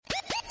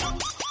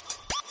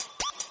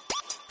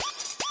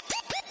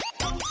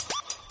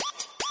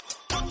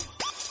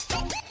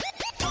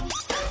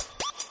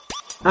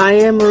I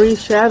am Marie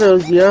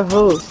Shadows, your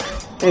host,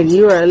 and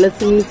you are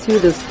listening to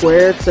the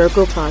Square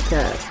Circle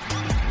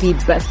Podcast, the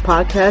best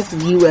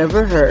podcast you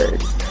ever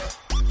heard.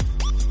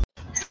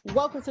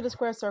 Welcome to the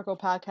Square Circle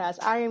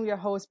Podcast. I am your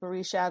host,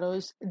 Marie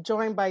Shadows,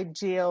 joined by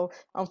Gio.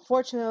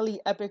 Unfortunately,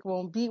 Epic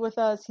won't be with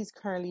us. He's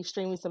currently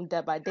streaming some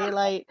Dead by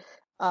Daylight.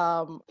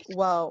 It'll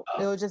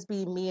just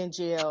be me and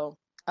Gio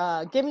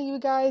giving you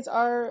guys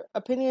our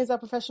opinions of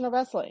professional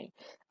wrestling.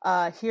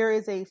 Here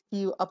is a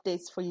few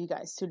updates for you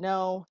guys to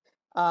know.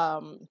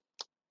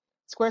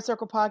 Square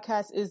Circle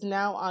Podcast is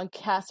now on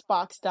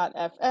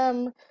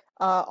Castbox.fm.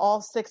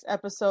 All 6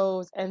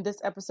 episodes, and this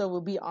episode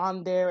will be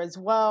on there as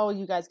well.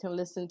 You guys can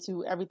listen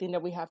to everything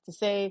that we have to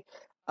say.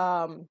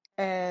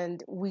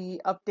 And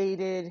we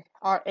updated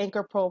our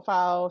Anchor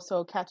profile,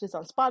 so catch us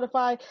on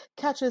Spotify,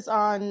 catch us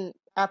on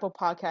Apple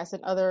Podcasts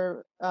and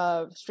other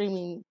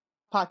streaming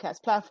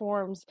podcast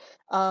platforms.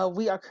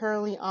 We are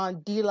currently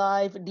on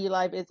DLive.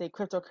 DLive is a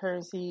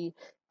cryptocurrency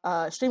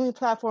streaming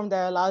platform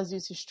that allows you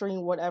to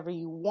stream whatever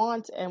you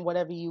want and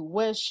whatever you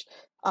wish.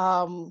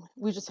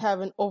 We just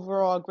have an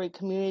overall great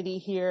community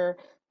here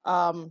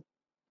and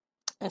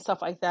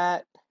stuff like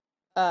that.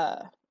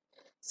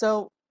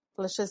 So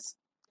let's just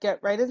get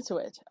right into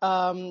it.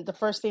 The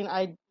first thing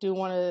I do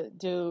want to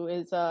do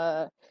is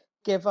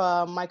give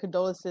my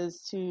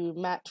condolences to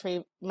Matt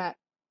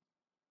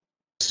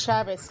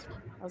Travis.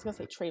 I was going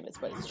to say Travis,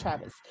 but it's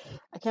Travis.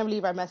 I can't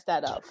believe I messed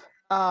that up.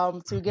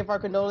 To give our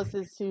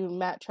condolences to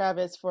Matt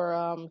Travis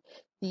for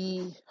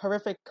the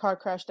horrific car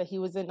crash that he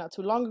was in not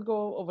too long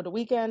ago over the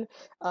weekend.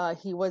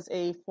 He was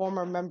a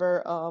former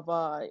member of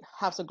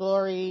House of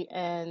Glory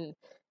and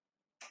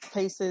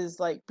places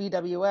like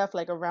BWF,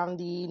 like around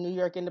the New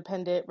York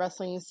independent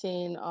wrestling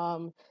scene.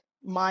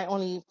 My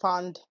only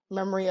fond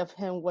memory of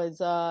him was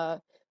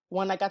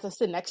when I got to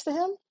sit next to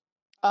him.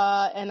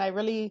 And I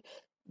really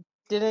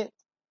didn't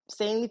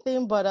say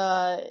anything,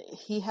 but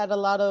he had a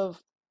lot of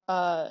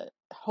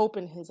hope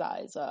in his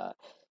eyes.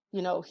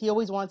 He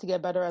always wanted to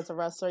get better as a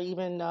wrestler,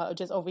 even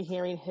just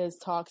overhearing his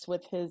talks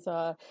with his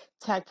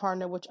tag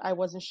partner, which I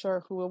wasn't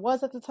sure who it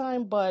was at the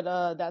time, but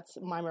that's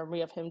my memory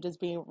of him just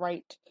being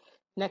right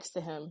next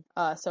to him.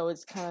 So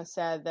it's kind of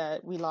sad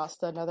that we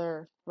lost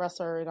another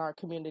wrestler in our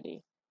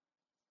community.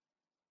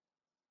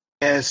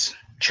 It's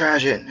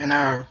tragic, and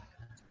our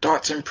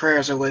thoughts and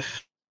prayers are with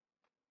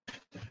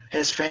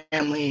his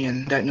family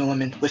and that know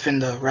him within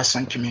the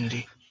wrestling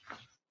community.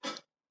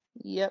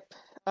 Yep.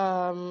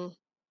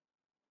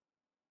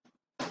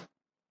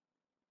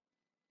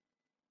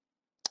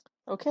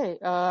 Okay.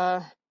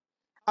 I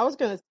was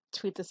going to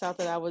tweet this out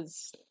that I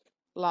was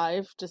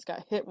live, just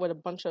got hit with a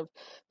bunch of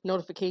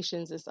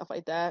notifications and stuff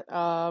like that.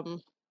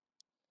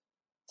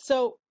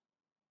 So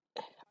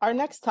our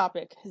next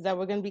topic is that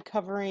we're going to be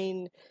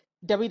covering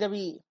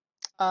WWE.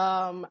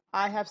 I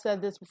have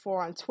said this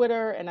before on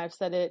Twitter, and I've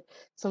said it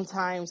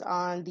sometimes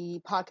on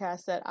the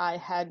podcast that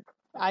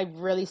I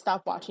really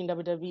stopped watching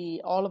WWE.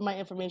 All of my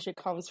information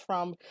comes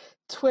from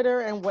Twitter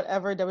and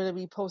whatever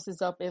WWE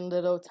posts up in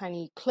little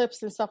tiny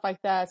clips and stuff like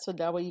that, so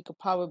that way you could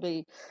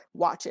probably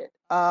watch it.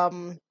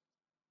 I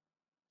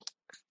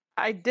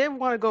did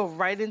want to go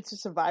right into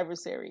Survivor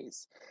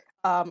Series,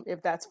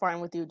 if that's fine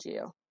with you,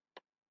 Gio.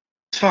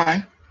 It's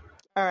fine.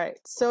 All right,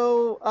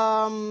 so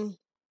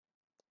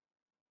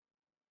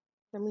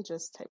let me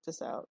just type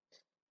this out.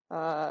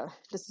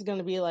 This is going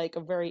to be like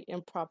a very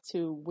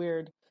impromptu,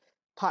 weird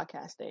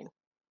podcasting,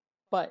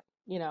 but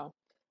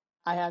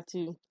I have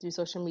to do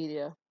social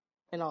media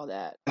and all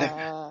that.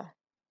 Gotta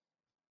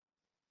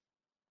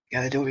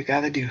do what we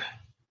gotta do.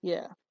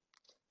 Yeah.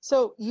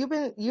 So you've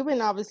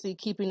been obviously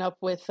keeping up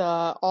with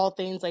all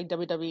things like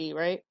WWE,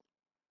 right?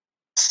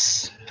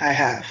 I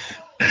have.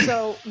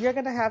 So you're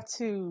gonna have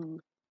to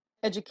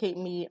educate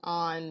me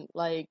on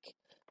like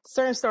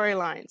certain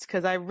storylines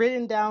because I've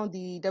written down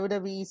the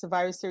WWE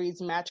Survivor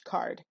Series match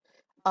card,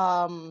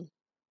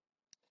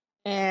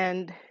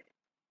 and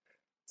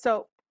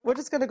so we're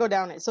just gonna go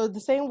down it. So the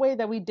same way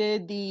that we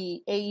did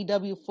the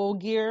AEW Full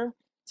Gear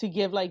to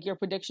give like your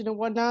prediction and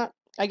whatnot,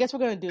 I guess we're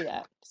gonna do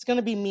that. It's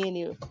gonna be me and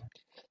you.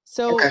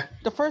 So Okay.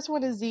 The first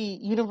one is the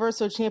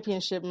Universal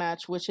Championship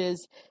match, which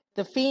is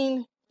The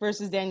Fiend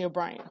versus Daniel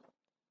Bryan.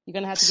 You're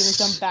gonna have to give me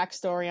some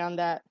backstory on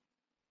that.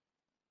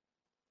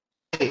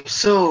 Okay,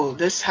 so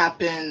this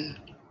happened,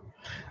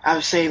 I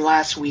would say,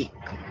 last week.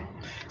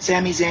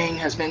 Sami Zayn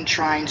has been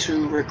trying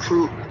to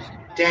recruit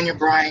Daniel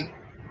Bryan.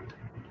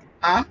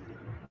 Huh?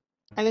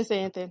 I didn't say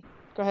anything.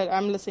 Go ahead.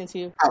 I'm listening to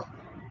you.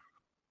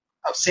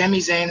 Sami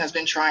Zayn has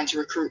been trying to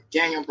recruit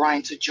Daniel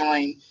Bryan to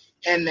join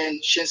him and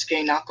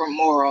Shinsuke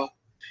Nakamura,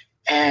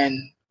 and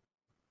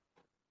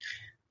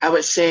I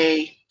would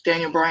say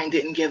Daniel Bryan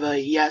didn't give a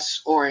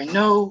yes or a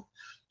no.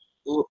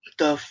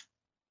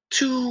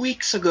 2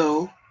 weeks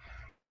ago,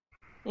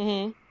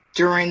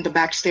 during the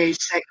backstage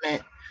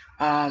segment,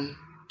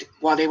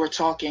 while they were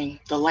talking,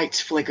 the lights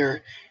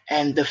flicker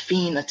and the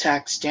Fiend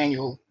attacks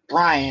Daniel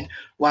Bryan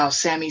while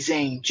Sami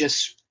Zayn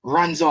just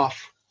runs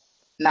off,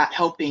 not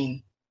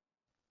helping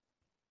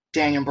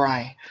Daniel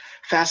Bryan.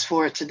 Fast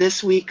forward to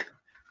this week,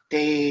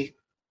 they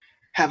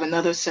have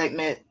another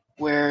segment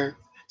where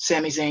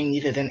Sami Zayn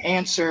needed an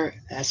answer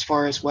as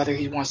far as whether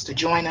he wants to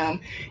join him.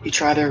 He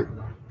tried to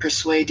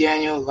persuade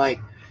Daniel, like,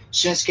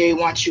 Shinsuke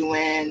wants you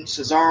in,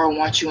 Cesaro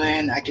wants you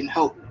in, I can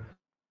help,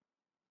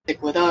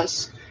 stick with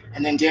us.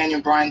 And then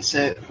Daniel Bryan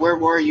said, where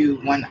were you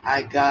when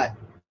I got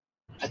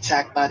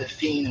attacked by the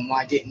Fiend, and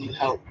why didn't you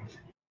help?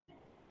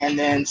 And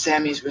then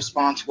Sammy's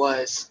response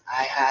was,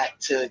 I had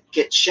to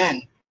get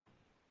Shin.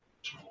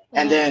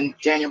 And then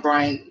Daniel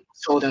Bryan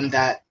told him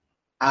that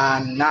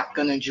I'm not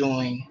going to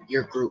join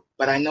your group,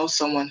 but I know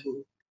someone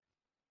who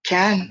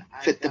can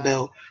fit the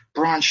bill,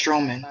 Braun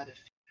Strowman.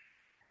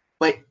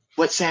 But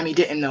what Sammy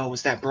didn't know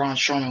was that Braun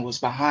Strowman was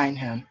behind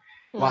him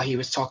while he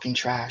was talking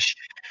trash.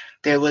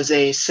 There was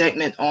a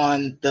segment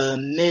on the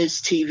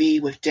Miz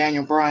TV with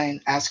Daniel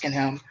Bryan asking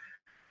him,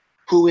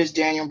 who is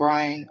Daniel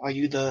Bryan? Are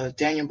you the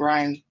Daniel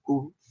Bryan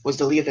who was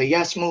the leader of the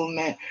Yes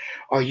Movement?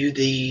 Are you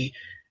the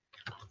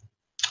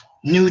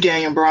new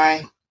Daniel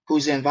Bryan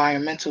who's in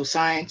environmental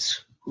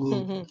science,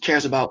 who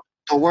cares about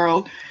the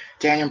world?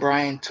 Daniel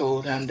Bryan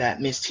told him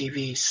that Miz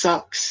TV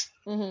sucks.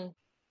 And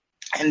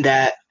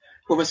that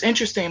what was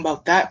interesting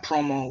about that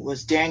promo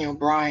was Daniel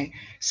Bryan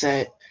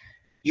said,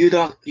 you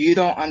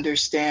don't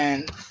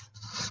understand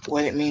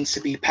what it means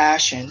to be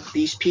passion.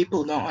 These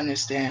people don't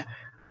understand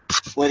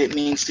what it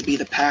means to be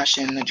the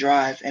passion and the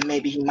drive. And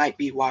maybe he might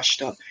be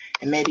washed up.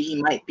 And maybe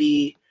he might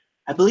be,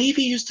 I believe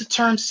he used the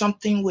term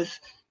something with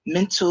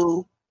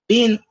mental,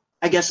 being,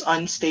 I guess,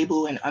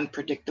 unstable and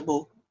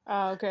unpredictable.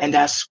 Okay. And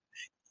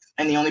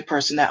the only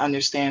person that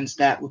understands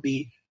that would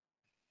be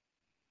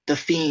the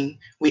Fiend,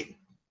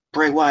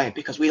 Bray Wyatt,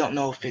 because we don't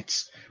know if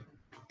it's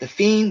the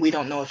Fiend, we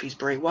don't know if he's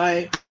Bray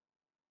Wyatt,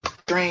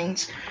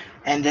 strings,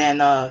 and then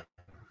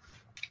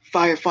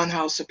Fire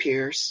Funhouse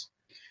appears,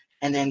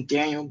 and then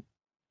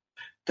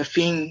the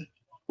Fiend,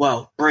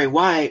 Bray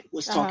Wyatt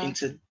was talking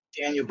to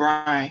Daniel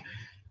Bryan,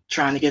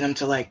 trying to get him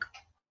to, like,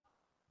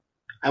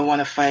 I want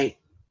to fight,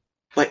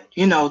 but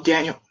Bray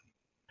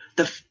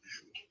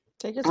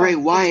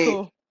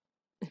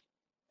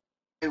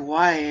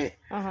Wyatt,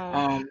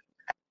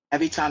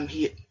 every time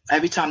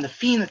the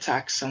Fiend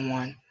attacks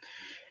someone,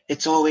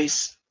 it's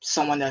always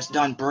someone that's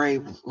done Bray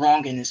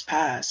wrong in his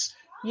past.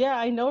 Yeah,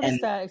 I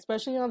noticed that,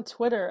 especially on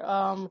Twitter.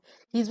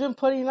 He's been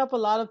putting up a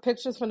lot of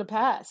pictures from the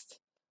past.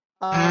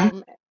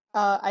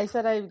 I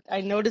said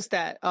I noticed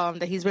that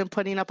that he's been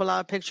putting up a lot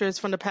of pictures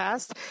from the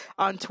past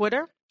on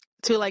Twitter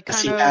to, like,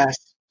 kind of,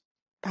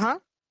 huh?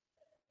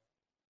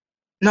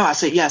 No, I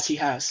said yes, he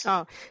has.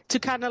 Oh, to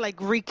kind of,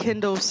 like,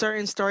 rekindle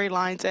certain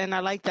storylines, and I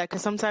like that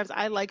because sometimes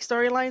I like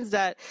storylines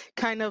that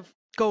kind of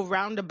go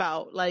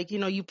roundabout. Like,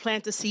 you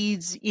plant the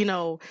seeds,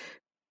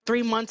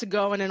 3 months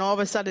ago, and then all of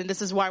a sudden,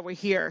 this is why we're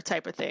here,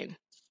 type of thing.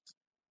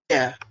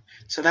 Yeah,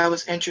 so that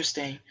was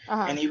interesting,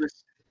 and he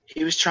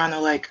was trying to,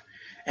 like,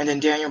 and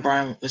then Daniel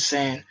Bryan was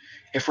saying,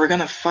 if we're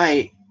gonna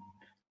fight,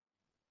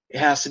 it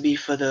has to be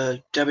for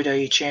the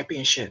WWE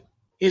Championship.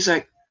 He's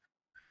like,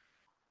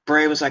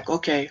 Bray was like,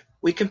 okay,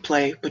 we can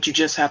play, but you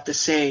just have to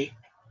say.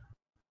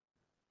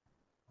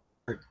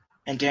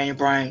 And Daniel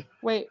Bryan.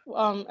 Wait,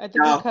 I think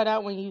you cut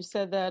out when you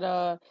said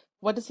that.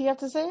 What does he have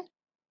to say?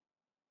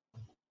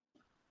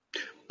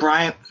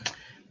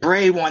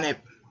 Bray wanted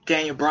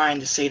Daniel Bryan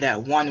to say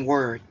that one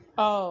word.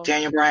 Oh.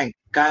 Daniel Bryan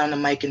got on the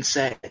mic and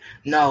said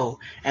no,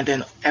 and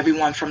then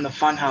everyone from the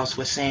Funhouse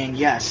was saying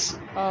yes,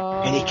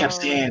 and he kept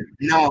saying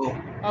no.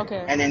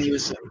 Okay. And then he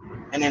was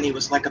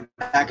like a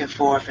back and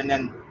forth, and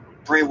then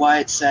Bray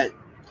Wyatt said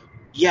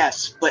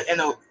yes, but in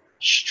a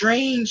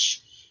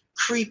strange,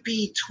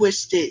 creepy,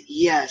 twisted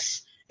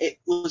yes. It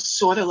was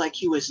sort of like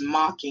he was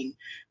mocking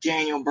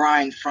Daniel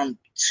Bryan from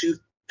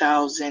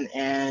 2000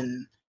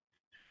 and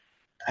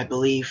I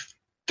believe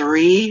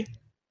 3,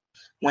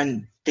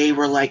 when they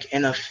were, like,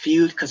 in a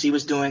feud because he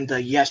was doing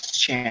the yes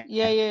chant.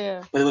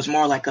 Yeah. But it was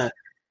more like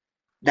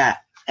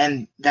that,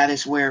 and that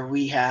is where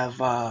we have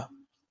the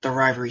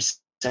rivalry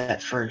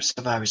set for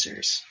Survivor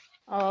Series.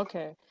 Oh,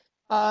 okay.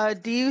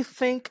 Do you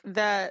think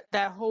that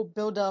whole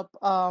build-up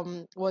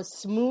was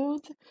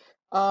smooth?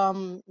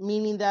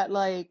 Meaning that,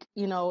 like,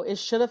 it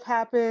should have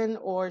happened,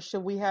 or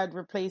should we have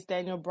replaced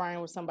Daniel Bryan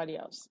with somebody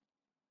else?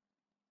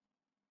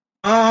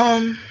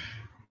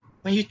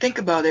 When you think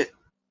about it,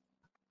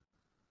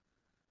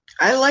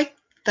 I like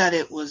that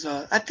it was.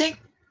 I think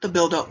the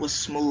build-up was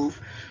smooth,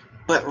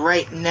 but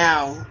right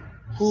now,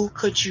 who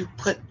could you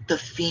put the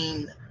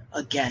Fiend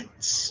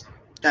against?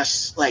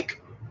 That's, like,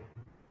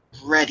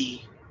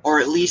 ready, or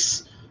at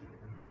least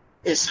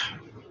is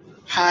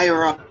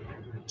higher up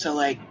to,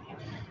 like,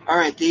 all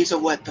right, these are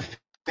what the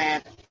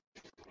fan.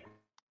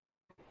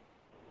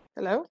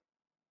 Hello?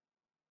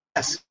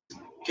 Yes.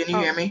 Can you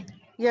hear me?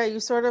 Yeah, you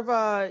sort of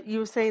you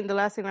were saying, the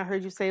last thing I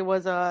heard you say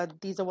was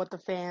these are what the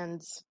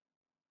fans.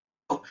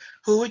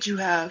 Who would you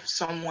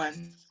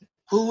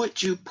who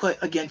would you put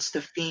against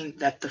the Fiend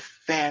that the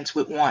fans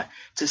would want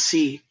to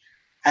see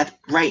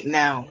right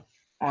now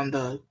on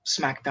the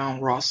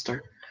SmackDown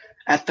roster?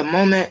 At the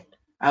moment,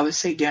 I would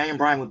say Daniel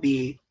Bryan would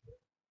be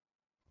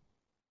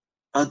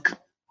a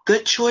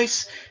good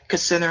choice,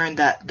 considering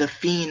that the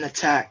Fiend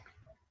attacked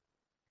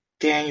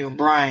Daniel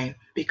Bryan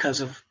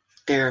because of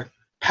their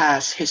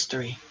past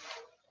history.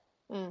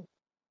 Mm,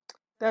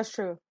 that's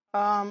true.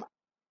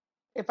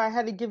 If I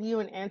had to give you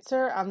an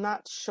answer, I'm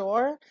not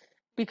sure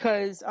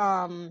because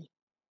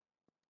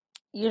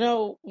you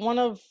know, one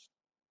of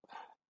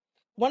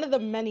the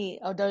many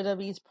of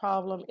WWE's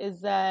problem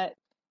is that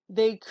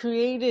they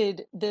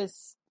created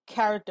this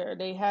character.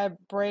 They had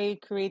Bray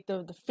create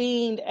the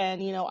Fiend,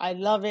 and you know, I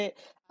love it.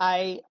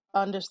 I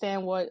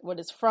understand what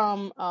it's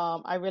from.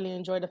 I really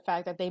enjoy the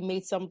fact that they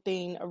made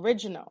something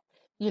original,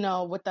 you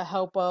know, with the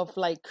help of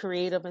like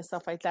creative and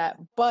stuff like that.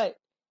 But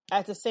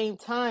at the same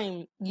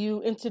time,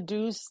 you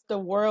introduce the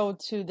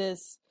world to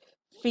this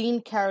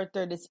Fiend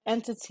character, this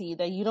entity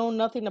that you know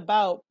nothing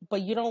about,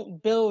 but you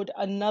don't build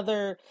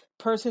another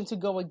person to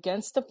go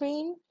against the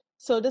Fiend.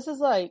 So this is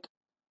like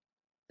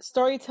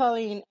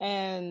storytelling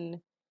and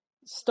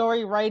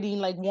story writing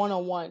like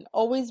 101.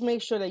 Always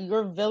make sure that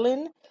your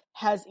villain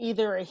has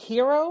either a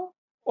hero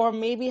or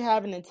maybe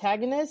have an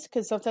antagonist,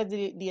 because sometimes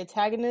the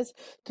antagonist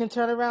can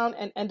turn around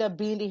and end up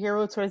being the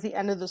hero towards the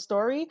end of the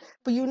story.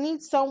 But you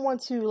need someone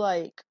to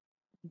like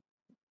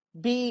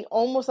be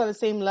almost on the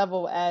same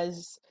level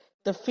as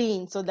the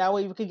Fiend, so that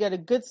way we could get a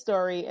good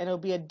story and it'll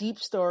be a deep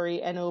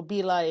story and it'll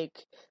be like,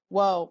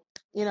 well,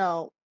 you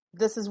know,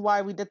 this is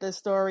why we did this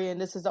story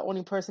and this is the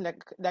only person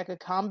that could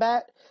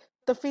combat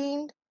the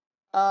Fiend.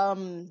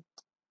 Um,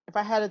 if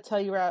I had to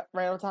tell you right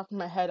on top of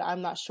my head,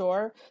 I'm not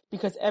sure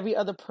because every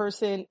other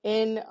person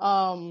in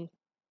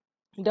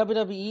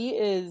WWE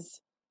is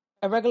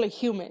a regular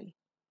human.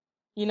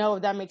 You know,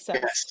 if that makes sense.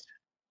 Yes,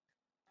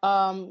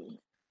 Um,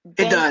 it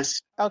Dan,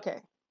 does.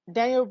 okay.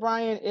 Daniel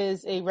Bryan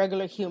is a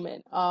regular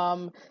human.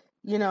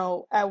 You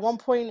know, at one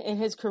point in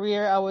his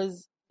career, I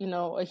was, you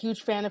know, a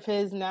huge fan of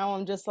his. Now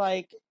I'm just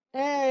like,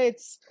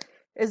 it's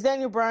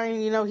Daniel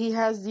Bryan. You know, he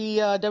has the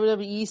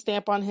WWE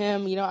stamp on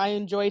him. You know, I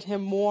enjoyed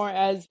him more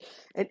as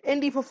an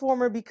indie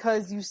performer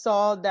because you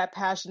saw that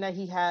passion that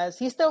he has.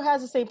 He still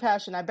has the same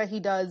passion. I bet he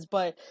does,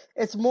 but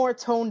it's more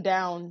toned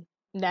down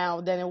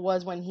now than it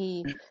was when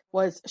he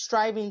was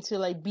striving to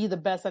like be the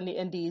best on the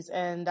indies,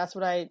 and that's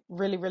what I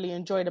really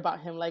enjoyed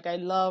about him. Like I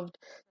loved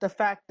the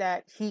fact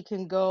that he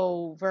can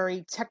go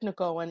very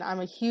technical, and I'm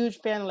a huge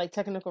fan of like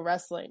technical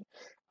wrestling,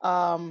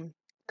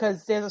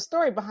 because there's a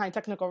story behind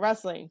technical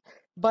wrestling.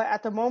 But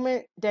at the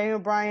moment, Daniel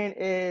Bryan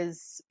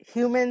is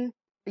human.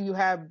 You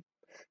have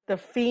the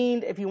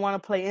Fiend. If you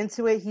want to play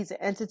into it, he's an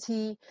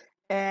entity,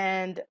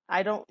 and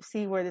I don't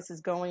see where this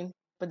is going.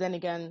 But then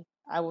again,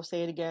 I will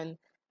say it again,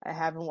 I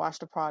haven't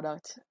watched the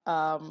product.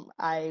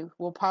 I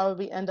will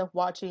probably end up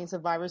watching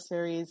Survivor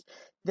Series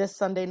this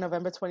Sunday,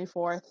 November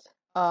 24th.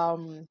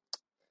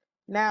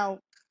 Now,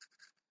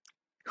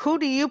 who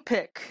do you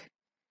pick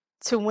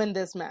to win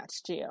this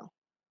match, Gio?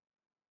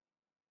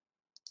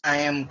 I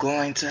am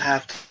going to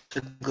have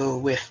to go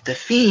with The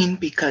Fiend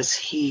because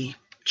he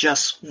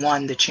just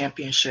won the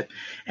championship,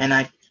 and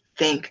I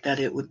think that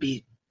it would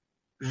be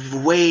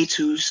way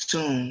too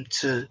soon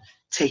to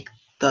take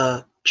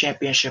the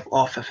championship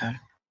off of him.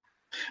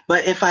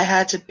 But if I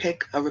had to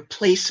pick a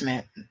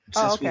replacement,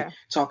 Oh, since we okay.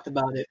 talked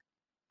about it,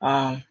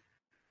 I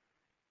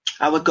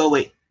would go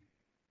with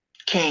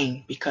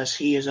Kane because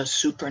he is a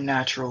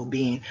supernatural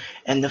being,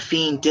 and the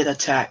Fiend did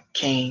attack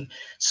Kane.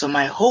 So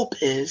my hope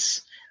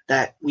is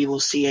that we will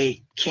see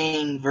a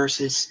Kane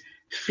versus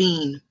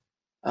Fiend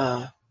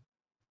uh,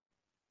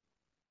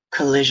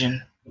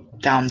 collision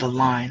down the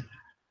line,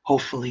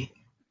 hopefully,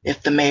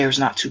 if the mayor's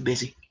not too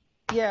busy.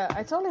 Yeah,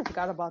 I totally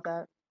forgot about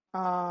that.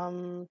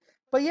 Um,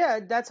 but yeah,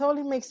 that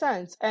totally makes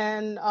sense.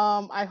 And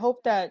I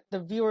hope that the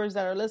viewers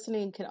that are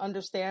listening can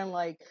understand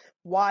like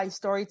why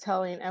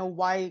storytelling and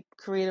why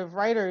creative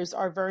writers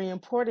are very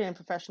important in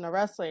professional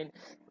wrestling.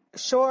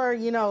 Sure,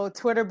 you know,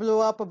 Twitter blew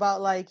up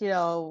about like, you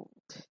know,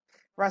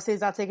 wrestling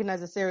is not taken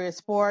as a serious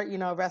sport. You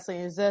know,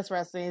 wrestling is this,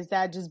 wrestling is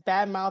that, just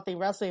bad mouthing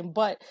wrestling.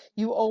 But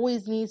you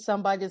always need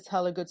somebody to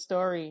tell a good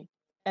story.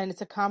 And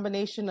it's a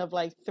combination of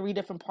like three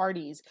different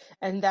parties.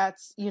 And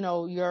that's, you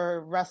know,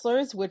 your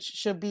wrestlers, which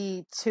should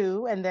be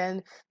two, and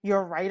then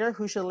your writer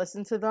who should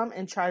listen to them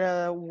and try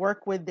to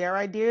work with their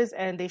ideas,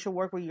 and they should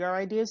work with your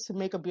ideas to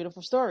make a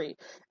beautiful story.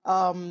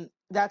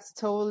 That's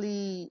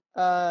totally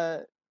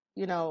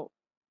you know,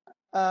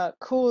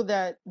 cool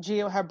that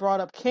Gio had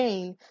brought up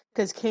Kane,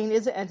 because Kane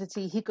is an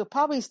entity. He could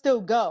probably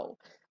still go,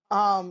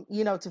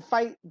 you know, to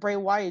fight Bray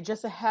Wyatt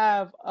just to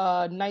have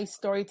a nice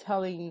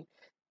storytelling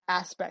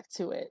aspect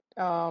to it.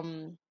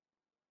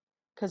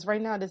 Because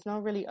right now there's no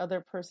really other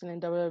person in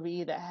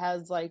WWE that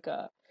has like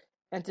a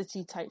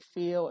entity type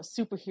feel, a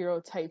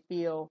superhero type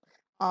feel.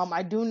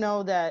 I do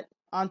know that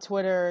on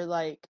Twitter,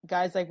 like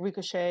guys like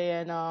Ricochet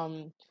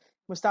and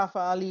Mustafa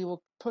Ali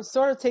will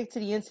sort of take to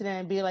the internet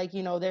and be like,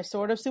 you know, they're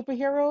sort of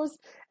superheroes,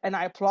 and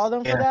I applaud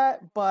them for Yeah.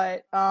 that.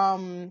 But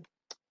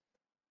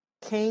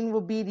Kane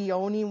will be the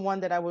only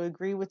one that I would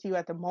agree with you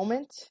at the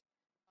moment.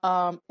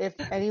 If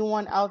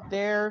anyone out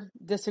there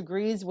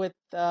disagrees with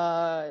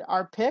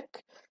our pick,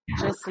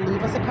 just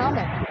leave us a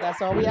comment.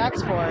 That's all we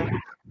ask for.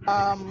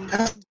 Um,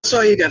 That's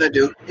all you gotta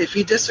do. If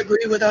you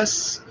disagree with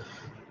us,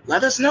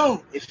 let us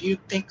know. If you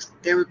think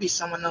there would be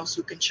someone else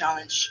who can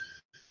challenge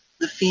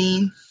The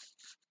Fiend,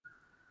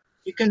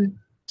 you can.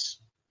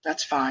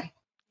 That's fine.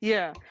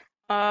 Yeah.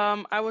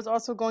 I was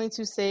also going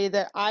to say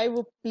that I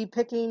will be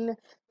picking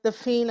the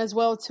Fiend as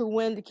well to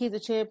win to keep the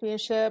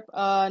championship.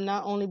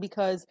 Not only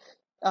because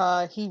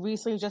he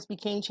recently just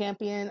became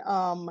champion.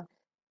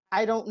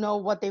 I don't know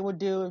what they would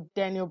do if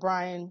Daniel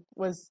Bryan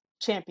was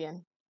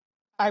champion.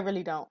 I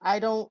really don't. I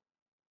don't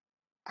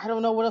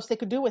know what else they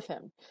could do with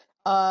him.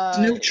 He's Uh,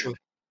 neutral.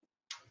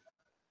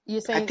 you're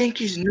I saying think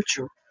he's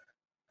neutral.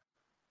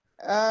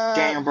 uh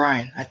Daniel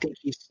Bryan, I think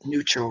he's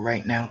neutral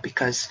right now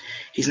because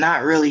he's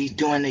not really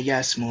doing the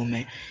yes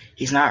movement.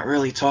 He's not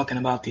really talking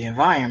about the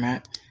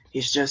environment.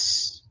 He's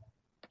just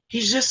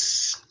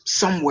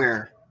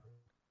somewhere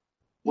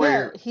yeah,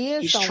 where he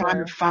is he's trying to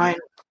somewhere. find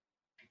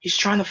he's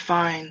trying to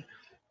find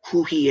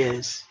who he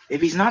is.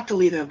 If he's not the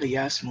leader of the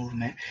yes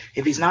movement,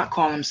 if he's not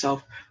calling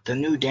himself the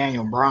new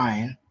Daniel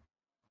Bryan,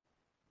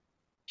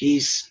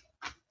 he's,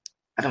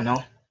 I don't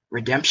know,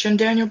 redemption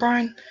Daniel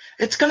Bryan.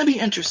 It's gonna be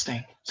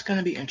interesting. It's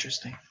gonna be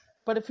interesting.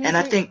 But if And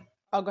he's I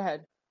oh, go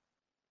ahead.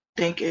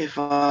 think if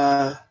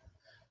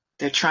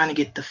they're trying to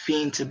get the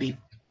Fiend to be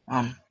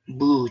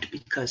booed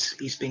because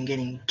he's been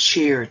getting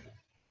cheered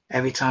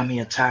every time he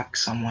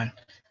attacks someone.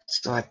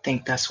 So I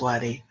think that's why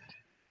they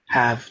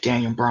have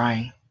Daniel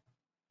Bryan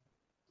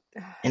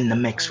in the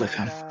mix Oh with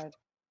my him. God.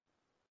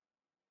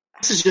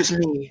 This is just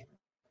me.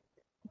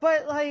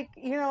 But like,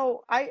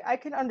 I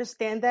can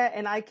understand that,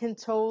 and I can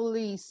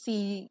totally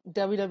see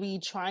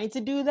WWE trying to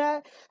do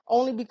that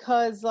only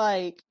because,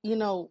 like,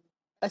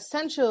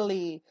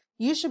 essentially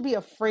you should be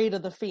afraid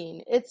of the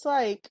Fiend. It's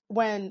like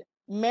when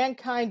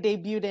Mankind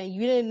debuted and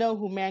you didn't know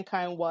who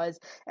Mankind was,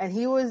 and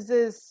he was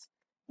this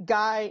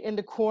guy in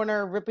the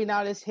corner ripping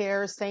out his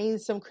hair, saying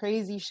some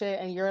crazy shit,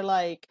 and you're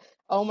like,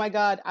 oh my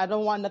God, I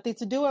don't want nothing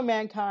to do with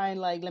Mankind.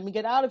 Like, let me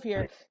get out of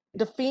here.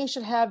 The Fiend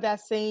should have that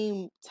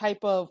same type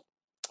of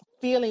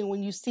feeling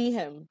when you see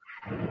him.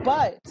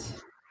 But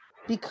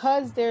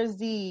because there's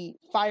the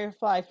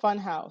Firefly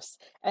Funhouse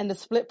and the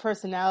split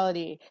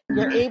personality,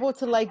 you're able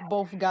to like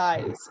both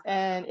guys,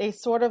 and it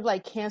sort of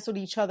like canceled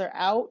each other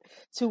out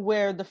to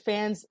where the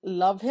fans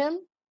love him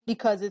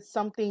because it's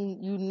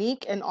something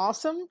unique and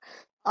awesome.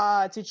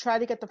 To try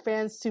to get the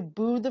fans to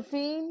boo the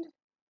Fiend,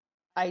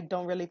 I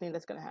don't really think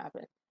that's going to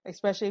happen,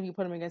 especially if you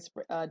put him against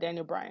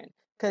Daniel Bryan,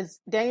 because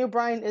Daniel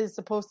Bryan is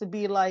supposed to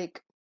be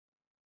like,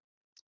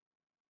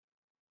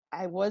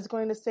 I was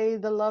going to say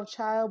the love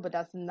child, but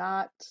that's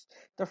not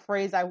the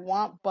phrase I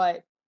want.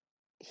 But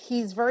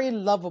he's very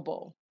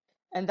lovable.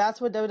 And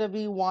that's what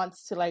WWE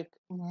wants to like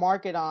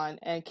market on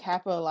and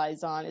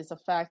capitalize on, is the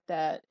fact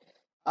that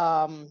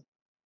um,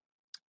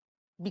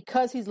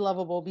 because he's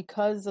lovable,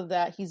 because of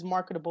that, he's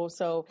marketable.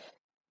 So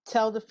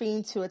tell the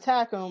Fiend to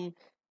attack him.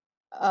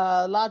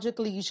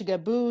 Logically, you should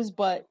get booze,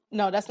 but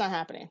no, that's not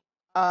happening.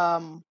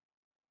 Um,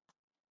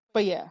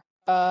 But yeah,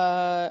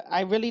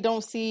 I really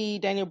don't see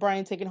Daniel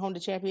Bryan taking home the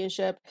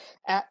championship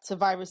at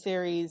Survivor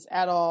Series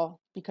at all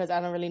because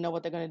I don't really know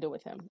what they're going to do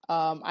with him.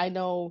 I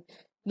know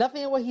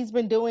nothing of what he's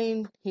been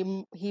doing.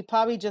 He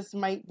probably just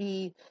might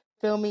be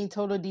filming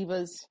Total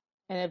Divas,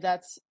 and if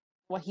that's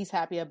what he's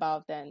happy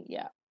about, then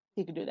yeah,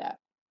 he could do that.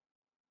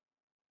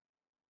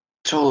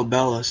 Total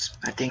Bellas.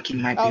 I think he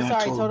might be Oh, on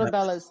sorry, Total Total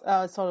Bellas.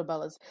 Bellas. It's Total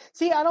Bellas.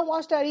 See, I don't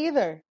watch that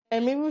either,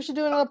 and maybe we should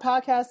do another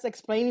podcast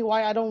explaining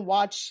why I don't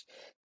watch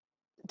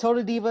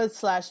Total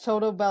Divas /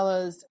 Total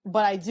Bellas,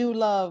 but I do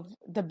love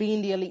the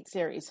Being the Elite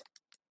series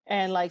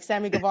and like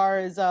Sammy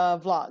Guevara's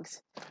vlogs.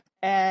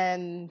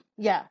 And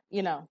yeah,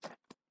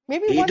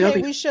 maybe one day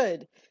AEW. we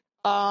should.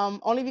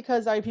 Only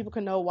because our people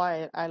can know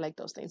why I like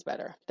those things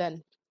better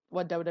than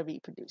what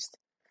WWE produced.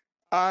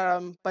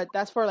 But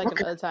that's for like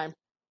Okay. another time.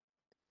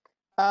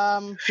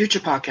 Future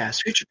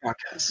podcast. Future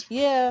podcast.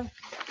 Yeah.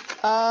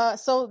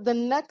 So the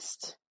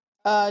next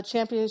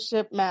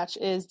championship match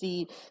is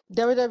the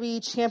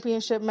WWE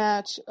Championship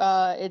match.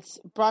 It's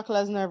Brock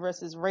Lesnar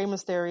versus Rey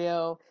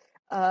Mysterio.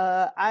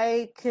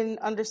 I can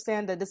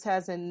understand that this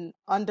has an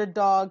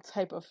underdog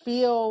type of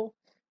feel.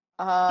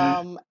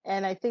 And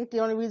I think the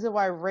only reason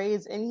why Rey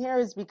is in here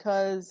is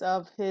because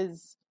of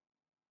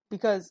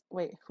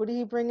wait, who did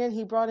he bring in?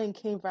 He brought in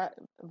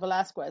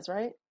Velasquez,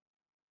 right?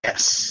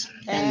 Yes.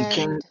 And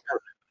And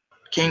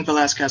King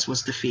Velasquez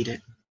was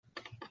defeated.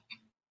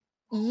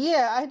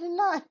 yeah,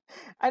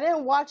 I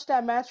didn't watch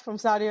that match from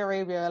Saudi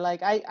Arabia.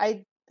 Like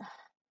I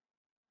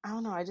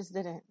don't know, I just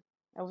didn't.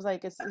 I was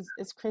like,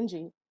 it's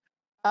cringy.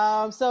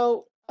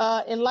 So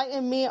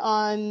enlighten me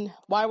on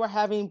why we're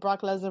having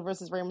Brock Lesnar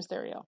versus Rey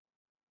Mysterio.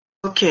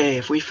 Okay,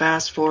 if we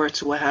fast forward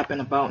to what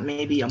happened about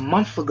maybe a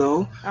month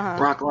ago, Uh-huh.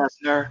 Brock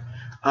Lesnar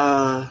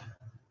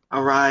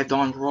arrived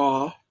on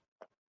Raw.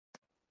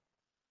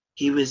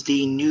 He was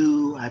the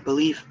new, I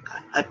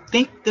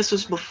think this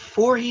was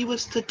before he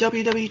was the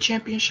WWE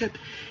Championship,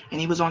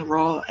 and he was on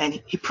Raw,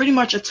 and he pretty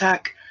much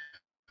attacked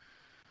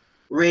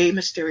Rey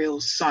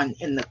Mysterio's son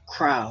in the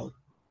crowd,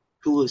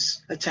 who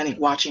was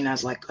watching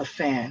as like a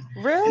fan.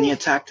 Really? And he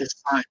attacked his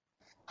son.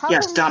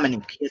 Yes,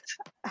 Dominic.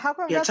 How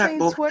come He attacked Wrestling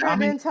both Twitter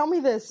Dominic. didn't tell me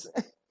this?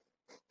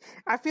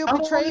 I feel Oh,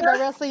 betrayed by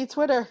Wrestling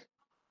Twitter.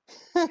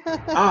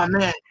 Oh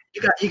man,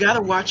 you got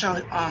to watch how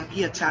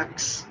he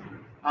attacks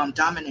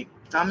Dominic.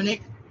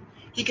 Dominic,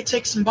 he could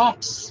take some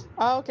bumps.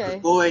 Oh, Cause okay.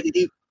 boy, did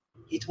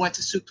he went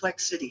to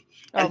Suplex City,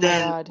 Oh and my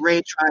then God.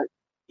 Ray tried.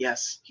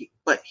 Yes,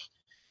 but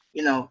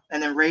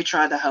and then Ray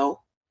tried to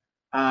help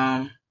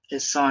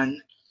his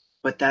son,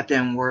 but that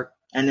didn't work.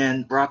 And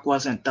then Brock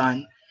wasn't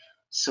done,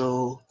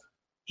 so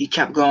he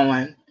kept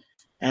going.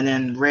 And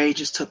then Ray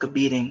just took a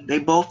beating. They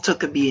both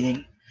took a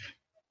beating,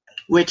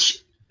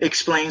 which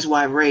explains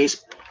why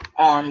Ray's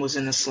arm was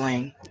in a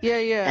sling. Yeah,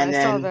 yeah, I And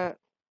saw then that.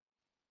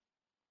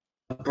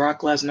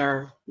 Brock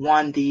Lesnar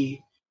won the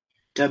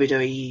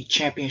WWE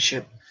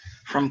Championship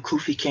from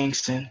Kofi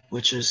Kingston,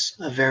 which is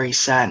a very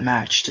sad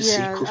match to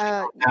see Kofi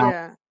go down.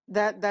 Yeah.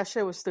 That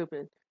shit was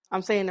stupid.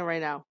 I'm saying it right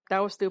now. That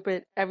was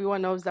stupid.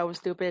 Everyone knows that was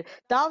stupid.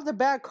 That was a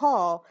bad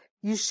call.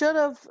 You should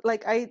have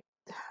like I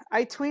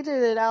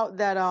tweeted it out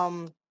that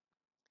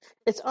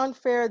it's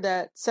unfair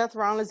that Seth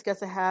Rollins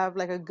gets to have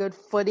like a good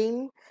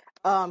footing.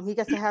 He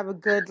gets to have a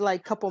good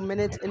like couple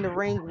minutes in the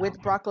ring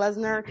with Brock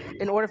Lesnar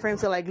in order for him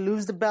to like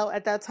lose the belt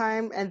at that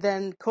time, and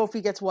then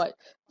Kofi gets what,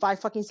 5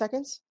 fucking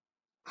seconds?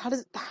 How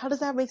does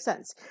that make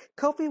sense?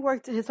 Kofi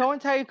worked his whole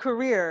entire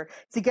career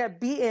to get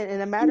beaten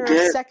in a He matter of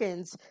did.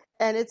 seconds,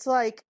 and it's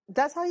like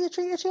that's how you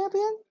treat your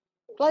champion?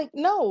 Like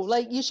no,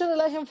 like you should have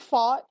let him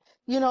fought,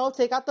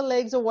 take out the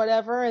legs or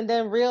whatever, and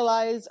then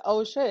realize,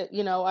 oh shit,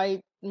 I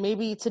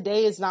maybe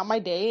today is not my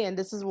day, and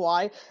this is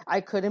why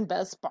I couldn't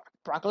best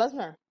Brock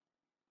Lesnar,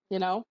 you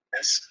know.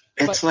 It's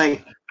But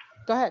like,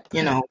 go ahead.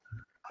 you know,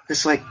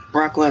 it's like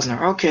Brock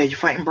Lesnar. Okay, you're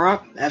fighting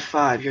Brock?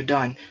 F5, you're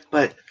done.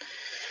 But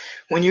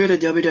when you're the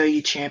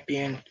WWE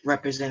champion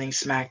representing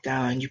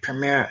SmackDown and you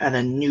premiere at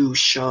a new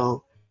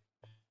show,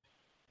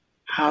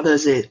 how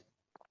does it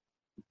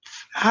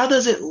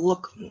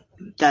look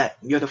that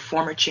you're the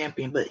former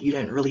champion but you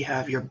didn't really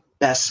have your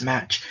best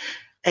match?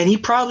 And he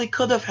probably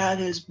could have had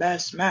his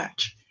best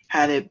match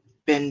had it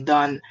been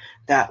done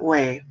that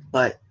way.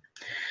 But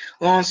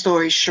long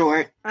story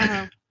short,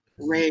 Uh-huh.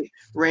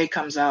 Ray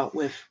comes out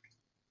with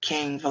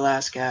King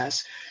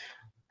Velasquez,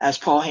 as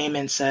Paul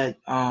Heyman said,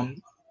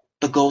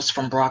 the ghost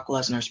from Brock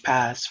Lesnar's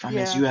past, from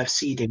his Yeah.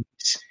 UFC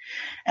days.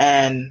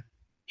 And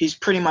he's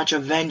pretty much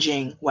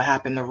avenging what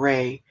happened to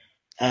Ray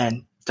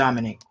and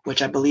Dominic,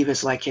 which I believe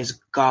is like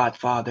his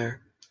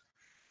godfather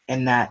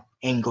in that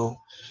angle.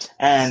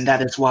 And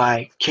that is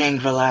why King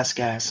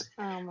Velasquez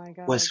Oh my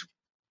God. was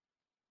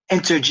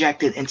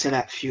interjected into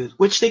that feud,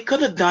 which they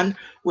could have done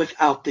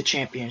without the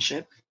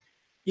championship.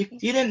 You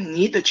didn't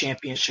need the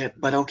championship,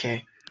 but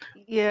okay.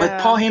 But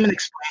Paul Yeah. Heyman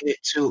explained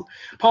it too.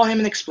 Paul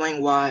Heyman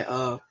explained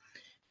why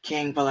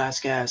King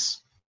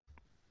Velasquez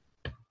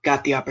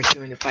got the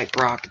opportunity to fight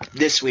Brock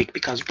this week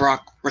because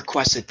Brock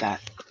requested that.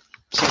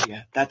 So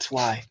yeah, that's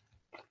why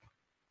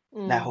that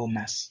Mm. whole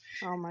mess.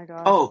 Oh my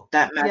God. Oh,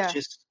 Yeah.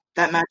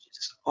 that match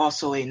is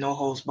also a no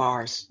holds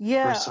bars for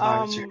Yeah,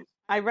 Survivor Series.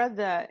 I read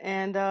that,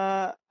 and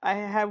I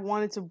had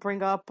wanted to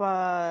bring up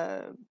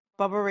Bubba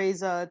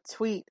Ray's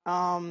tweet.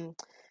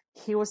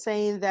 He was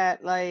saying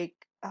that like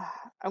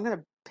I'm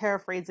gonna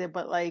paraphrase it,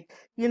 but like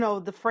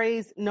the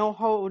phrase no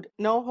hold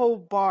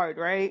barred,"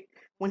 right?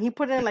 When he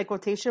put in like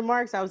quotation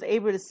marks, I was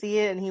able to see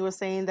it, and he was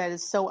saying that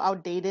it's so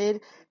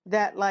outdated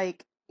that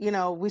like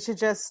we should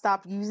just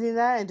stop using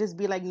that and just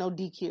be like no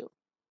DQ.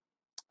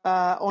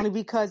 Only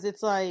because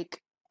it's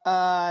like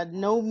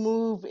no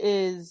move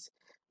is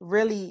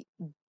really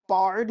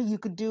barred. You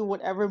could do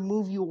whatever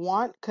move you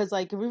want, because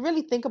like if we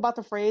really think about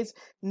the phrase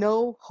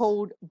no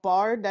hold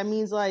barred, that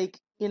means like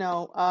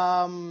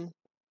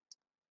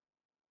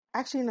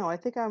actually no, I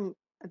think I'm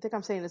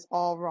saying this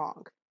all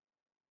wrong.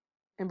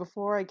 And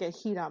before I get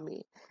heat on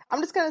me, I'm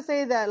just gonna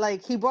say that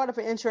like he brought up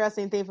an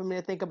interesting thing for me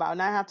to think about,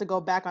 and I have to go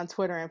back on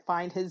Twitter and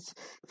find his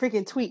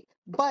freaking tweet.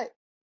 But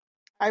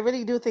I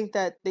really do think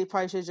that they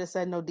probably should have just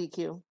said no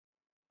DQ.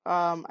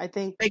 I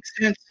think Makes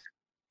sense.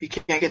 You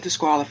can't get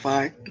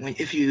disqualified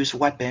if you use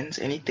weapons.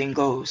 Anything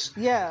goes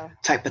yeah.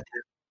 type of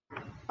thing.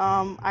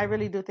 I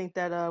really do think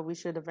that we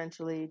should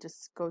eventually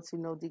just go to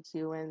no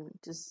DQ and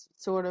just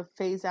sort of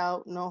phase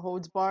out no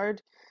holds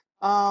barred,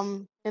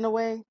 in a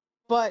way.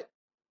 But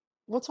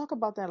we'll talk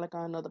about that like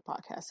on another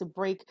podcast to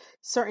break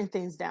certain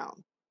things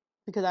down,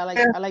 because I like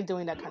Yeah. I like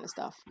doing that kind of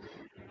stuff.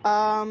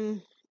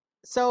 Um,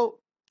 so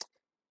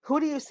who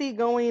do you see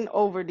going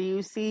over? Do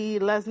you see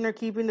Lesnar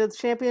keeping the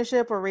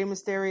championship or Rey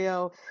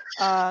Mysterio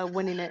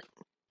winning it?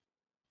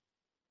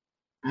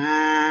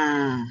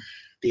 Mm,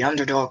 the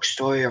underdog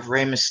story of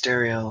Rey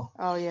Mysterio.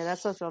 Oh yeah,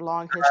 that's such a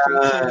long history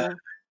Uh, too.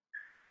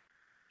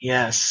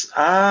 yes.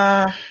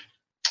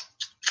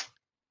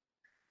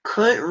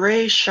 Could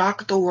Rey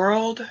shock the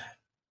world?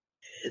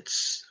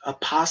 It's a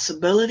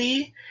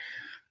possibility.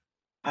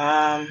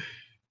 Um,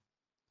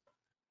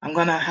 I'm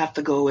gonna have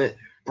to go with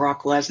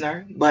Brock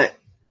Lesnar, but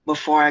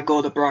before I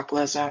go to Brock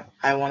Lesnar,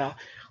 I wanna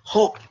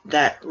hope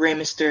that Rey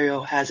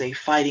Mysterio has a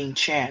fighting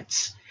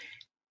chance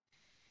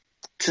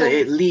to So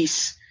at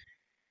least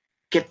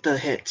get the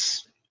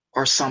hits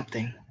or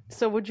something.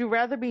 So would you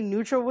rather be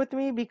neutral with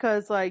me?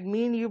 Because like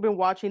me and you've been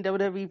watching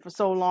WWE for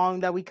so long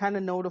that we kind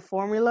of know the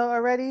formula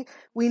already.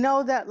 We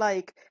know that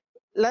like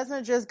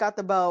Lesnar just got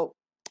the belt.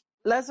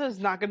 Lesnar's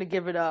not going to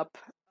give it up.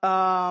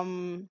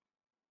 I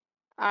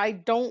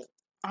don't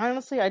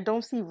honestly I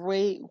don't see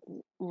Ray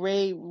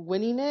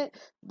winning it,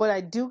 but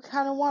I do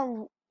kind of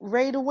want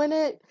Ray to win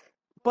it.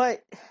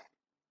 But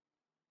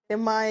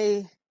in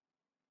my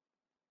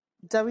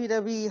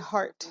WWE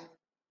heart,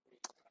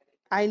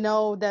 I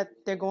know that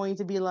they're going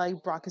to be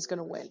like Brock is going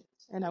to win,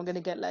 and I'm going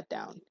to get let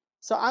down.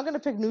 So I'm going to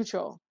pick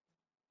neutral.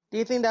 Do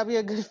you think that'd be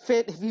a good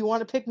fit if you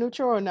want to pick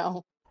neutral or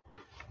no?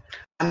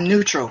 I'm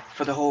neutral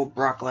for the whole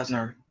Brock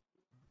Lesnar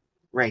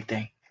Ray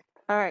thing.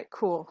 All right,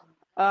 cool.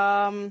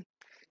 Um,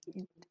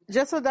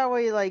 just so that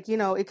way, like, you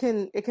know, it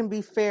can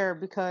be fair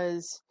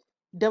because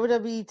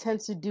WWE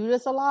tends to do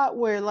this a lot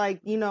where like,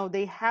 you know,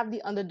 they have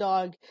the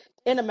underdog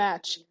in a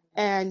match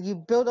and you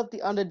build up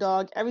the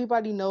underdog.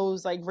 Everybody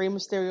knows like Rey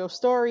Mysterio's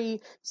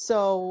story.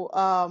 So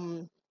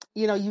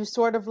you know, you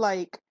sort of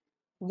like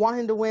want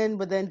him to win,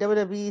 but then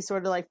WWE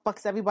sort of like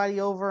fucks everybody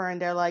over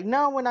and they're like,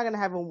 no, we're not gonna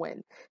have him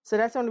win. So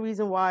that's the only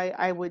reason why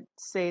I would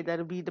say that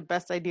it'd be the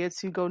best idea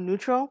to go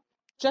neutral,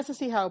 just to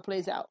see how it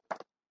plays out.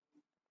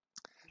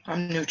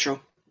 I'm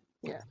neutral.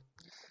 Yeah.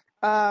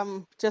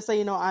 Just so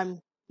you know, I'm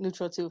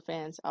neutral too,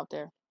 fans out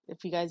there.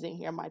 If you guys didn't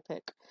hear my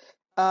pick.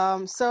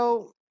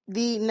 So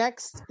the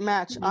next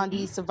match on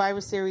the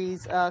Survivor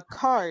Series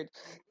card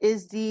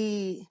is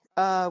the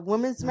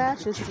women's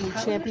match. It's the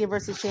champion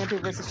versus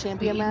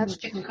champion match,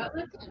 Chicken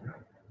cutlets?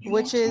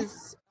 which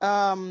is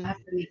I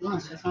have to eat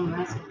lunch. That's what I'm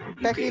asking.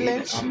 Becky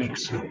Lynch. I'll make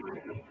soup.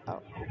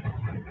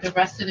 The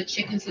rest of the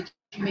chickens that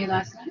you made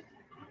last night?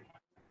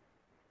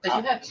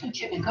 Because you have 2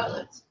 chicken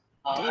cutlets.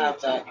 I'll have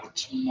that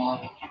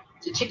tomorrow.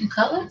 The chicken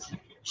cutlets?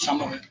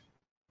 Some of it.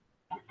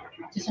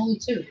 Just only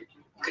 2.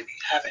 Okay,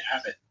 have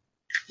it.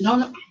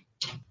 No.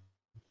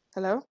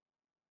 Hello.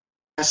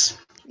 Yes,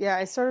 Yeah,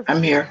 I sort of.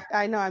 I'm here.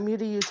 I know I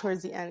muted you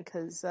towards the end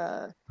because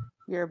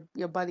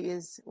your buddy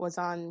was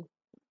on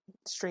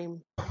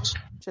stream.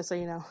 Just so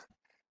you know.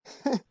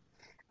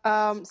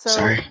 So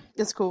Sorry.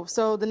 it's cool.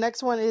 So the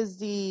next one is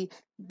the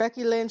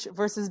Becky Lynch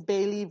versus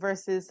Bayley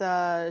versus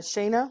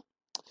Shayna.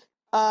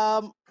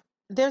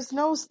 There's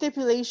no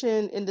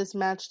stipulation in this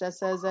match that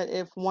says that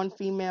if one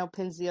female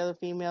pins the other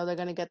female, they're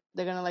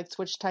gonna like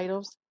switch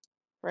titles,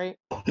 right?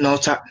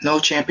 No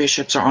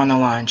championships are on the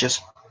line.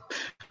 Just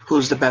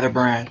who's the better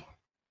brand.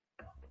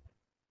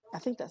 I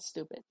think that's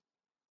stupid.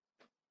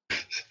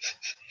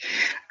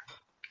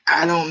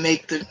 I don't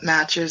make the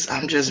matches.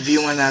 I'm just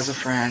viewing as a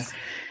fan.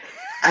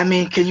 I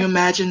mean, can you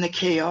imagine the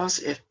chaos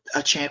if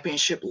a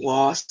championship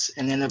lost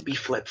and then it'd be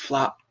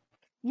flip-flop?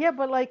 Yeah,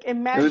 but like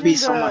would be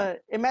so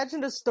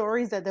imagine the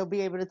stories that they'll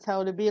be able to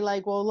tell to be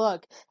like, well,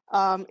 look,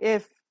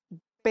 if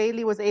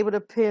Bayley was able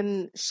to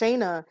pin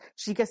Shayna,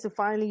 she gets to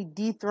finally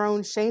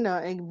dethrone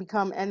Shayna and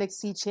become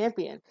NXT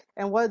champion.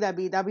 And what would that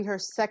be? That'd be her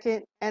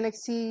second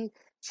NXT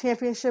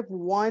championship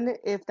won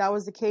if that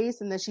was the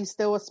case, and then she's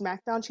still a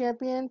SmackDown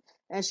champion.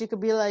 And she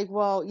could be like,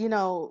 well, you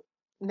know,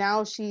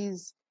 now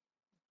she's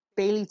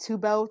Bayley 2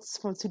 belts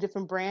from 2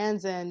 different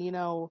brands, and you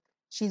know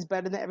she's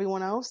better than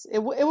everyone else. It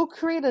will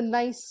create a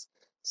nice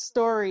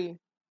story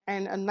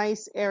and a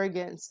nice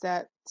arrogance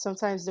that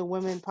sometimes the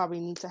women probably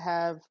need to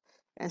have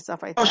and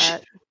stuff like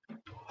that.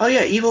 Oh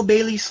yeah, Evil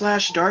Bayley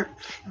 / Dark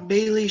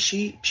Bayley.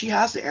 She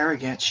has the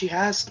arrogance. She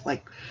has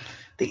like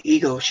the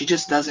ego. She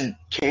just doesn't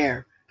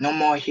care. No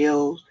more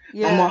heels.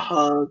 Yeah. No more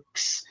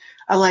hugs.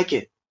 I like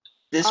it.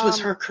 This was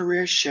her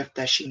career shift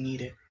that she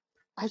needed.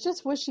 I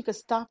just wish she could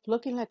stop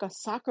looking like a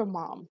soccer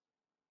mom.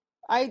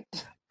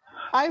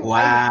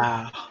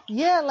 Wow.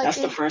 Yeah, like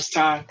that's the first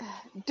time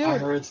dude, I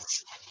heard.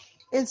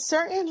 In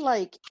certain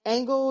like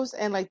angles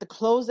and like the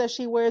clothes that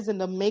she wears and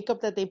the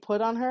makeup that they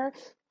put on her,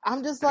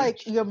 I'm just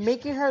like, you're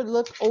making her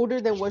look older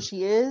than what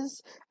she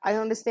is. I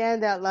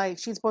understand that like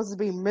she's supposed to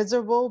be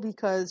miserable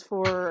because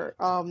for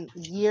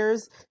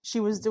years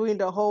she was doing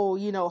the whole,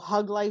 you know,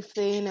 hug life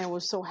thing and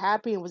was so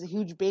happy and was a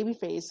huge baby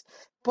face.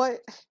 But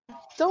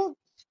don't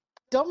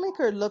make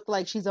her look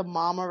like she's a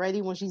mom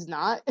already when she's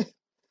not.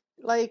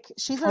 Like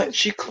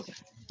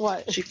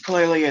what? She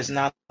clearly is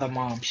not a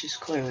mom. She's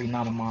clearly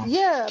not a mom.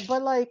 Yeah,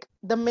 but like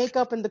the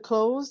makeup and the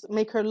clothes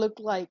make her look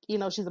like, you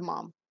know, she's a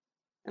mom.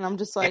 And I'm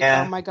just like,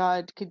 oh my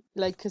God,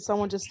 could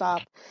someone just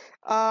stop?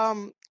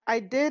 I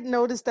did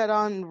notice that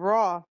on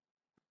Raw,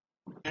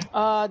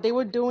 they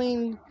were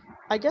doing,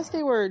 I guess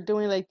they were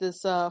doing like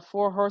this 4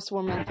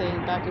 horsewoman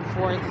thing back and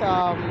forth,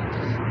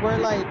 where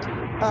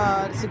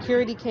like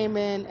security came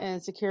in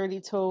and security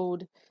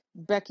told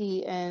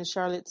Becky and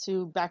Charlotte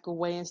to back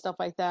away and stuff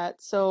like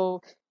that.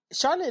 So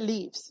Charlotte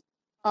leaves.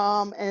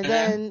 And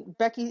then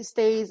Becky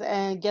stays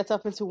and gets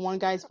up into one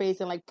guy's face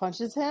and like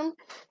punches him.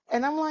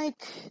 And I'm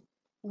like,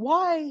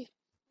 why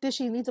did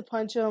she need to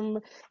punch him?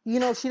 You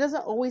know, she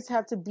doesn't always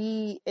have to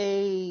be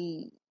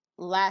a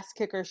last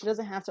kicker. She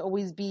doesn't have to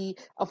always be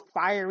a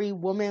fiery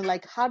woman.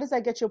 Like, how does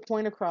that get your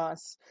point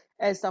across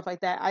and stuff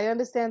like that? I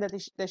understand that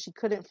that she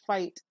couldn't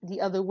fight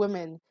the other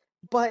women,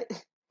 but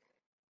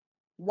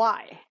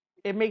why?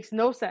 It makes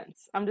no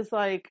sense. I'm just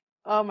like,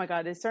 oh my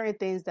god, there's certain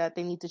things that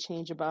they need to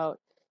change about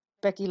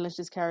Becky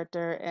Lynch's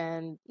character,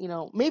 and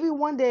maybe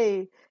one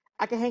day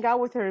I can hang out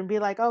with her and be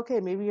like, okay,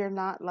 maybe you're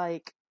not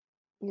like,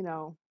 you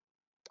know,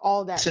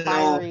 all that To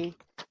know fiery.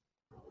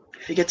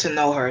 if you get to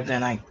know her,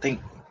 then I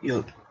think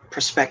your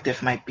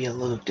perspective might be a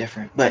little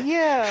different. But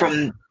Yeah,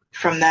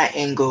 from that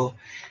angle,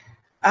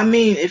 I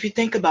mean, if you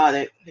think about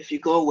it, if you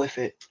go with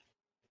it,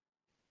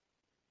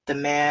 the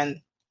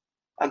man,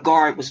 a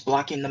guard was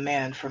blocking the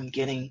man from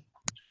getting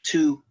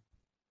two,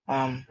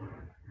 um,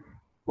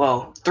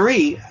 well,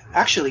 three,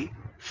 actually,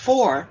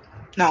 four,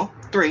 no,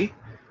 three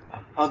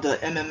of the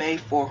MMA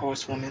four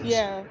horsewomen's,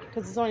 yeah,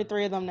 because there's only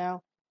three of them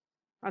now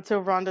until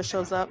Ronda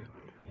shows up.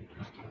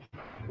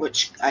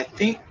 which I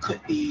think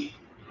could be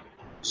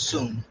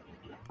soon.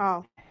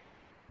 Oh,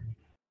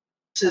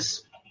 This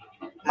is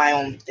my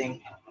own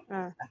thing.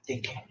 uh, I'm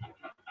thinking.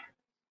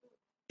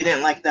 You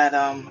didn't like that?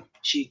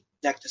 She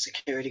decked the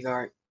security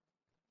guard.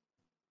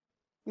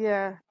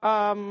 yeah.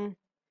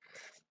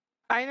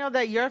 I know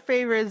that your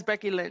favorite is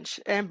Becky Lynch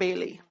and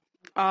Bailey.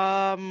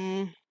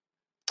 Hmm?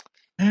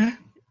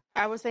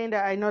 I was saying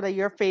that I know that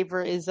your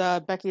favorite is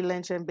Becky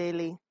Lynch and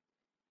Bailey.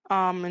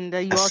 And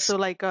that you Yes. also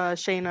like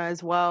Shayna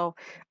as well.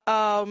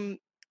 Um,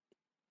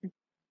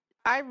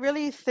 I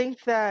really think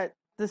that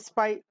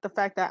despite the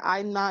fact that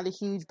I'm not a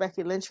huge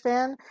Becky Lynch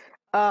fan,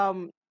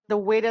 the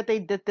way that they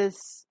did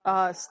this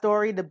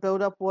story, the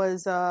build up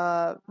was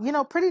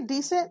pretty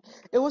decent.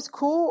 It was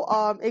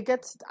cool. It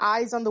gets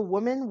eyes on the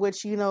woman,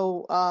 which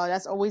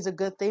that's always a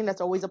good thing.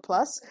 That's always a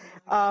plus.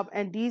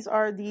 And these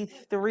are the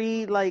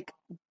three like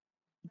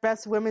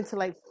best women to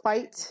like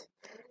fight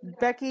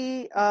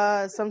Becky.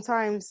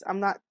 Sometimes I'm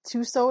not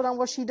too sold on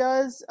what she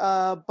does,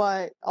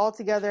 but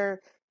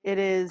altogether it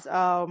is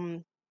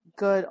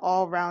good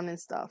all round and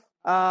stuff.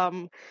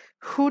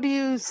 Who do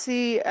you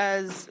see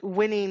as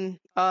winning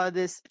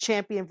this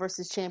champion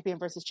versus champion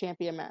versus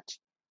champion match?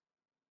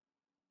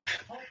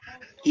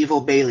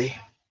 Evil Bailey.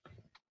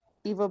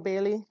 Eva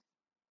Bailey?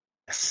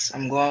 Yes,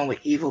 I'm going with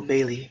Evil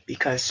Bailey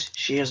because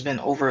she has been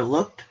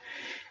overlooked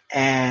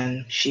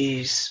and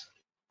she's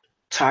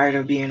tired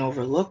of being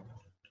overlooked.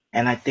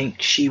 And I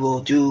think she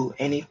will do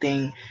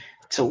anything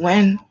to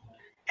win,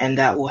 and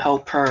that will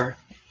help her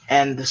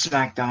and the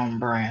SmackDown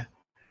brand.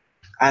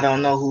 I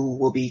don't know who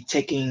will be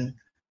taking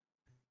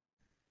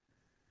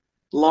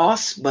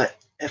loss, but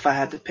if I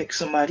had to pick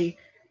somebody,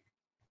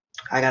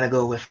 I gotta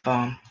go with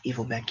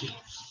Evil Becky.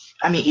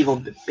 I mean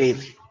Evil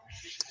Bailey.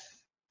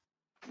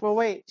 Well,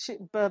 wait,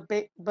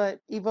 but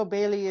Eva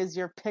Bailey is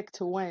your pick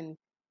to win.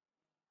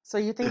 So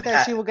you think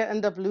that she will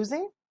end up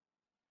losing?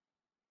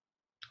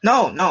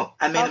 No,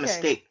 I made a Okay.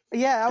 mistake.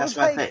 Yeah, I That's was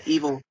why I like, said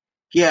Evil.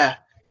 Yeah,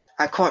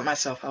 I caught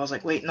myself. I was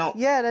like, wait, no,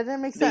 yeah, that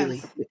didn't make Bailey.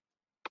 sense.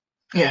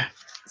 Yeah,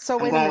 So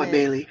I'm wait a going with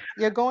minute. Bailey.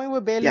 You're going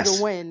with Bailey to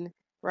Yes. win,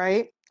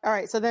 right? All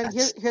right. So then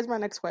Yes. here's my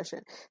next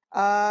question.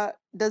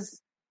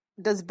 Does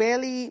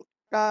Bailey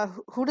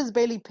who does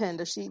Bailey pin?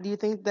 Do you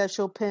think that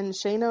she'll pin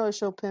Shayna or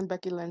she'll pin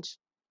Becky Lynch?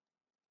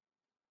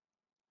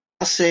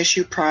 I'll say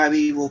she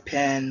probably will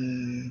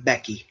pin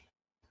Becky.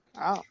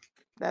 Oh,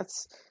 that'd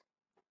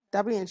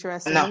be No,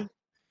 interesting.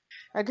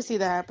 I could see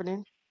that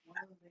happening.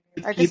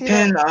 I could you see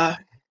that. pin.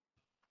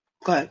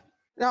 Go ahead.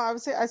 No, I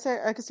say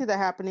I could see that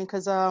happening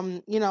because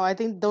I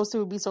think those two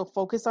would be so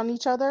focused on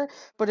each other.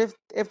 But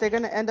if they're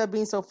gonna end up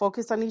being so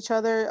focused on each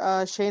other,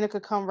 Shayna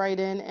could come right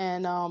in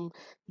and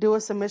do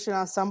a submission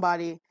on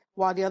somebody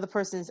while the other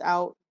person's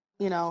out.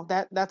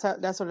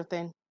 That sort of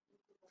thing.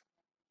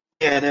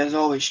 Yeah, that's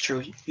always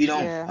true. You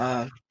don't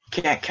Yeah.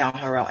 can't count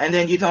her out, and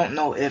then you don't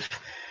know if.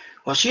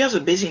 Well, she has a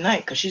busy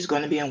night because she's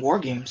going to be in War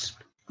Games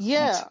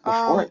Yeah.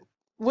 before it.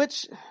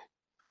 Which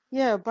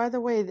yeah. By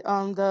the way, the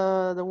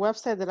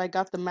website that I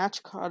got the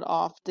match card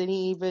off didn't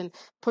even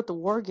put the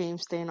War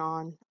Games thing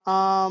on.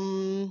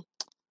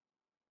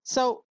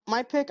 So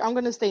my pick, I'm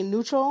gonna stay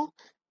neutral,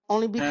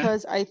 only Hmm?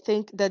 because I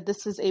think that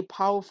this is a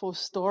powerful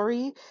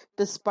story,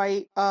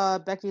 despite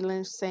Becky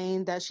Lynch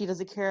saying that she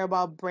doesn't care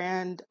about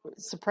brand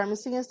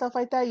supremacy and stuff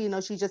like that.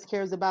 She just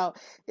cares about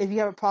if you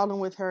have a problem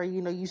with her,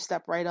 you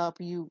step right up,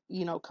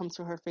 come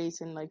to her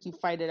face and like you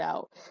fight it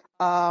out.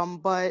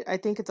 But I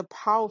think it's a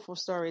powerful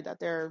story that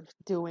they're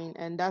doing,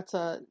 and that's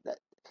a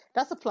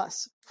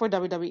plus for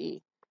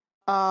WWE.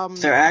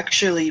 They're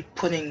actually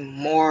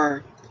putting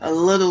a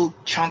little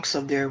chunks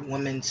of their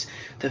women's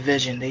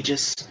division. They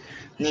just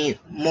need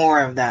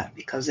more of that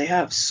because they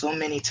have so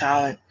many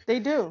talent. They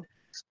do.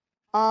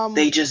 They Um,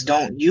 just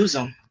don't use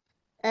them.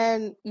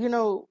 And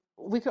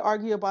we could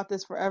argue about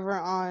this forever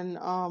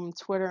on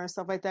Twitter and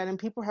stuff like that, and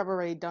people have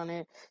already done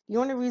it. The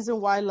only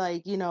reason why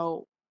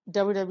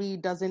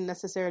WWE doesn't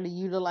necessarily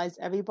utilize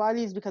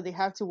everybody is because they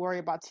have to worry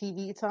about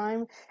TV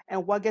time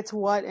and what gets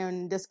what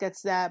and this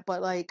gets that.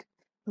 But like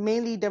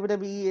mainly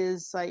WWE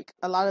is like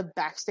a lot of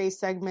backstage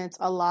segments,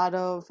 a lot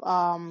of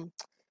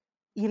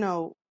you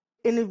know,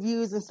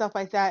 interviews and stuff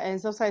like that,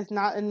 and sometimes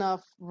not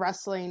enough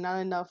wrestling, not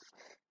enough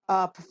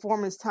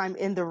performance time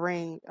in the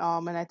ring.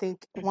 And I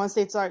think once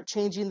they start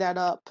changing that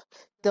up,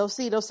 they'll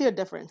see a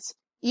difference.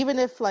 Even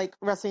if like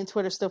wrestling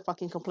Twitter still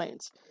fucking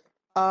complains.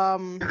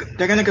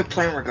 They're gonna get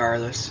playing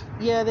regardless.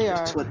 Yeah, they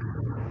That's are. what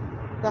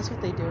That's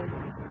what they do.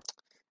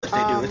 they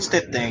do. It's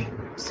their thing.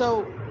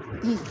 So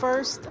the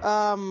first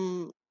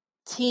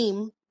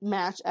team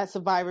match at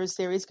Survivor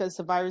Series, because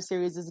Survivor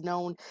Series is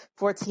known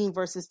for team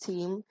versus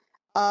team.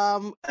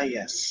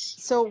 Yes.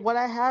 So what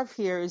I have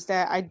here is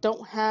that I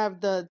don't have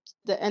the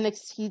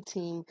NXT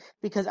team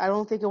because I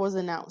don't think it was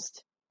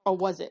announced, or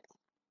was it?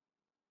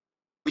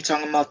 We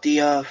talking about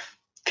the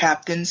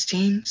captains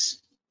teams?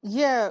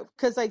 Yeah,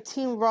 because like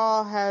Team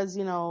Raw has,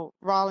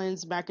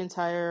 Rollins,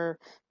 McIntyre,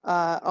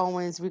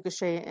 Owens,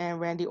 Ricochet, and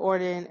Randy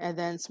Orton, and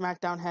then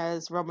SmackDown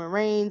has Roman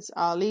Reigns,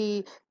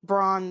 Ali,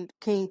 Braun,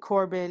 King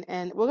Corbin,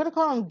 and we're gonna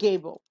call him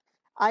Gable.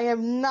 I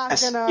am not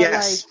Yes. gonna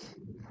Yes.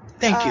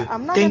 Thank you.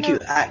 I'm not Thank gonna.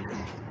 you.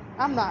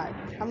 I'm not.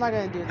 I'm not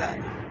gonna do that.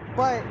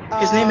 But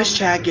His name is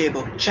Chad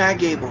Gable. Chad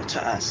Gable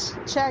to us.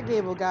 Chad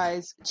Gable,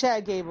 guys.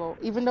 Chad Gable.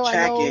 Even though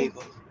Chad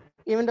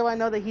Gable. I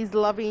know that he's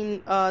loving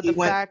He the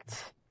went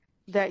fact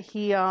that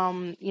he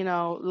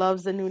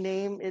loves the new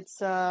name, it's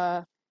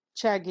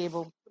Chad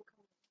Gable.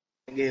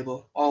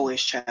 Gable.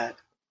 Always Chad.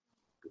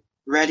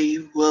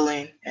 Ready,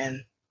 willing,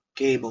 and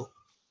Gable.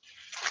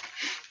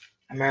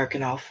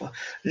 American Alpha.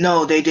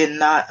 No, they did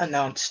not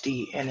announce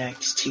the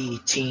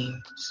NXT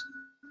teams.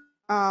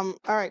 All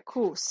right,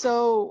 cool.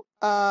 So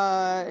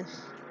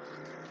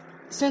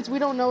since we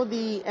don't know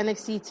the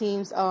NXT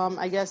teams,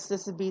 I guess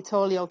this would be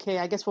totally okay.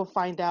 I guess we'll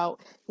find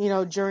out,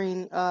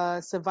 during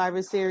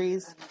Survivor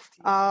Series.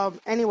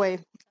 Anyway,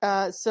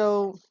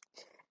 so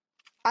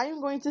I am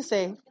going to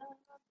say,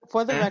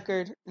 for the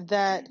record,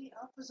 that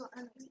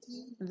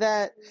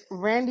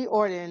Randy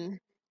Orton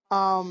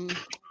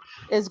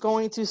is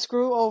going to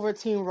screw over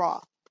Team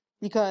Raw,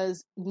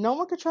 because no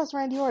one could trust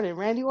Randy Orton.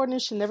 Randy Orton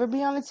should never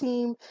be on a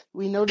team.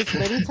 We know this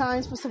many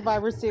times for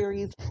Survivor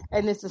Series,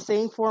 and it's the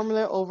same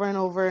formula over and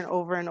over and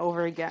over and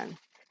over again.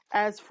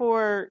 As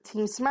for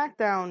Team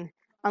SmackDown,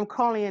 I'm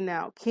calling it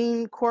now.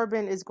 King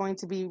Corbin is going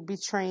to be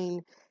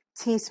betraying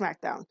Team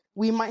SmackDown.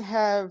 We might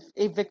have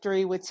a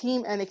victory with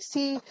Team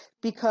NXT,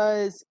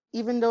 because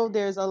even though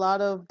there's a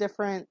lot of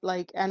different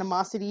like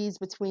animosities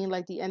between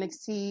like the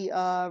NXT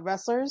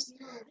wrestlers,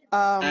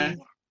 I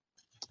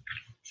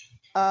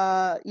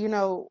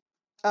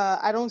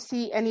don't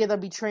see any of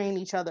them betraying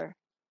each other.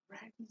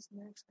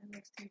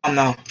 Oh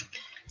no,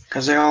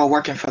 because they're all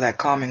working for that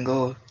common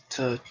goal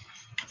to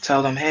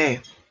tell them,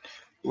 hey,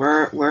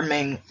 we're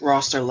main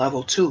roster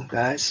level 2,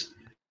 guys.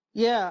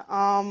 Yeah,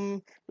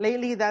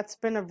 lately that's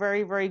been a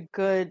very, very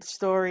good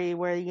story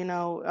where,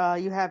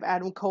 you have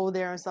Adam Cole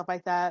there and stuff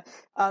like that,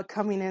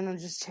 coming in and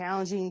just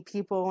challenging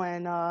people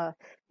and,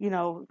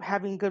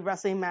 having good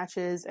wrestling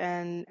matches.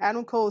 And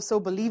Adam Cole is so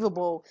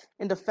believable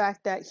in the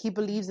fact that he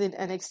believes in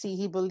NXT.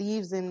 He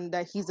believes in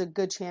that he's a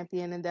good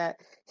champion and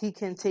that he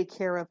can take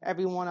care of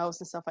everyone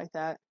else and stuff like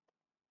that.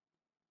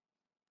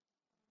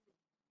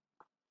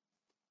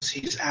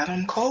 He's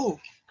Adam Cole.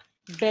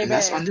 Baby. And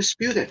that's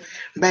undisputed.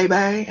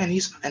 Baby,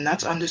 and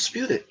that's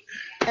undisputed.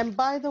 And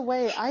by the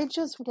way, I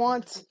just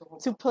want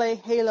to play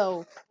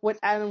Halo with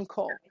Adam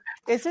Cole.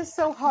 It's just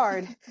so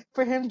hard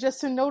for him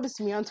just to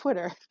notice me on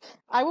Twitter.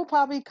 I will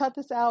probably cut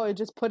this out and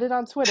just put it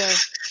on Twitter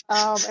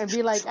and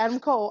be like, Adam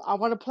Cole, I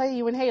want to play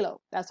you in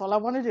Halo. That's all I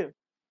want to do.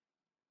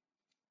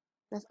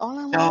 That's all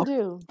I want to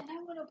do.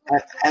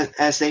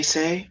 As they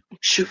say,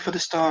 shoot for the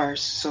stars.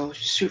 So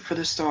shoot for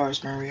the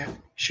stars, Maria.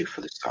 Shoot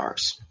for the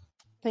stars.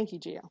 Thank you,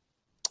 Gio.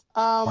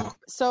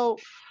 So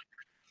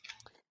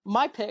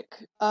my pick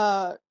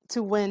to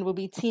win will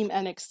be Team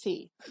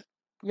NXT.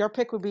 Your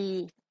pick would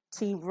be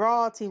Team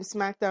Raw, Team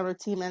SmackDown, or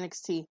Team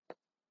NXT?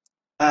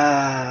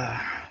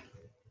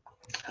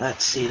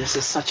 Let's see. This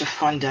is such a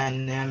fun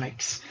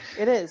dynamics.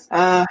 It is.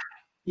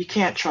 You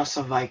can't trust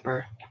a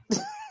Viper.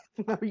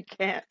 No, you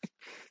can't.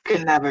 You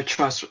can never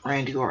trust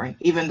Randy Orton,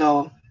 even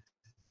though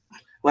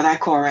when I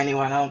call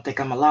anyone, I don't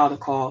think I'm allowed to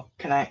call.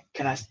 Can I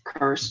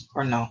curse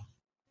or no?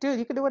 Dude,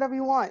 you can do whatever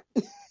you want.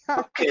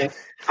 Okay,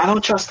 I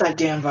don't trust that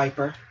damn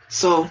Viper.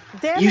 So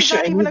damn, you it's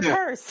not even either. A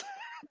curse.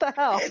 What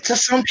the hell? To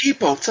some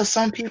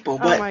people.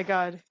 But oh my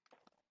god.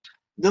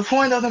 The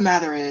point of the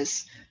matter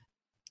is,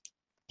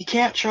 you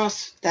can't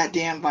trust that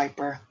damn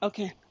Viper.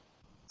 Okay.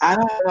 I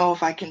don't know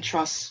if I can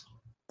trust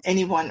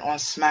anyone on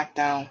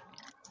SmackDown.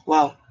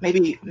 Well,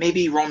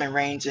 maybe Roman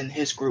Reigns and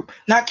his group.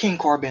 Not King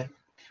Corbin.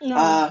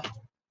 No.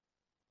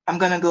 I'm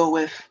going to go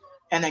with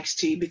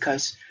NXT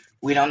because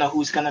we don't know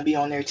who's going to be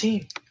on their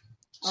team.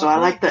 So okay. I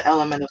like the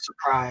element of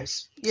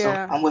surprise.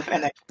 Yeah. So I'm with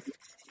NXT.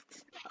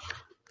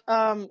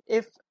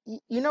 If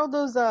you know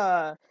those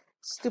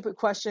stupid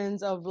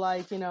questions of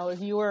like, if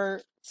you were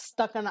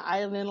stuck on an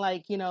island,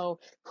 like, who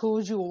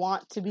would you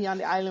want to be on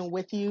the island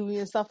with you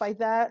and stuff like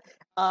that?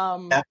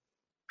 Yeah.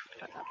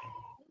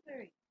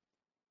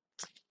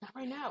 Not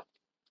right now.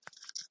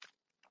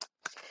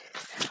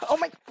 Oh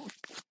my!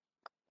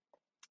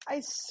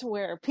 I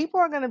swear, people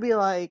are gonna be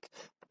like,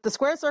 the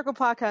Square Circle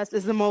podcast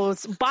is the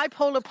most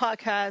bipolar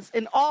podcast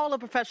in all of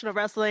professional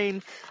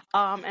wrestling,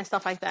 and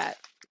stuff like that.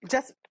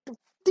 Did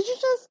you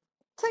just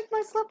take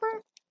my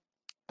slipper?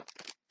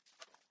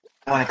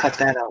 I want to cut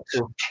that out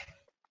too.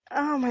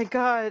 Oh my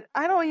God.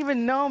 I don't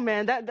even know,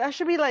 man. That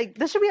should be like,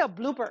 this should be a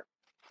blooper.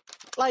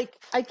 Like,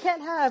 I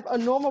can't have a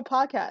normal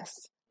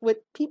podcast with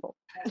people.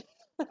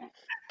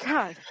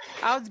 God,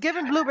 I was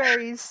given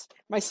blueberries.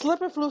 My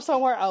slipper flew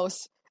somewhere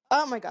else.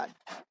 Oh my God.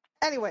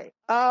 Anyway,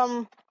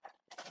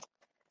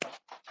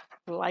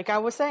 like I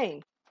was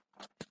saying,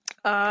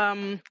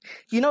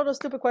 you know those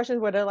stupid questions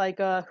where they're like,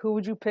 who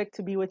would you pick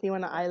to be with you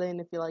on the island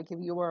if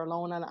you were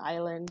alone on the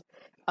island?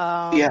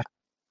 Yeah.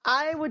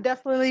 I would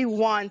definitely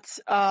want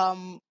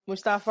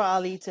Mustafa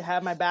Ali to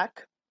have my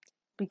back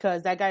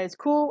because that guy is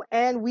cool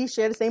and we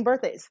share the same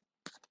birthdays.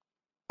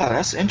 Oh,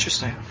 that's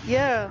interesting.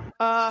 Yeah,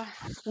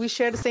 we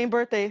share the same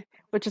birthday,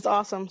 which is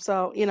awesome.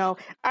 So,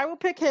 I will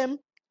pick him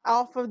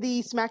off of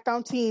the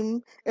SmackDown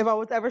team. If I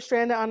was ever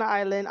stranded on the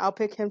island, I'll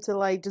pick him to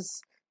like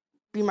just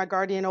be my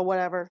guardian or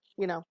whatever,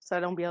 so I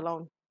don't be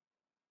alone.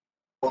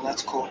 Well,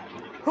 that's cool.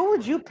 Who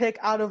would you pick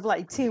out of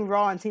like Team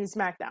Raw and Team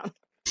SmackDown?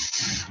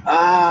 If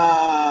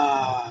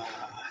I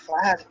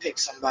had to pick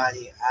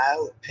somebody, I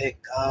would pick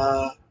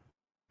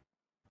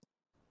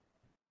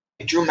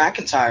Drew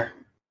McIntyre.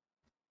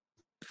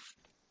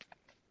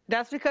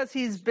 That's because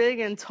he's big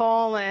and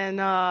tall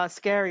and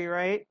scary,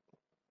 right?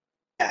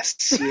 Yes,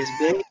 he is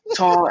big,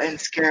 tall, and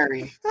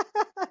scary.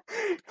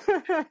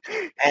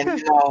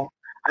 And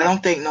I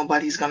don't think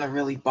nobody's gonna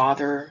really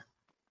bother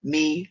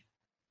me.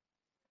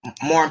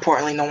 More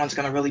importantly, no one's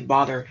gonna really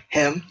bother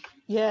him.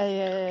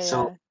 Yeah.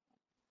 So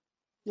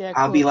yeah,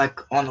 I'll cool. be like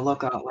on the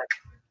lookout. Like,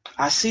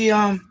 I see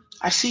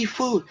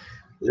food.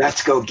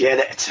 Let's go get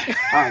it.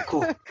 All right,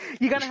 cool.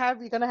 You're gonna have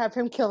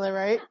him kill it,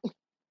 right?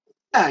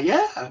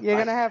 Yeah. You're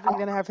gonna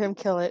have him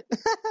kill it.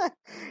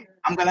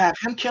 I'm gonna have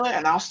him kill it,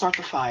 and I'll start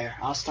the fire.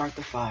 All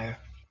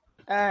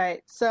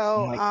right.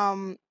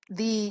 So,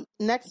 the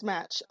next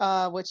match,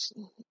 which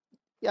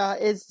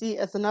is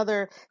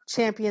another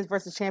champions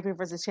versus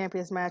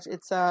champions match.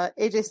 It's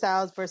AJ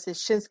Styles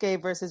versus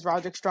Shinsuke versus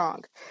Roderick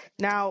Strong.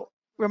 Now,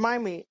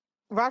 remind me,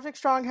 Roderick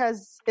Strong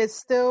is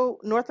still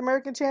North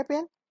American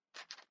champion?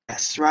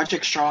 Yes,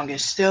 Roderick Strong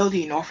is still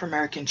the North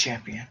American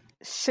champion.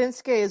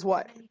 Shinsuke is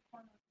what?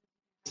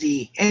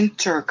 The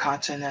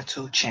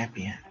Intercontinental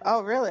champion.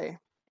 Oh, really?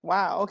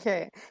 Wow.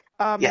 Okay.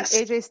 Yes.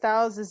 And AJ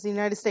Styles is the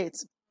United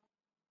States.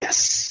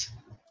 Yes.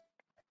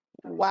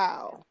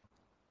 Wow.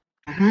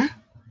 Mm-hmm.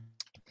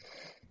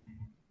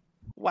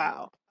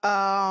 Wow.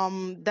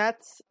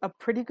 That's a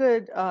pretty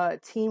good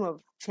team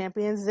of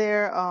champions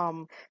there.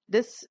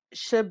 This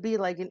should be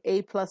like an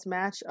A+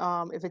 match.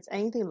 If it's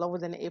anything lower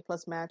than an A+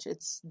 match,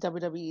 it's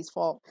WWE's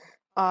fault.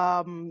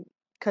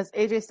 Because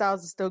AJ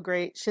Styles is still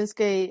great.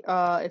 Shinsuke,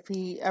 if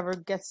he ever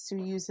gets to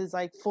use his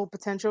like full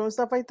potential and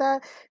stuff like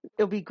that,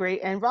 it'll be great.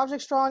 And Roderick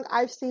Strong,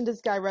 I've seen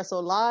this guy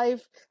wrestle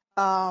live.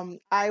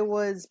 I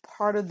was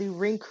part of the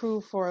ring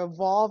crew for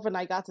Evolve, and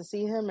I got to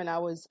see him, and I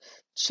was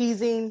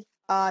cheesing.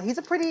 He's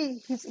a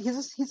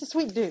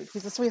sweet dude.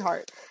 He's a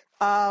sweetheart.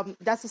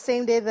 That's the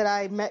same day that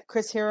I met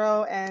Chris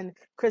Hero, and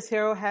Chris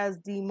Hero has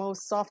the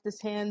most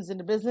softest hands in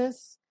the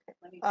business.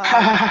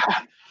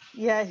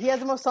 Yeah, he has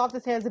the most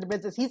softest hands in the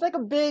business. He's like a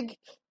big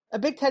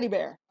teddy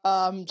bear.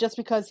 Just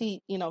because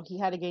he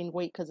had to gain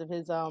weight because of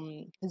his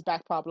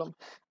back problem.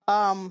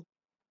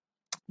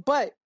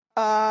 But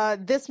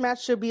this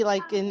match should be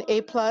like an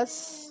A+.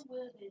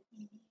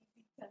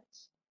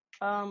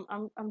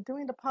 I'm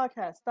doing the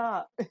podcast.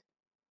 Stop.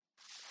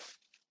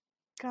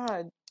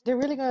 God, they're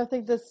really gonna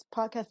think this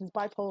podcast is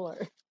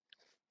bipolar.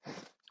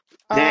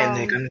 Then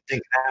they're gonna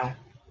think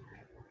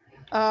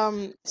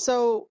now.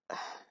 So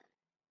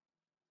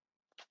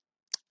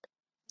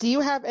do you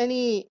have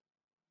any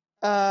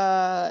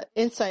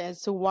insight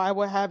as to why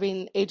we're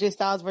having AJ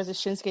Styles versus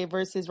Shinsuke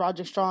versus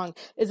Roderick Strong?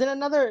 Is it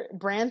another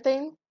brand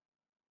thing?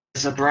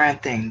 It's a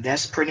brand thing.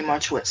 That's pretty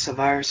much what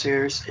Survivor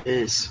Series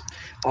is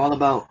all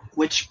about.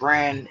 Which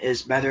brand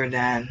is better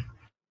than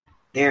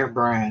their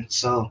brand?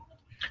 So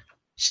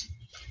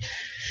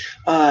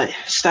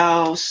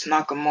Styles,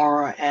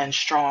 Nakamura, and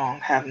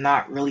Strong have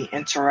not really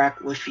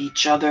interact with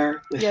each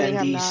other within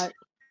these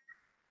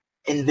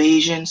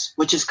invasions,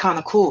 which is kind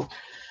of cool.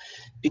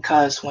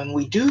 Because when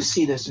we do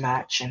see this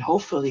match, and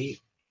hopefully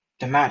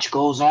the match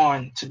goes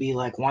on to be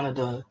like one of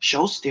the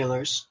show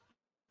stealers,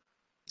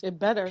 it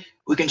better.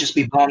 We can just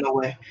be blown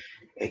away.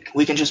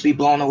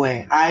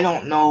 I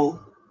don't know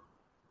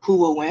who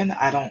will win.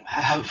 I don't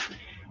have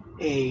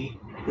a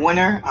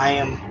winner. I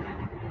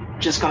am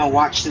just going to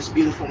watch this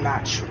beautiful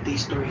match with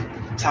these three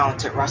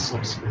talented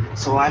wrestlers.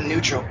 So I'm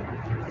neutral.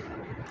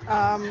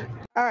 All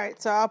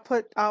right. So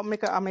I'll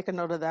make a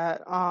note of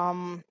that.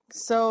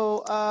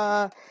 So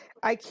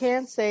I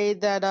can say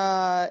that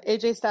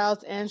AJ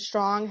Styles and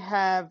Strong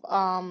have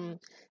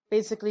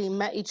basically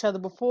met each other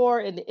before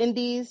in the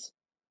Indies.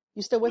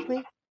 You still with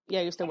me?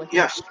 Yeah, you're still with me.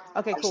 Yes.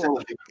 Okay, I'm cool. still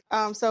with you.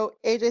 So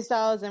AJ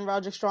Styles and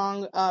Roderick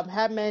Strong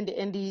have met in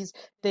the Indies.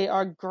 They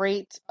are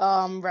great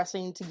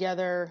wrestling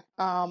together,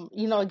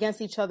 against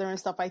each other and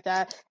stuff like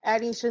that.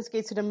 Adding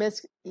Shinsuke to the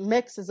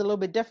mix is a little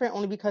bit different,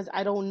 only because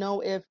I don't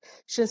know if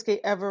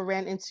Shinsuke ever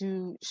ran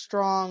into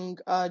Strong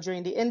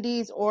during the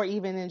Indies or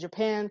even in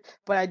Japan.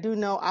 But I do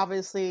know,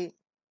 obviously,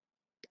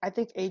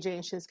 think AJ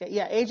and Shinsuke.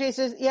 Yeah, AJ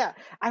says, yeah,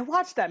 I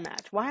watched that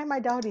match. Why am I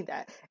doubting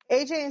that?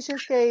 AJ and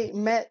Shinsuke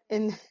met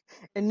in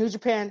New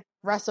Japan,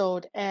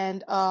 wrestled,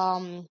 and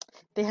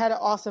they had an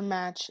awesome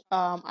match.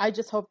 I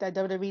just hope that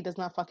WWE does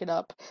not fuck it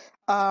up.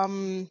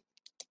 I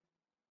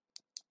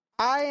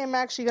am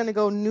actually going to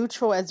go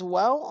neutral as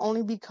well,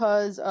 only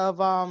because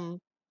of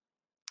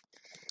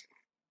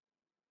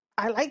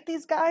I like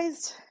these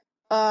guys.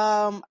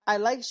 I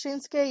like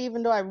Shinsuke,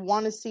 even though I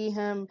want to see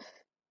him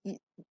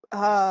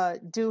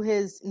do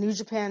his New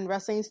Japan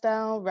wrestling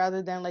style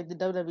rather than like the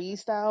WWE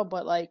style,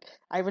 but like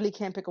I really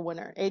can't pick a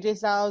winner. AJ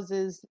Styles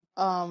is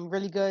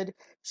really good,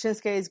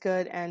 Shinsuke is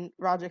good, and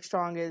Roderick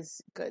Strong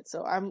is good.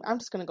 So I'm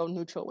just gonna go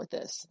neutral with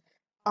this.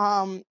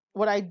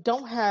 What I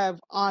don't have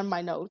on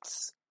my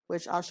notes,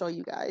 which I'll show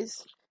you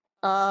guys,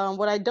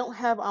 what I don't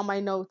have on my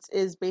notes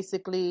is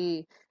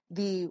basically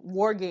the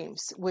War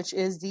Games, which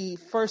is the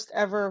first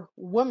ever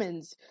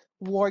women's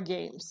War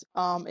Games.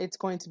 It's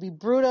going to be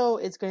brutal,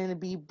 it's going to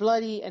be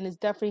bloody, and it's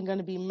definitely going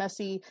to be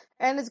messy,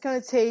 and it's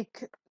going to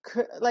take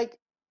like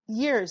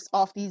years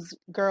off these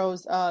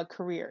girls'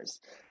 careers.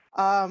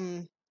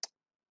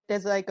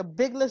 There's like a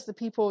big list of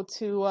people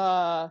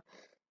to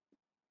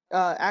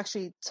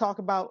actually talk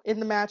about in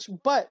the match,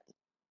 but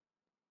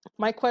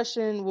my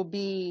question will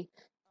be,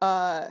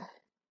 how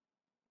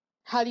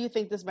do you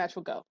think this match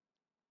will go?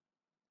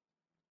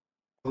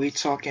 Are we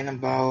talking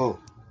about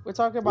We're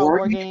talking about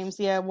War Games.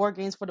 Yeah, War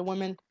Games for the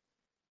women.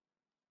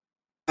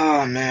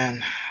 Oh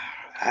man,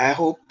 I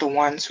hope the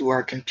ones who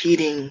are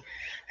competing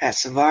at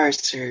Survivor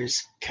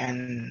Series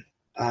can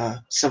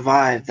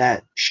survive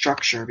that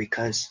structure,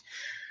 because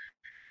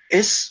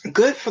it's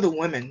good for the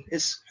women.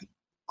 It's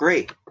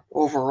great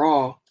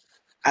overall.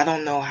 I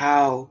don't know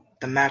how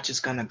the match is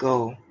gonna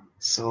go,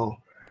 so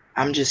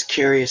I'm just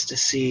curious to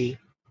see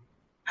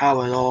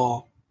how it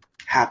all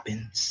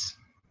happens.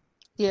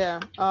 Yeah.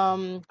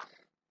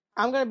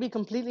 I'm going to be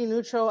completely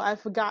neutral. I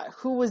forgot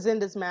who was in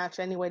this match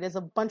anyway. There's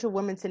a bunch of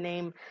women to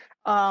name.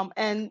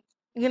 And,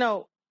 you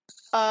know,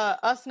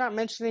 us not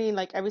mentioning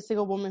like every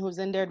single woman who's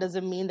in there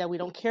doesn't mean that we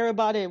don't care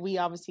about it. We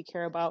obviously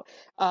care about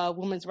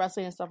women's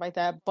wrestling and stuff like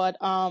that. But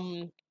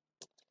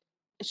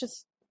it's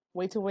just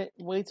way too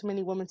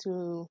many women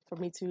for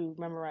me to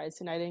memorize,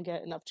 and I didn't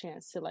get enough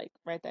chance to like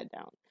write that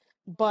down.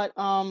 But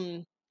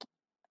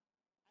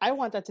I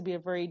want that to be a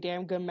very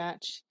damn good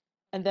match.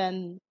 And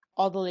then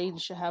all the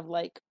ladies should have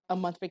like a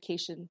month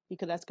vacation,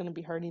 because that's going to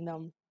be hurting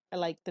them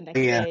like the next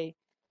day.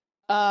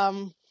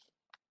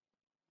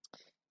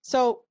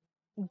 So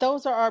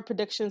those are our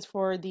predictions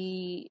for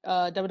the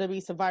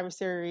WWE Survivor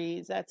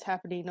Series that's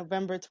happening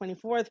November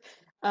 24th.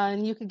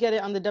 And you can get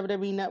it on the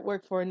WWE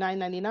Network for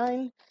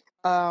 $9.99.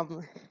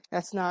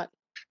 That's not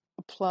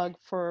a plug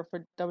for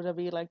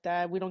WWE like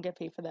that. We don't get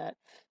paid for that.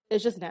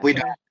 It's just natural. We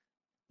don't.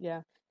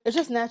 Yeah. It's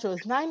just natural.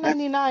 It's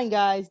 $9.99,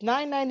 guys.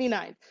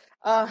 $9.99.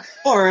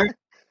 Or,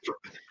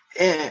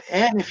 and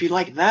if you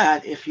like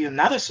that, if you're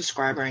not a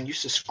subscriber and you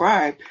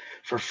subscribe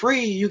for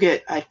free, you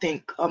get, I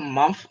think, a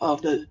month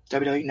of the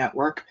WWE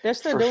Network. They're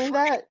still doing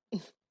that?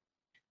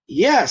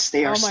 Yes,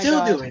 they are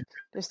still doing it.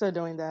 They're still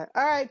doing that.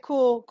 All right,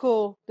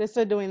 cool. They're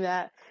still doing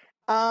that.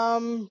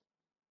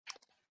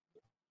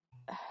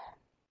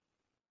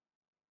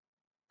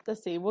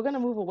 Let's see. We're going to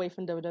move away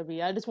from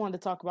WWE. I just wanted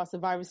to talk about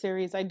Survivor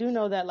Series. I do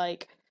know that,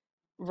 like,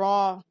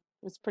 Raw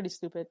was pretty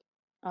stupid.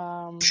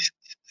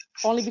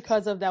 Only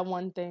because of that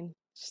one thing.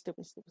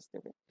 Stupid.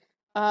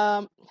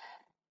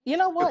 You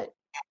know what?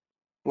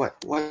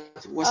 What's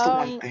the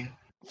one thing?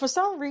 For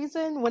some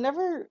reason,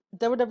 whenever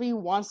WWE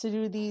wants to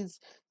do these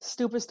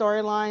stupid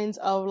storylines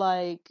of,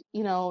 like,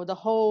 you know, the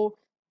whole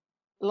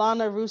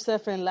Lana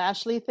Rusev and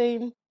Lashley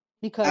thing,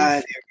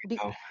 because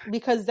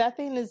that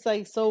thing is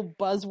like so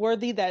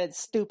buzzworthy that it's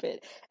stupid,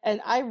 and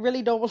I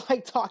really don't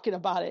like talking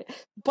about it.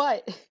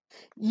 But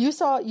you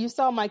saw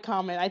my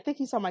comment. I think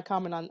you saw my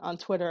comment on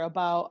Twitter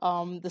about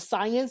the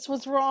science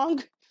was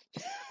wrong.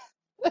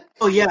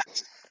 Oh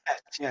yes,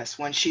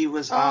 when she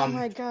was oh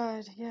my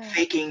god, yeah,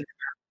 faking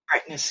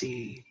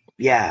pregnancy.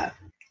 Yeah,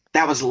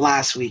 that was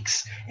last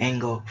week's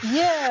angle.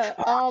 Yeah,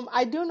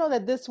 I do know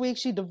that this week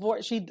she's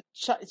divorcing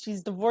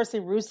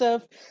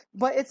Rusev,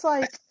 but it's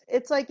like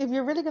if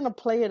you're really gonna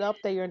play it up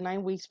that you're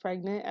 9 weeks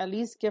pregnant, at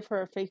least give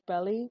her a fake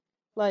belly.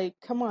 Like,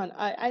 come on,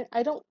 I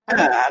don't.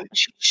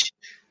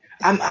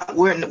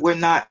 We're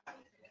not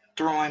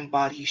throwing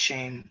body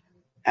shame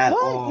at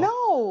all.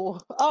 No.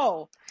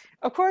 Oh,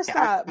 of course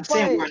not. I'm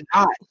saying we're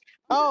not.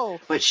 Oh,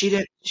 but she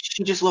didn't.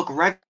 She just looked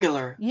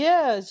regular.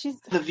 Yeah, she's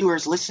the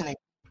viewers listening.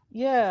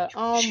 Yeah.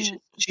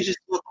 She just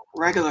looked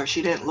regular.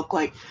 She didn't look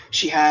like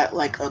she had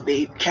like a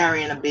baby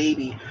carrying a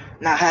baby.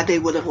 Now, had they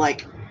would have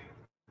like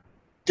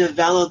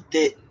developed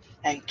it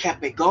and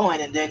kept it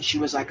going, and then she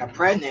was like a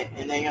pregnant,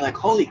 and then you're like,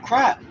 holy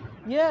crap.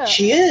 Yeah,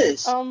 she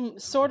is.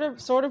 Sort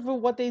of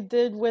what they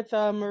did with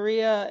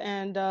Maria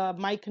and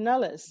Mike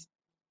Kanellis.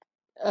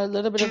 A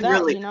little bit of that,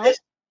 really you know.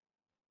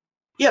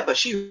 Yeah, but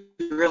she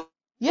really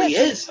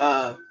is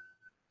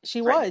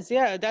She Right. was,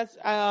 yeah. That's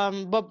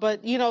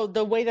but you know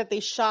the way that they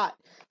shot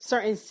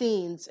certain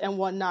scenes and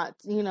whatnot,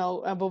 you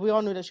know. But we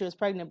all knew that she was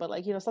pregnant, but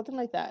like you know something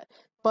like that.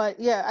 But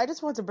yeah, I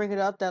just wanted to bring it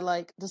up that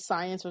like the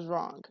science was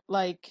wrong.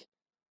 Like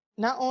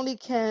not only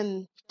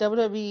can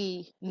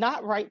WWE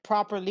not write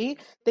properly,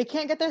 they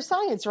can't get their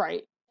science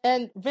right.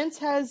 And Vince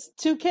has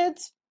 2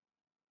 kids.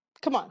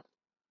 Come on.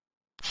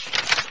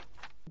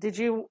 Did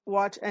you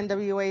watch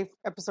NWA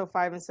episode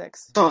 5 and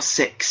 6? So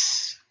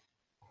 6.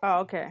 Oh,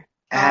 okay.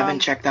 I haven't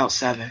checked out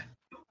 7.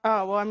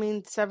 Oh well, I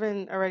mean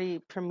 7 already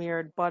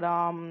premiered, but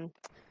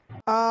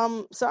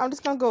so I'm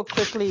just gonna go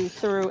quickly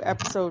through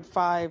episode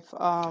 5.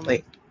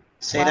 Wait,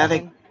 What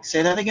happened?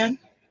 say that again.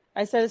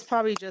 I said it's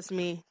probably just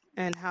me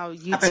and how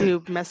Happened?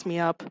 YouTube messed me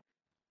up.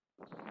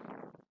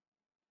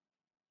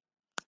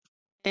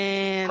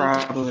 And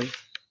Probably.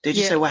 Did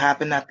you yeah, say what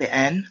happened at the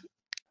end?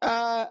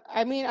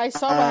 I mean I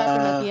saw what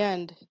happened at the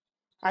end.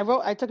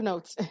 I took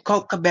notes.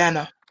 Colt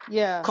Cabana.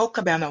 Yeah. Colt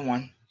Cabana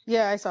won.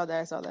 Yeah, I saw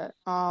that.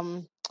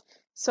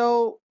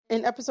 So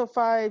in episode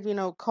 5, you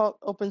know, Colt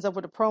opens up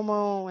with a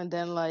promo and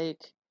then like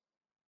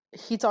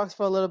he talks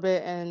for a little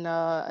bit and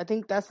I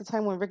think that's the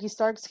time when Ricky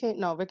Starks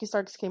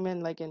came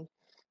in like in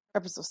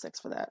episode 6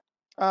 for that.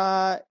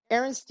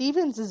 Aaron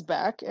Stevens is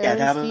back. Yeah,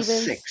 that was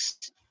 6.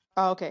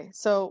 Oh, okay.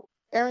 So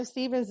Aaron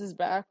Stevens is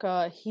back.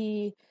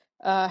 He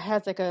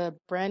has like a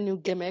brand new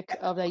gimmick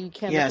of that you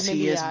can't look Yes, him in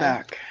he the is eye.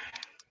 back.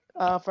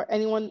 For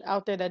anyone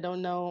out there that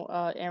don't know,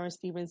 Aaron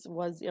Stevens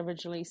was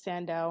originally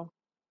Sandow.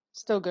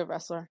 Still good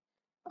wrestler.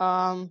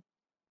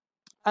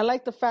 I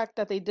like the fact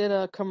that they did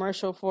a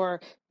commercial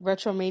for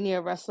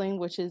Retromania Wrestling,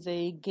 which is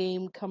a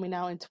game coming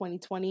out in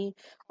 2020,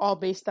 all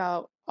based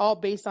on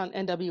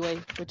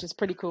NWA, which is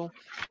pretty cool.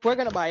 We're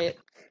gonna buy it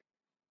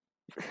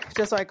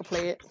just so I can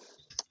play it.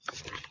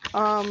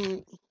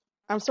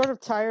 I'm sort of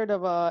tired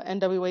of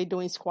NWA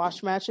doing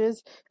squash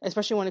matches,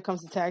 especially when it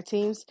comes to tag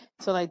teams.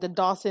 So like the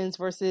Dawsons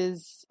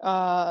versus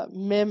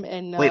Mim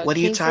and Wait, what are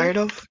you Kingston. tired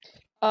of?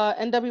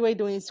 NWA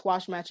doing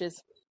squash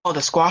matches. Oh,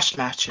 the squash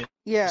matches.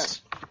 Yeah.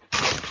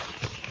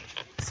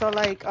 So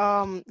like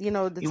you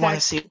know the you want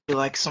to see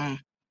like some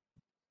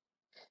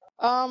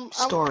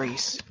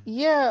stories.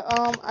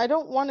 I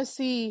don't want to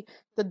see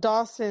the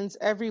Dawsons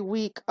every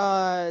week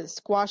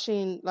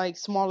squashing like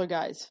smaller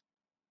guys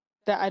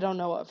that I don't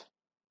know of.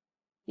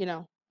 You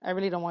know, I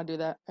really don't want to do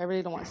that. I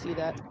really don't want to see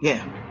that.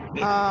 Yeah.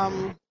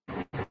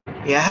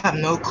 Yeah, I have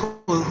no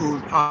clue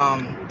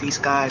who these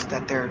guys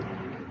that they're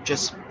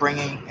just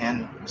bringing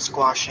and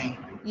squashing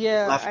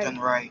left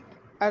and right.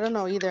 I don't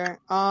know either.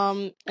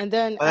 And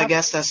then but I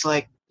guess that's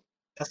like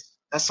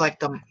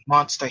the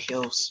Monster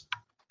Heels.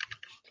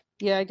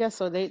 Yeah, I guess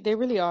so. They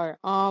really are.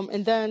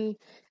 And then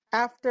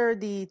after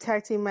the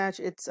tag team match,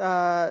 it's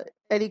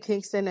Eddie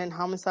Kingston and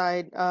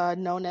Homicide,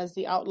 known as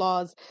the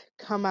Outlaws,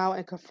 come out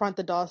and confront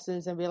the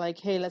Dawsons and be like,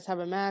 "Hey, let's have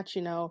a match.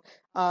 You know,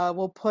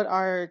 we'll put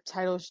our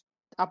title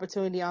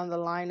opportunity on the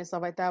line and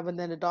stuff like that." But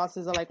then the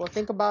Dawsons are like, "Well,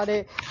 think about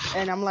it."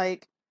 And I'm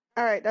like,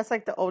 "All right, that's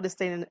like the oldest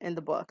thing in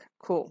the book.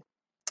 Cool."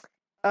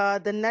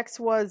 The next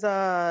was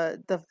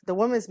the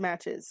women's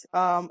matches.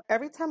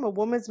 Every time a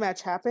women's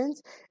match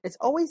happens, it's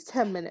always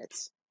 10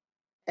 minutes.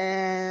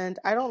 And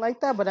I don't like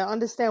that, but I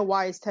understand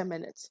why it's 10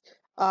 minutes.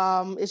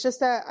 It's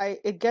just that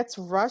it gets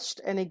rushed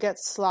and it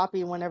gets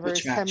sloppy whenever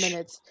it's 10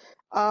 minutes.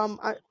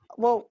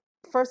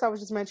 First I was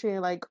just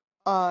mentioning like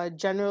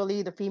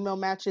generally the female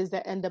matches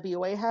that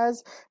NWA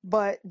has,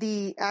 but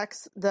the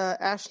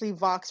Ashley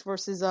Vox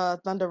versus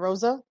Thunder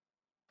Rosa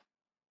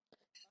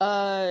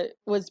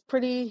was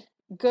pretty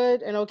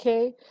good and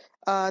okay.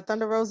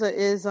 Thunder Rosa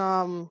is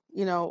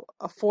you know,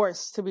 a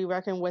force to be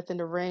reckoned with in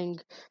the ring.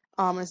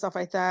 And stuff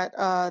like that.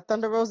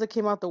 Thunder Rosa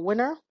came out the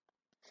winner.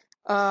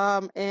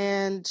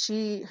 And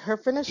her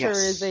finisher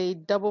is a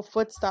double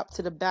foot stop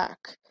to the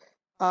back.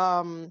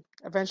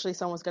 Eventually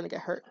someone's gonna get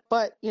hurt.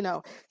 But, you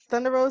know,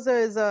 Thunder Rosa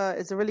is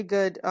a really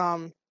good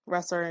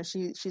wrestler and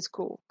she's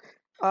cool.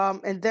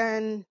 And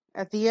then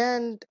at the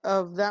end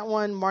of that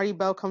one, Marty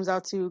Bell comes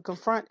out to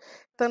confront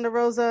Thunder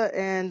Rosa,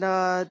 and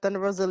Thunder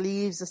Rosa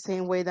leaves the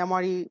same way that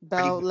Marty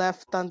Bell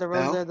left Thunder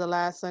Rosa the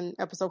last in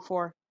episode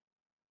 4.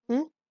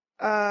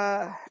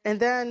 And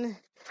then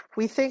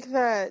we think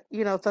that,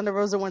 you know, Thunder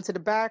Rosa went to the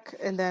back,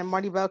 and then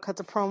Marty Bell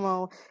cuts a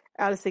promo.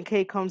 Allison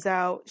Kay comes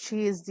out.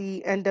 She is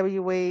the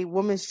NWA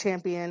Women's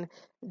Champion.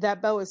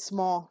 That belt is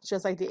small,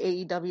 just like the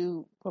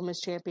AEW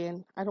Women's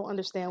Champion. I don't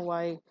understand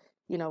why,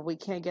 you know, we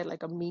can't get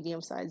like a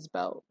medium-sized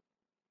belt.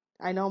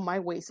 I know my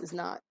waist is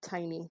not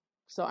tiny,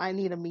 so I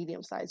need a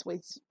medium-sized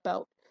waist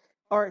belt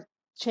or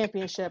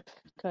championship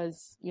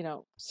because, you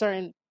know,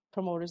 certain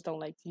promoters don't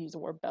like to use the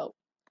word belt.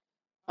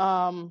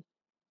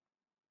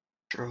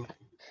 True.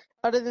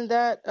 Other than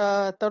that,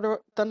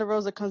 Thunder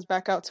Rosa comes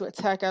back out to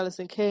attack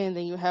Allison Kay, and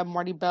then you have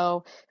Marty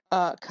Bell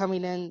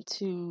coming in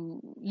to.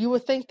 You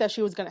would think that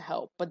she was going to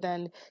help, but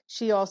then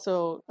she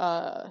also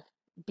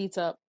beats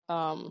up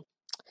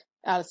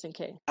Allison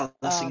Kay.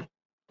 Allison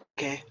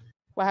Kay.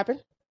 What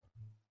happened?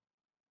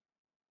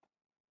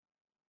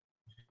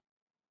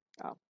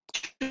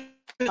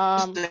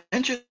 Oh.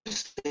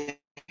 Interesting.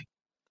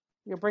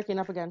 You're breaking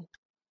up again.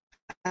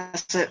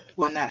 that's it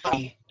when that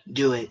funny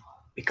do it,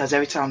 because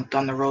every time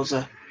Thunder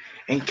Rosa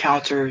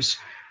encounters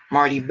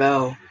Marty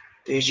Bell,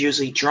 there's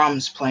usually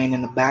drums playing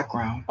in the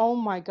background. Oh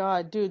my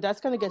God, dude,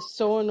 that's gonna get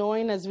so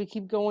annoying as we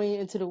keep going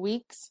into the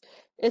weeks.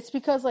 It's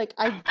because, like,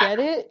 I get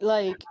it.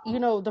 Like,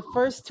 the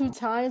first two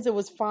times it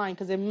was fine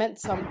because it meant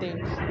something.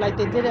 Like,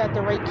 they did it at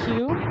the right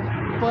cue,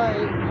 but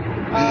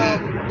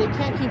they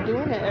can't keep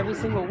doing it every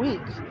single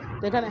week.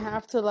 They're gonna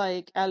have to,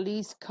 like, at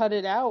least cut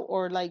it out,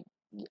 or, like,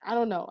 I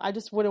don't know. I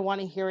just wouldn't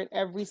want to hear it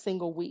every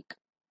single week.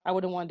 I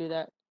wouldn't want to do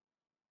that.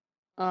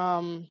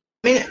 I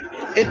mean,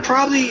 it'll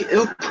probably,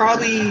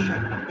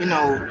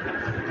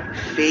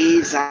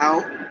 phase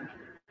out,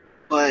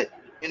 but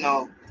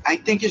I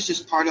think it's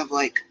just part of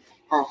like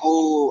her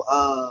whole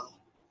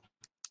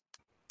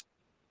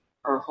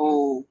her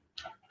whole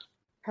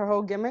Her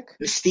whole gimmick.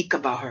 mystique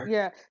about her.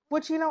 Yeah,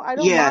 which, I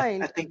don't Yeah, I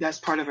mind. think that's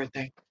part of her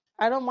thing.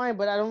 I don't mind,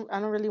 but I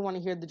don't really want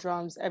to hear the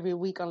drums every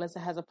week unless it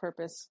has a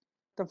purpose.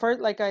 The first,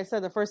 like I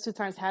said, the first two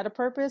times had a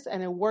purpose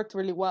and it worked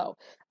really well.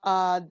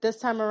 This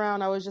time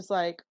around, I was just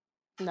like,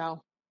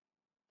 no,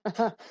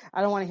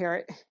 I don't want to hear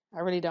it. I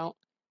really don't.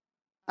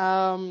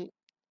 Um,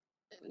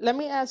 Let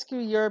me ask you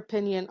your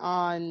opinion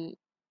on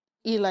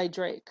Eli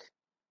Drake,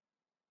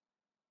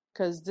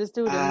 because this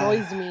dude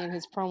annoys me in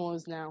his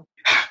promos now.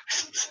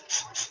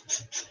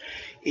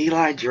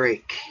 Eli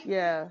Drake.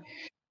 Yeah.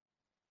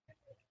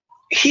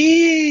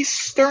 He's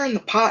stirring the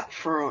pot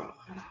for a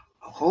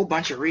whole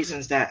bunch of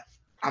reasons that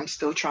I'm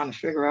still trying to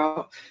figure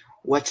out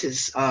what's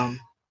his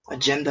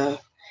agenda.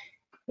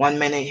 One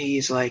minute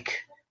he's like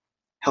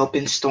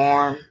helping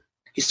Storm.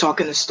 He's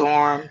talking to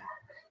Storm.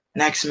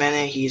 Next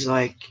minute he's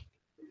like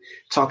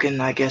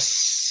talking, I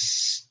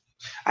guess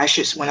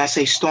when I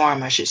say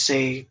Storm, I should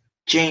say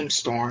James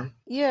Storm.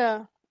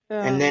 Yeah.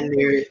 And then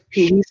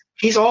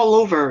he's all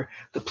over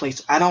the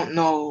place. I don't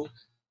know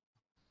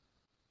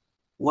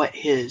what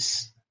he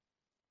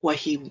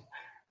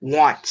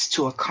wants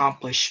to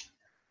accomplish.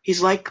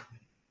 He's like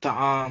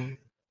the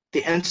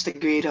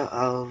instigator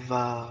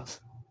of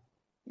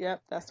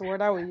Yep, that's the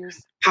word I would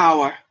use.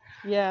 power.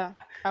 Yeah,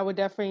 I would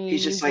definitely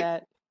He's use just like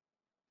that.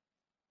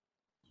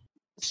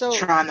 So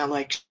trying to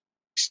like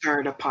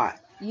stir the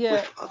pot yeah.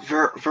 with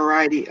a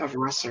variety of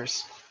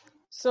wrestlers.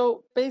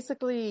 So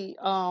basically,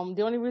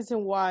 the only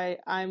reason why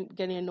I'm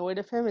getting annoyed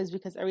of him is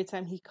because every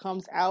time he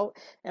comes out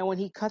and when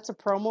he cuts a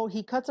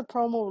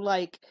promo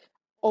like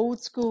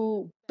old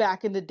school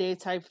back in the day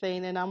type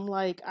thing, and I'm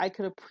like, I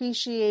could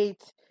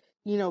appreciate,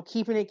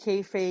 keeping it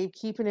kayfabe,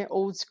 keeping it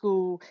old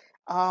school,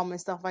 and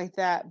stuff like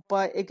that.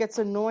 But it gets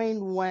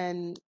annoying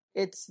when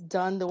it's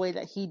done the way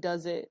that he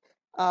does it.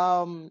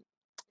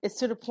 It's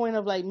to the point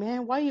of like,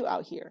 man, why are you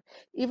out here?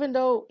 Even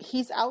though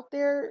he's out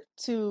there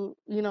to,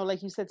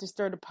 like you said, to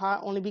stir the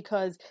pot, only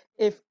because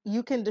if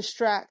you can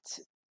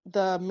distract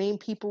the main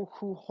people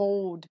who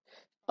hold,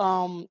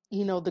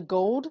 the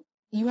gold,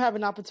 you have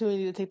an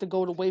opportunity to take the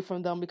gold away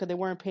from them because they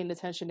weren't paying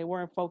attention, they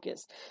weren't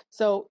focused.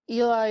 So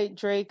Eli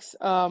Drake's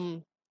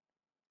promos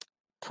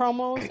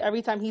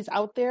every time he's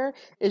out there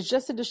is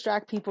just to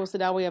distract people, so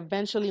that way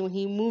eventually when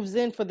he moves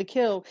in for the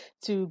kill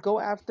to go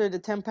after the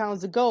 10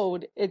 pounds of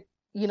gold,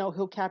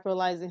 he'll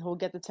capitalize and he'll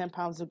get the 10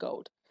 pounds of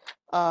gold.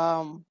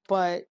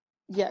 But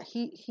yeah,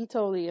 he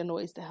totally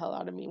annoys the hell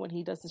out of me when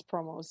he does his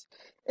promos.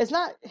 His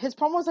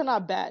promos are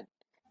not bad.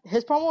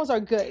 His promos are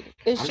good.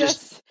 It's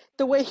just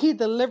the way he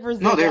delivers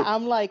them that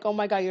I'm like, oh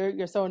my God,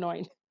 you're so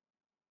annoying.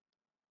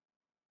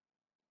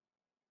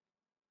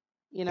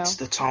 It's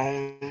the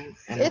tone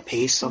and the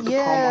pace of the promo.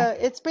 Yeah,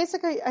 it's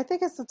basically, I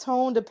think it's the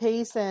tone, the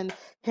pace, and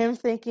him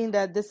thinking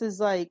that this is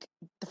like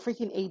the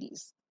freaking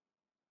 80s.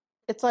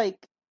 It's like,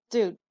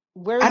 dude,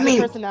 where is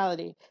your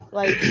personality?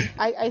 Like,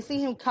 I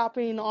see him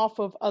copying off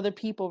of other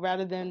people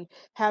rather than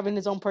having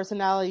his own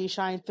personality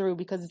shine through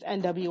because it's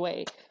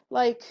NWA.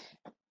 Like,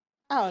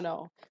 I don't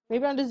know.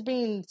 Maybe I'm just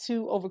being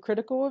too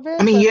overcritical of it.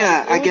 I mean, but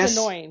yeah, like, I guess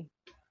annoying.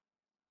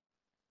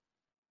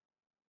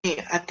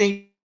 I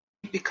think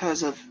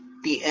because of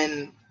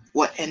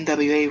what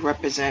NWA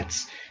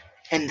represents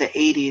in the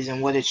 80s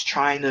and what it's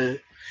trying to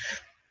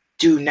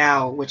do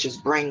now, which is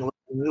bring a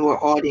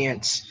newer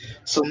audience.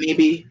 So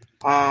maybe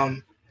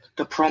the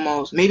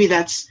promos, maybe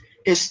that's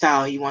his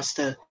style. He wants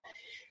to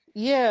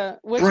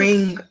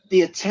bring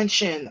the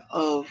attention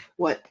of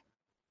what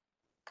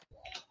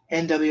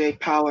NWA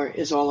Power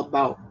is all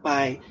about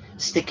by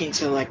sticking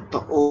to like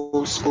the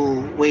old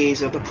school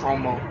ways of the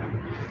promo.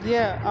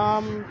 Yeah,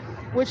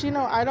 which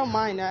I don't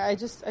mind. I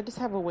just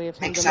have a way of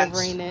him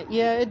delivering it.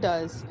 Yeah, it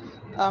does.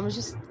 It's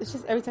just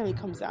every time he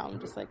comes out, I'm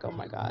just like, oh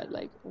my God,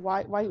 like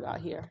why are you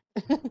out here?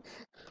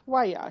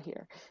 Why are you out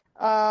here?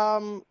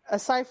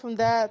 Aside from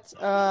that,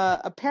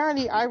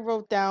 apparently I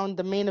wrote down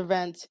the main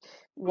event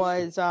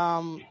was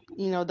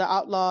the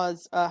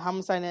Outlaws,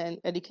 Homicide and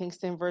Eddie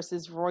Kingston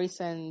versus Royce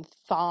and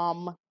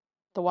Thom,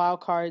 the Wild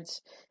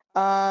Cards.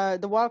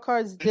 The Wild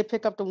Cards did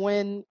pick up the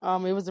win.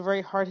 It was a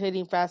very hard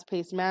hitting, fast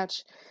paced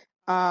match.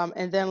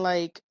 And then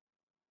like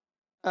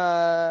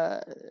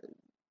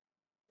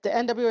the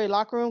NWA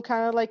locker room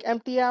kind of like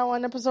empty out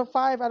on episode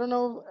 5. I don't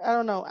know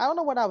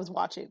what I was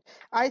watching.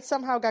 I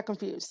somehow got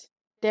confused.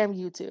 Damn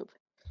YouTube.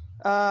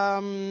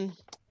 And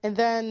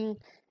then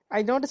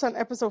I noticed on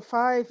episode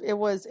 5 it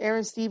was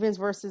Aaron Stevens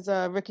versus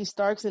Ricky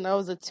Starks, and that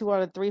was a 2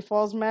 out of 3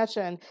 falls match,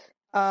 and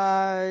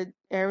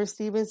Aaron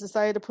Stevens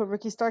decided to put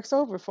Ricky Starks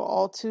over for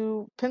all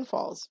 2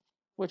 pinfalls,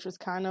 which was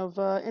kind of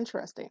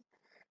interesting.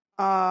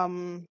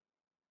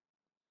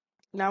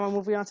 Now we're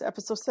moving on to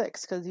episode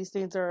 6 because these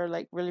things are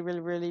like really, really,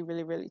 really,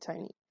 really, really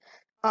tiny.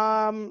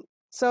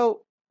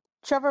 So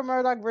Trevor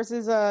Murdoch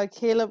versus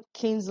Caleb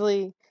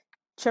Kingsley.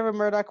 Trevor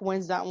Murdoch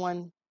wins that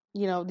one.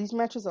 You know, these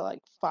matches are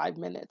like 5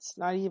 minutes,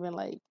 not even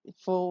like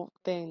full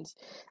things.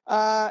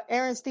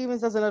 Aaron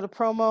Stevens does another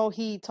promo.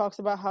 He talks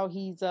about how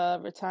he's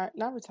not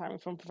retiring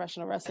from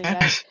professional wrestling,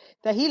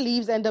 that he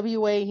leaves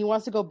NWA. He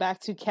wants to go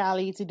back to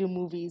Cali to do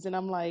movies. And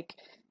I'm like,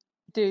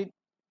 dude,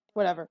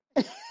 whatever.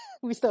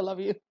 We still love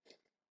you.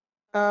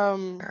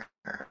 Here.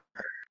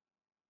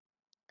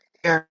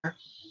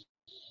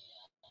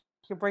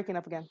 You're breaking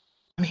up again.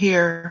 I'm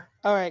here.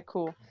 All right,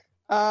 cool.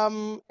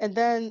 And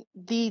then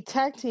the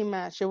tag team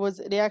match.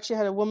 They actually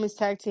had a women's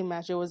tag team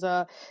match. It was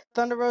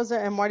Thunder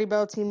Rosa and Marty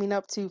Bell teaming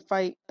up to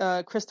fight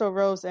Crystal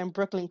Rose and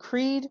Brooklyn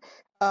Creed.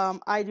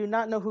 I do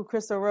not know who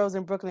Crystal Rose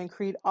and Brooklyn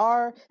Creed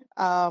are.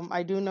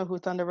 I do know who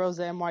Thunder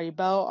Rosa and Marty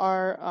Bell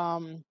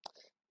are.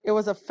 It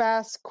was a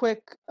fast,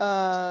 quick,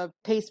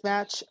 paced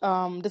match.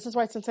 This is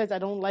why sometimes I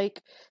don't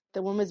like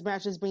the women's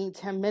matches being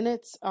 10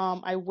 minutes.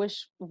 I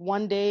wish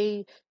one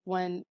day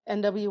when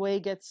NWA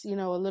gets, a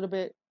little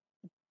bit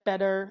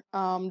better,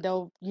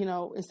 they'll,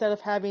 instead of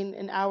having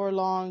an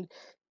hour-long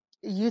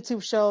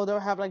YouTube show, they'll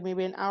have like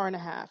maybe an hour and a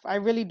half. I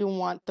really do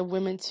want the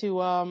women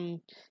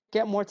to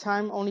get more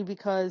time, only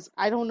because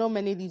I don't know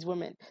many of these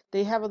women.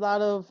 They have a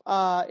lot of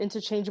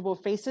interchangeable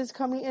faces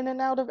coming in and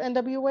out of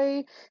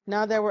NWA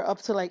now that we're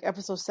up to like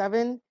episode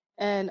 7,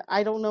 and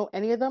I don't know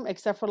any of them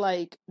except for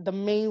like the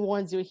main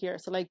ones you hear.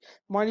 So like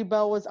Marty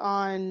Bell was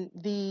on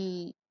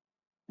the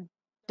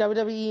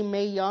WWE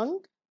Mae Young,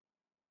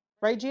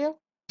 right, Gio?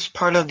 It's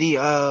part of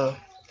the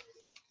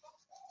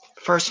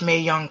first Mae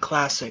Young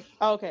Classic.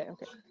 Oh, okay.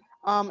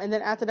 And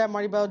then after that,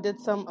 Marty Bell did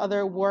some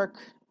other work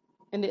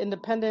in the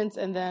independents,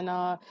 and then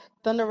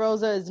Thunder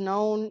Rosa is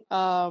known.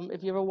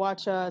 If you ever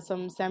watch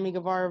some Sammy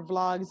Guevara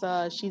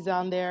vlogs, she's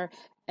on there,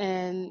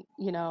 and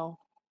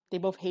they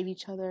both hate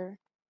each other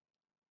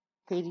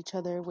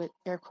with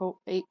air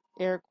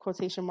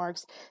quotation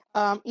marks.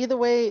 Either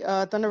way,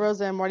 Thunder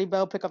Rosa and Marty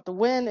Bell pick up the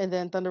win, and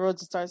then Thunder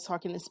Rosa starts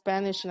talking in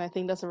Spanish, and I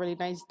think that's a really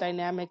nice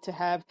dynamic to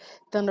have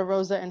Thunder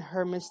Rosa and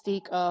her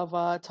mystique of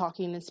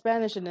talking in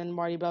Spanish, and then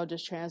Marty Bell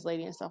just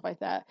translating and stuff like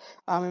that.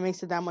 It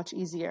makes it that much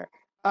easier.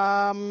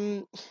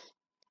 There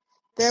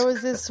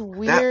was this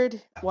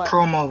weird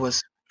promo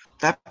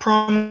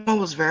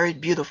was very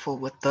beautiful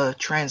with the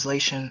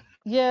translation.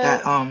 Yeah,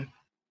 that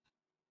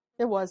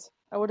it was.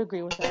 I would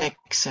agree with that.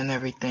 Mix and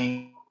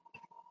everything.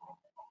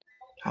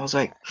 I was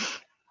like,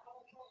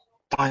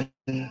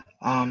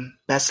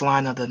 best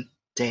line of the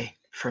day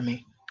for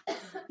me.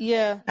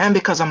 Yeah. And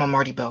because I'm a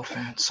Marty Bell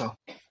fan, so.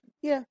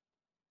 Yeah.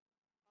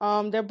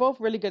 They're both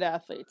really good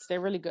athletes.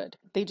 They're really good.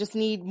 They just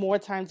need more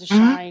time to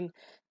shine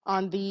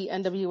on the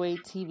NWA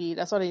TV.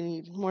 That's all they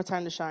need. More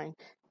time to shine.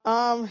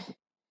 I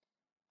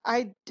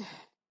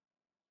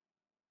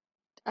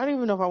don't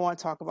even know if I want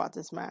to talk about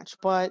this match,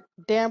 but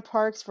Dan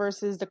Parks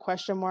versus the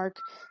Question Mark.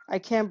 I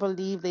can't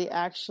believe they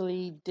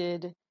actually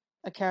did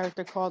a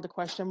character called the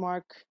Question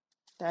Mark.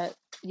 I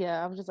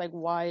was just like,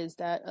 why is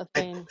that a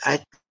thing?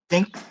 I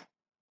think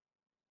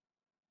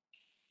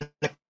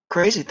the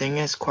crazy thing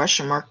is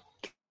Question Mark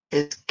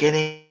is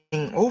getting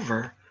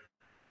over.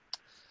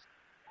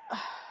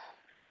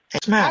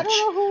 It's match. I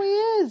don't know who he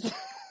is.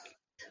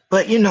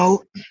 But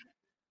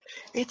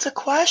it's a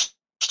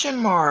question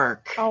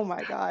mark. Oh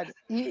my God!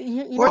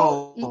 You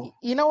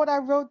know what I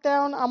wrote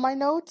down on my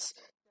notes?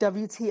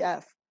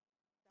 WTF?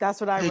 That's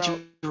what I wrote. Did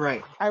you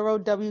write? I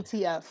wrote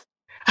WTF.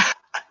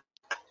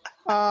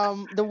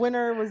 The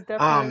winner was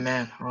definitely. Oh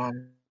man.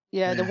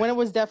 The winner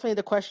was definitely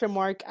the Question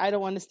Mark. I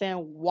don't understand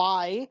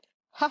why.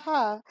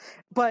 Haha.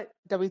 But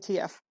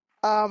WTF.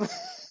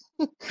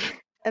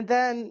 And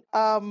then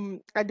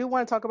I do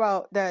want to talk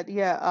about that.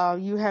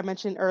 You had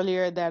mentioned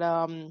earlier that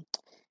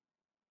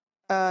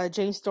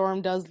Jane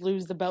Storm does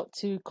lose the belt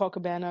to Colt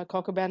Cabana.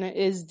 Colt Cabana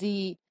is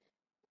the...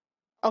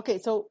 Okay,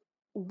 so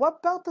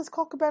what belt does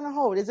Colt Cabana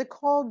hold? Is it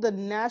called the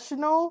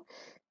National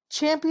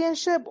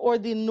Championship or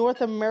the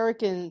North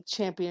American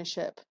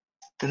Championship?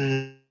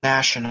 The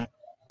National.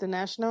 The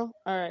National?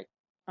 All right.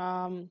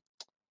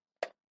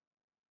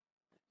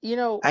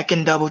 I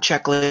can double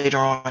check later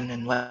on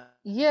and let...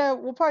 Yeah,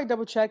 we'll probably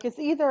double check. It's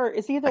either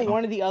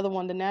one or the other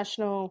one, the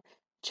National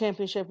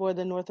Championship or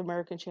the North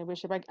American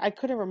Championship. I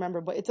couldn't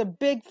remember, but it's a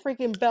big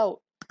freaking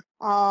belt.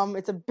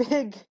 It's a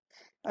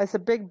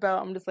big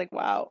belt. I'm just like,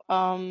 wow.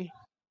 All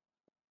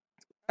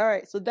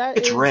right, so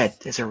it's red.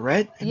 Is it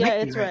red?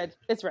 It's red.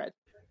 It's red.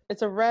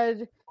 It's a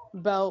red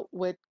belt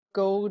with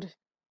gold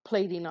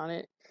plating on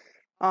it.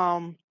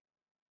 And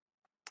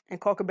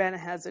Colt Cabana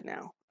has it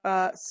now.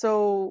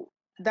 So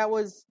that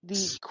was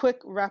the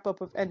quick wrap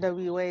up of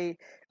NWA.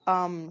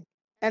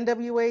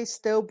 NWA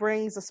still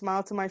brings a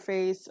smile to my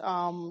face.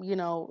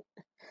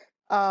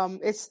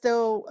 It's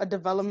still a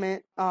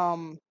development.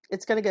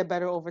 It's going to get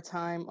better over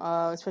time,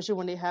 especially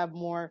when they have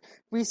more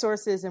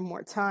resources and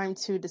more time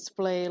to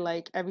display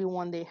like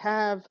everyone they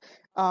have.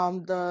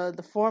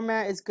 The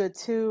format is good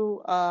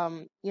too.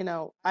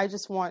 I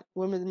just want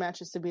women's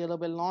matches to be a little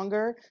bit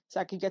longer so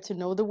I could get to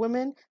know the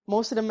women.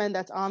 Most of the men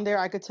that's on there,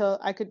 I could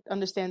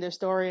understand their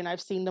story, and I've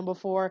seen them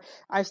before.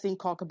 I've seen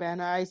Colt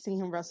Cabana. I've seen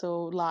him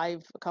wrestle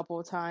live a couple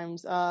of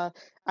times. I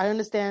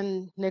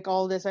understand Nick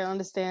Aldis. I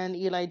understand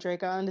Eli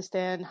Drake. I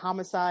understand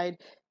Homicide.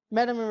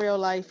 Met him in real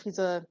life. He's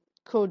a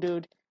cool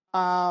dude.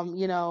 I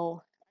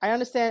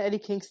understand Eddie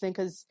Kingston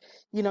because,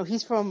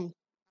 he's from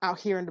out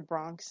here in the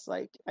Bronx.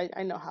 Like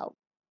I know how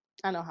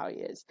he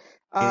is.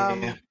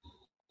 Yeah.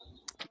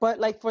 But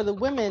like for the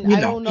women, I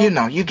don't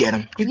know. You get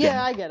him.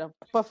 I get them.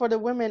 But for the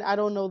women, I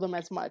don't know them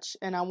as much,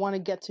 and I want to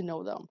get to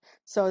know them.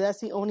 So that's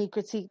the only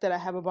critique that I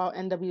have about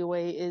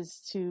NWA is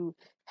to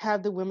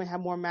have the women have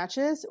more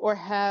matches or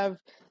have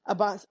a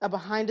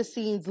behind the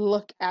scenes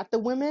look at the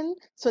women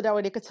so that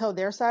way they could tell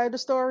their side of the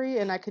story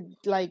and I could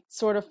like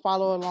sort of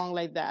follow along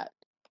like that,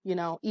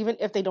 even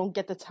if they don't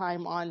get the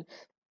time on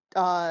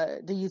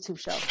the YouTube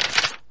show.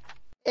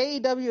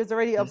 AEW is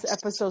already up to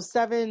episode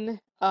 7.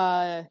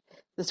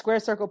 The Square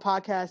Circle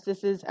podcast.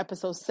 This is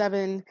episode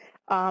 7.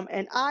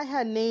 And I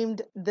had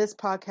named this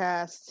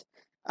podcast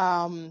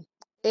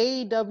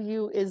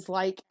AEW is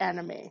like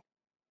anime.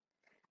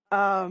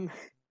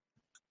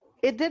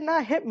 It did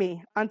not hit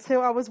me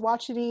until I was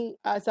watching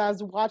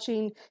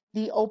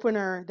the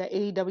opener that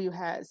AEW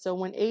has. So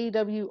when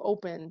AEW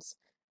opens,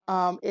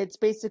 it's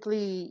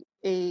basically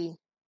a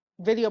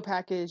video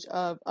package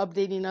of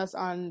updating us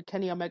on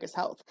Kenny Omega's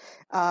health.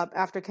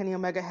 After Kenny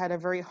Omega had a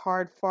very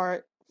hard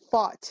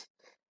fought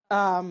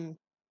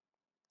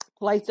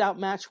lights out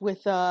match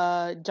with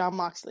Jon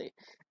Moxley.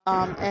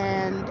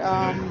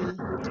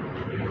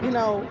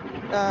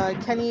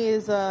 Kenny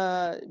is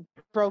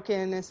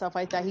broken and stuff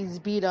like that. He's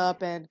beat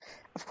up, and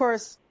of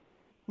course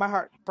my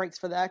heart breaks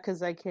for that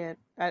because I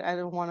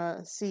don't want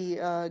to see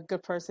a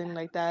good person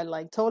like that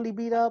like totally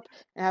beat up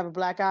and have a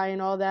black eye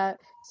and all that.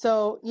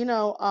 So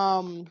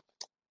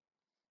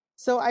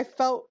so I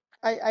felt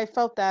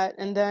that.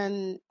 And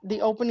then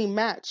the opening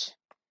match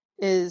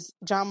is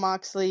Jon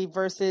Moxley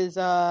versus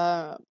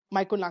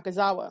Michael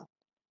Nakazawa,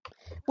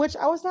 which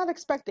I was not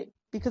expecting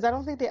because I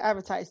don't think they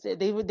advertised it.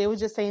 They were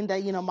just saying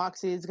that,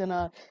 Moxley is going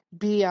to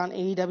be on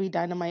AEW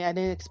Dynamite. I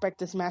didn't expect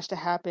this match to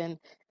happen.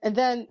 And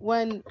then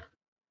when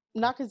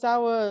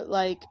Nakazawa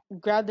like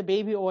grabbed the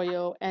baby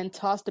oil and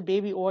tossed the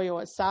baby oil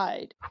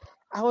aside,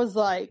 I was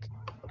like,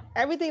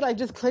 everything like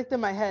just clicked in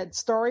my head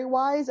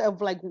story-wise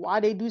of like why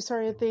they do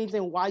certain things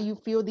and why you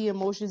feel the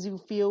emotions you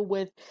feel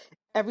with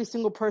every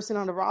single person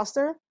on the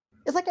roster.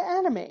 It's like an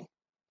anime.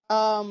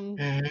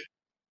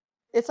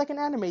 It's like an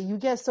anime. You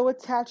get so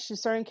attached to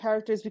certain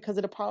characters because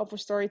of the powerful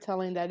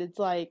storytelling that it's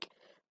like,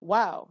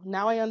 wow,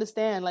 now I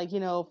understand. Like,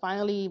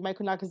 finally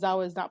Michael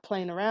Nakazawa is not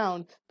playing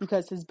around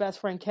because his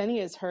best friend Kenny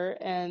is hurt.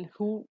 And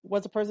who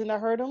was the person that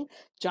hurt him?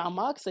 Jon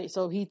Moxley.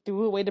 So he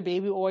threw away the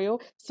baby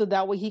oil so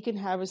that way he can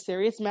have a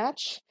serious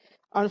match.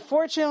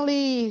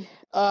 Unfortunately,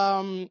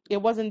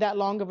 it wasn't that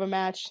long of a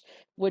match,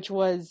 which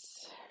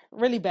was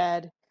really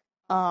bad.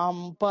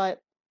 But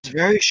it's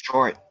very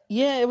short.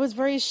 Yeah, it was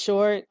very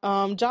short.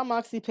 Jon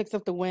Moxley picks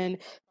up the win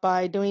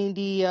by doing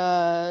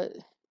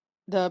the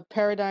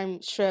paradigm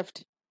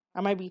shift.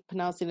 I might be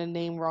pronouncing the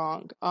name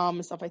wrong,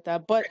 and stuff like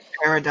that. But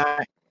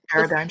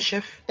paradigm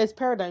shift. It's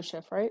paradigm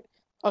shift, right?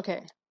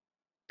 Okay.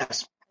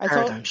 Yes,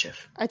 paradigm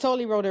shift. I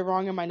totally wrote it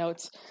wrong in my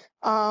notes.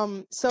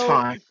 So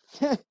fine.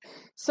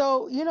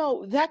 So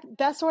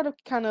that sort of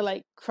kind of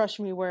like crushed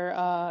me where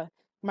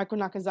Michael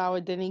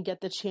Nakazawa didn't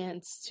get the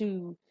chance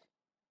to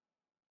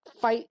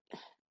fight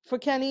for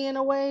Kenny in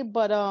a way,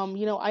 but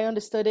I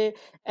understood it,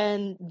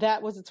 and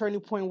that was a turning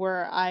point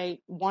where I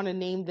want to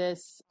name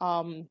this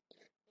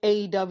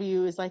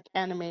AEW is like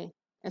anime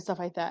and stuff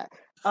like that.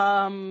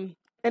 And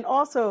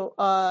also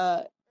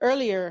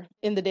earlier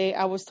in the day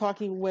I was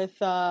talking with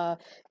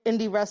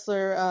indie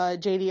wrestler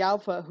JD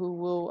Alpha, who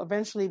will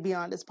eventually be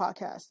on this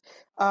podcast.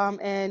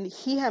 And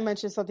he had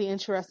mentioned something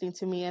interesting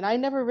to me, and I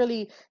never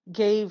really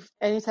gave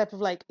any type of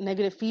like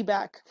negative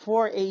feedback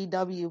for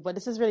AEW, but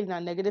this is really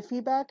not negative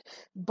feedback,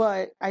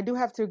 but I do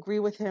have to agree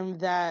with him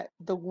that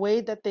the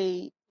way that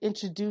they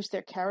introduce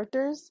their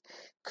characters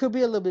could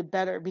be a little bit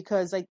better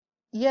because like,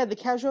 yeah, the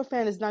casual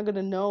fan is not going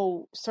to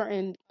know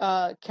certain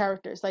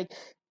characters. Like,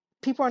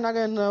 people are not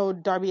going to know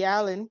Darby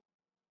Allin.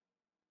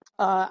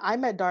 I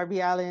met Darby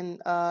Allin,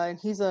 and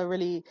he's a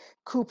really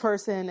cool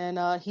person,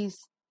 and he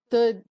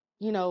stood,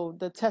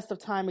 the test of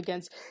time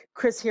against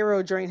Chris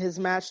Hero during his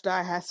match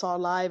that I saw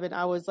live, and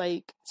I was,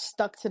 like,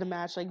 stuck to the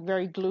match, like,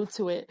 very glued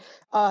to it.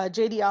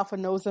 JD Alpha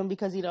knows him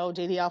because,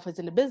 JD Alpha's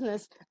in the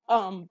business,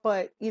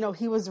 but,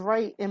 he was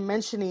right in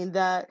mentioning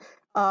that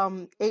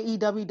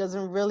AEW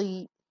doesn't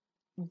really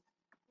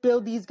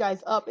build these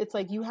guys up. It's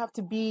like you have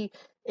to be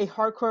a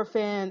hardcore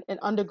fan, an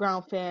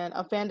underground fan,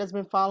 a fan that's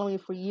been following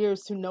for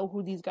years to know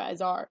who these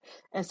guys are.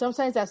 And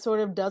sometimes that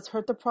sort of does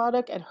hurt the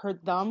product and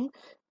hurt them.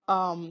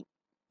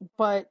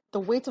 But the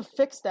way to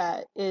fix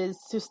that is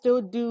to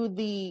still do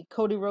the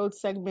Cody Rhodes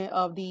segment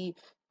of the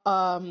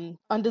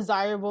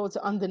undesirable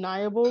to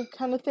undeniable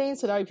kind of thing,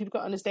 so that people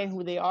can understand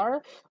who they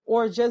are,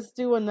 or just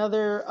do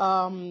another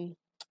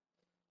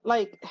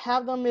like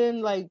have them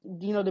in, like,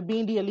 you know, the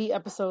Being the Elite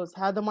episodes,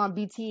 have them on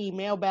BTE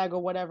Mailbag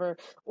or whatever,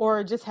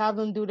 or just have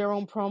them do their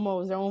own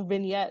promos, their own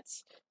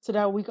vignettes, so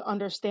that we can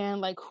understand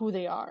like who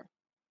they are.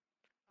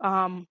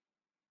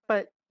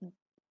 But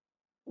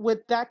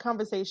with that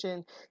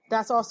conversation,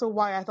 that's also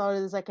why I thought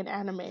it was like an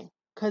anime,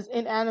 because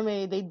in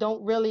anime they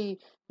don't really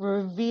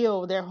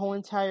reveal their whole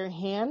entire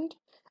hand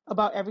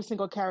about every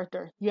single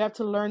character. You have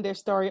to learn their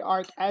story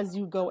arc as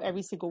you go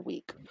every single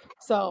week.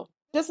 So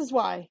this is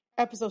why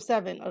episode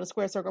 7 of the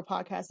Square Circle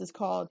podcast is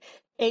called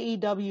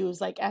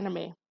AEW's like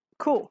anime.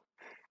 Cool.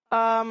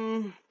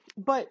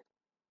 But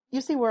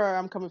you see where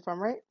I'm coming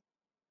from, right?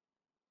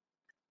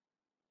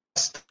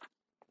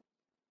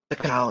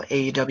 Look at how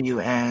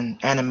AEW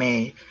and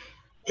anime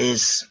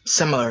is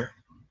similar,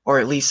 or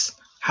at least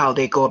how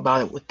they go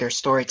about it with their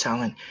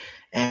storytelling,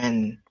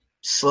 and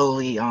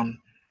slowly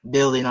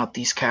building up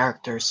these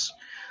characters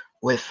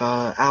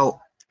without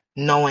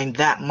knowing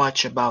that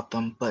much about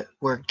them, but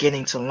we're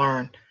getting to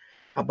learn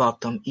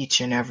about them each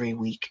and every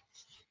week.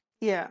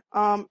 Yeah.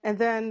 And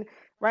then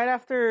right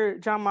after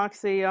Jon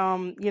Moxley,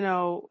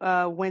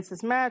 wins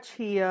his match,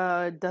 he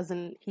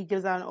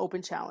gives out an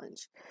open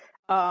challenge.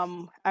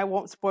 I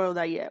won't spoil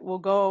that yet. We'll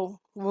go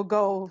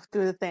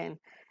through the thing.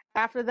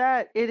 After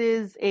that, it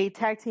is a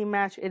tag team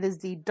match. It is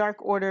the Dark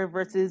Order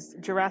versus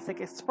Jurassic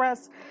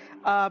Express.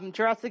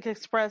 Jurassic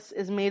Express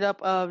is made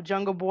up of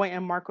Jungle Boy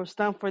and Marco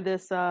Stunt for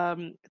this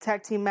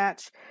tag team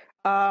match.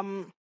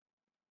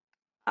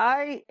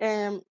 I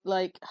am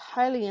like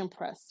highly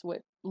impressed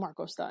with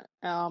Marco Stunt.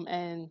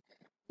 And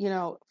you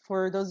know,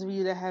 for those of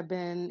you that have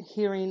been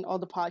hearing all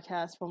the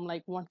podcasts from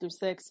like 1 through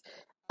 6,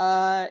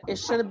 it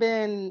should have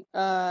been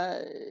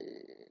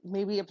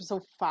maybe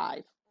episode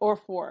 5 or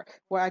 4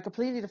 where I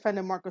completely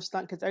defended Marco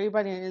Stunt, because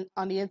everybody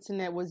on the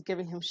internet was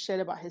giving him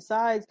shit about his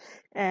size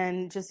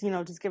and just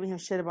giving him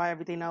shit about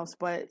everything else.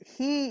 But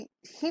he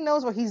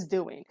knows what he's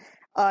doing.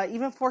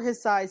 Even for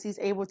his size, he's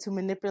able to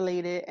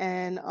manipulate it,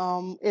 and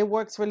it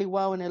works really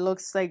well, and it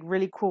looks like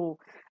really cool.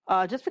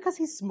 Just because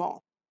he's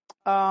small,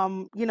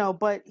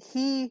 but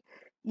he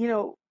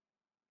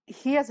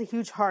has a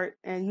huge heart,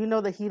 and you know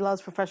that he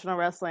loves professional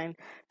wrestling.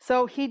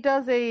 So he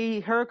does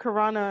a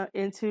Hurricanrana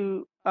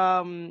into,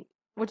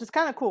 which is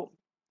kind of cool,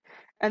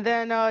 and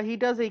then he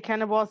does a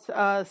Cannonball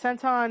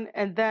Senton,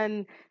 and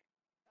then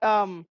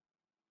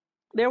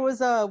there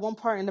was one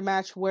part in the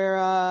match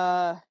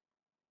where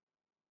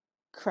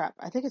crap,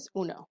 I think it's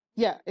Uno.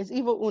 Yeah, it's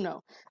Evil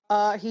Uno.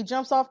 He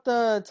jumps off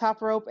the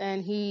top rope,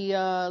 and he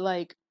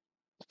I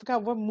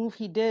forgot what move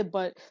he did,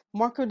 but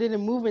Marco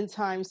didn't move in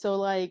time,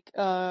 so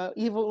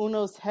Evil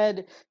Uno's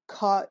head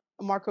caught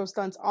Marco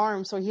Stunt's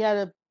arm, so he had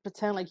to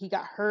pretend like he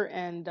got hurt,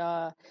 and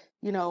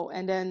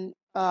and then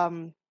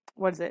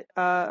what is it?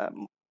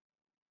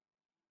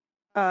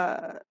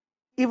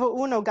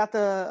 Evil Uno got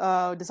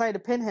decided to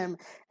pin him,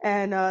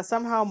 and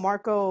somehow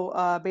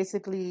Marco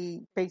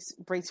basically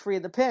breaks free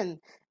of the pin.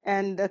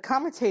 And the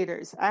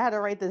commentators, I had to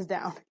write this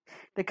down.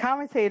 The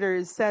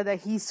commentators said that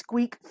he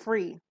squeaked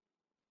free.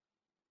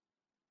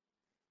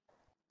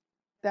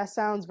 That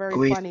sounds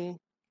very funny,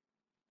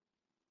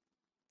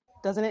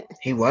 doesn't it?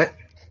 He what?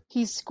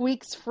 He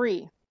squeaks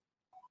free.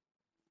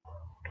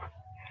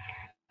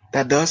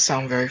 That does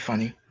sound very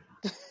funny.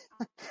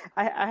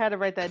 I had to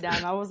write that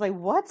down. I was like,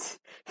 what?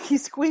 He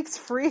squeaks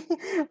free?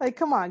 Like,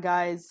 come on,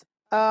 guys.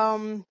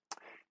 So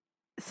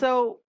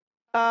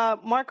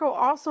Marco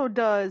also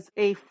does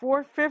a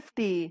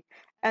 450,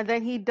 and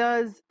then he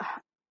does,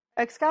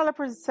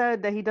 Excalibur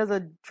said that he does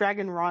a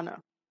Dragon Rana.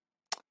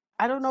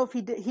 I don't know if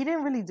he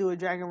didn't really do a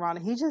Dragon Rana.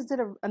 He just did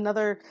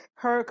another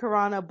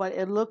Hurricanrana, but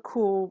it looked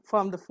cool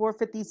from the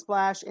 450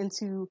 splash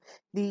into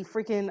the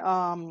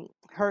freaking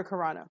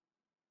Hurricanrana.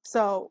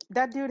 So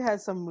that dude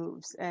has some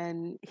moves,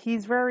 and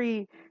he's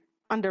very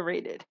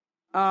underrated.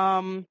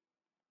 Jungle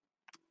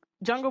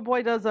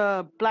Boy does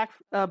a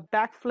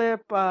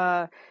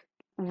backflip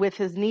with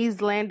his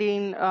knees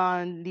landing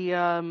on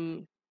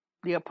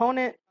the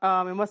opponent.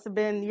 It must have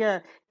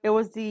been, it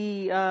was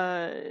the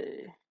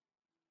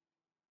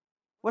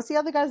what's the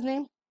other guy's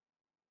name?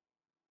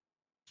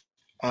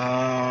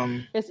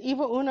 It's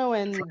Evil Uno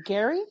and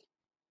Gary.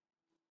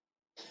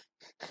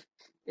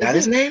 That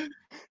his name?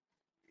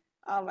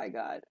 Oh my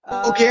god.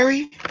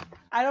 Gary?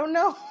 I don't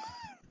know.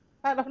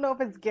 I don't know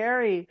if it's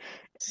Gary.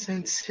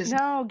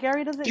 No,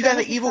 Gary doesn't. You got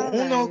an Evil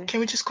Uno. Right. Can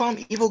we just call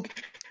him Evil?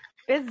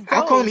 It's Dose.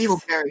 I'll call him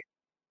Evil Gary.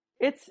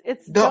 It's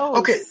Dose.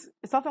 Okay.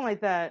 It's something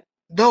like that.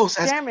 Dose.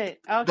 Damn it.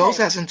 Okay. Dose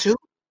as in 2?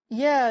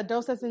 Yeah,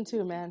 Dose as in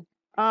 2, man.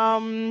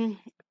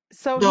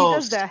 So Dose. He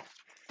does that.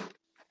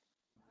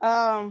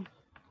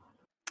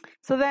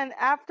 So So then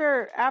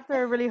after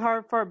a really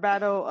hard fought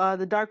battle,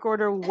 the Dark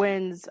Order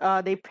wins.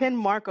 They pin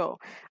Marco.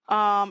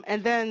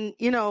 And then,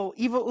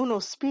 Evil Uno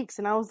speaks,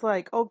 and I was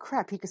like, oh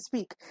crap, he could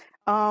speak.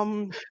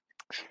 And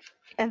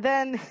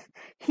then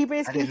he I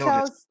basically didn't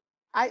know this. tells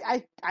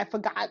I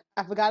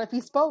forgot if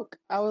he spoke.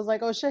 I was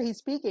like, oh shit, he's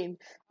speaking.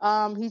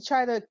 He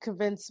tried to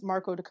convince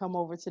Marco to come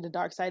over to the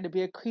dark side to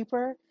be a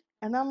creeper.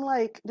 And I'm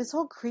like, this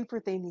whole creeper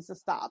thing needs to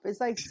stop. It's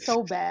like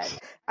so bad.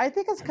 I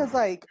think it's because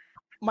like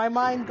my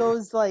mind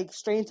goes like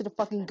straight into the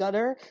fucking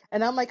gutter,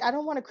 and I'm like, I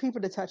don't want a creeper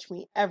to touch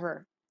me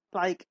ever,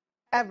 like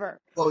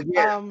ever. Well,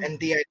 yeah, and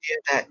the idea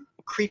that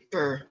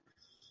Creeper,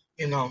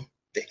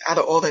 out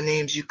of all the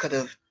names you could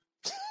have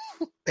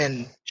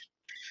been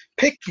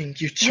picking,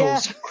 you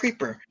chose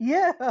Creeper.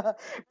 Yeah,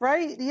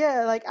 right.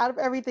 Yeah, like out of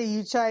everything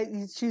you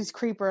choose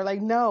creeper.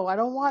 Like, no, I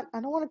don't want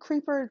a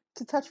creeper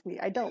to touch me.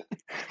 I don't.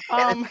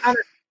 And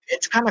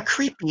it's kind of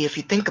creepy if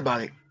you think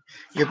about it.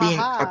 You're being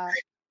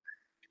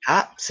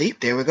see,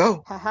 there we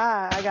go.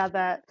 Haha, I got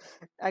that.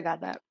 I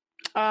get it.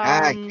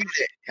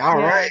 All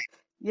right.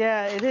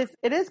 Yeah,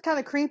 it is kind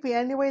of creepy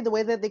anyway, the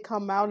way that they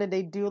come out and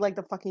they do like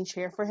the fucking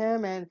chair for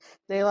him and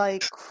they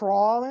like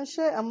crawl and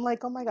shit. I'm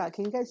like, oh my God,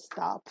 can you guys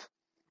stop?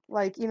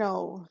 Like,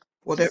 Well,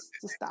 just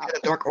they're stop. the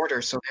Dark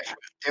Order, so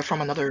they're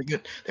from another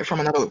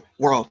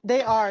world.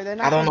 They are. They're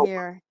not from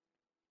here.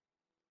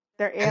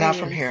 They're aliens. They're not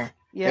from here.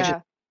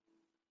 Yeah.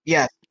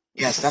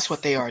 Yes, that's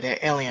what they are. They're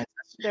aliens.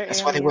 That's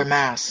aliens. why they wear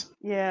masks.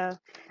 Yeah.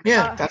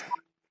 Yeah,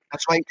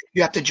 that's why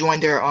you have to join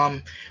their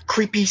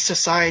creepy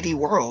society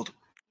world.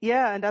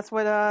 Yeah, and that's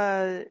what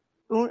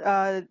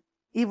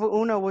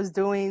Evil Uno was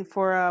doing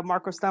for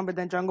Marco Stunt, but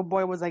then Jungle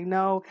Boy was like,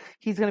 no,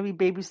 he's gonna be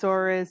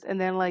Babysaurus,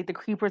 and then like the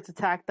creepers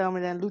attack them,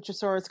 and then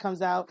Luchasaurus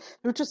comes out.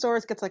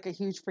 Luchasaurus gets like a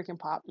huge freaking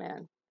pop,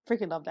 man.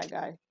 Freaking love that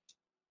guy.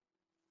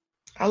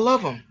 I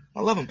love him.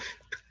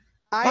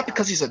 Not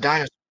because he's a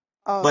dinosaur,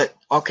 but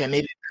okay,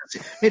 maybe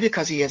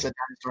because he is a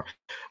dinosaur.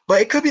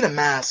 But it could be the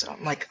mask.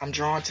 I'm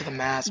drawn to the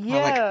mask.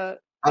 Yeah.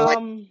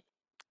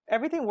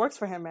 Everything works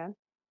for him, man.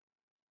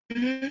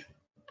 Mm-hmm.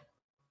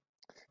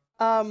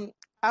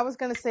 I was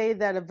gonna say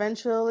that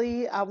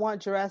eventually I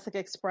want Jurassic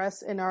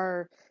Express in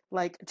our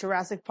like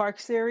Jurassic Park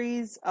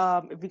series.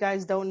 If you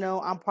guys don't know,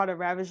 I'm part of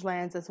Ravage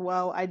Lands as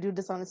well. I do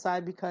this on the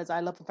side because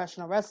I love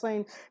professional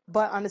wrestling.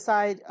 But on the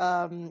side,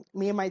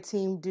 me and my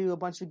team do a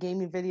bunch of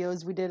gaming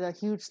videos. We did a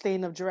huge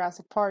thing of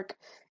Jurassic Park,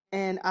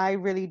 and I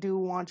really do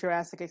want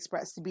Jurassic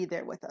Express to be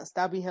there with us.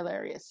 That'd be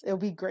hilarious. It'll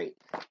be great.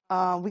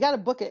 We gotta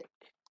book it.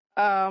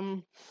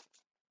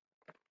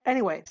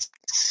 Anyway.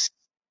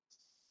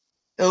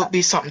 It'll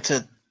be something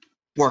to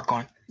work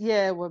on.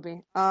 Yeah, it would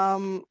be.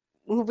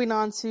 Moving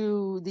on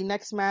to the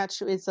next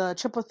match, it's a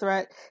triple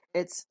threat.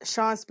 It's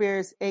Shawn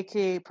Spears,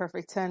 aka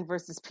Perfect 10,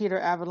 versus Peter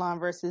Avalon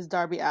versus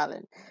Darby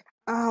Allin.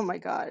 Oh my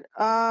God.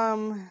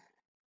 Why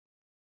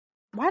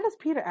does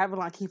Peter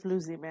Avalon keep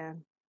losing,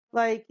 man?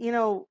 Like, he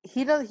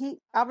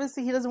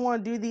obviously he doesn't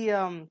want to do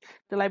the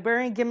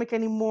librarian gimmick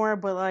anymore,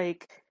 but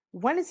like,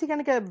 when is he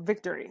gonna get a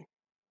victory?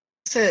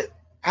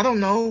 I don't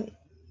know.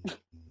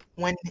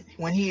 When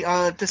he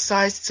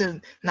decides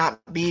to not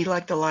be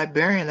like the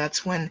librarian,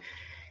 that's when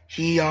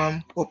he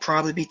will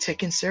probably be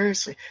taken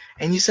seriously.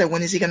 And you said,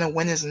 when is he gonna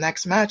win his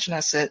next match? And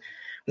I said,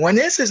 when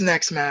is his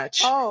next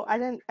match? Oh, I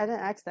didn't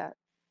ask that.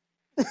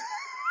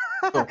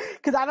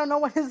 Because I don't know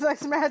when his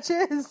next match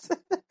is.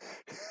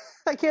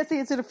 I can't see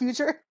into the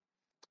future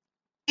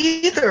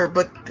either,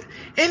 but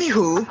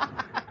anywho,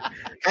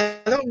 I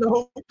don't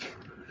know.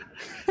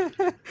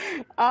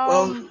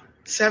 Well,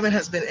 7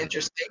 has been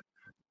interesting.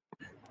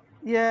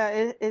 Yeah,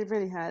 it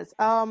really has.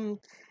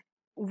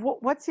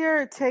 What's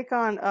your take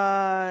on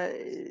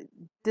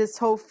this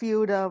whole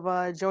feud of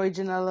Joey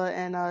Janela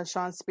and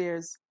Shawn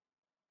Spears?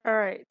 All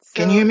right. So,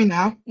 can you hear me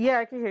now? Yeah,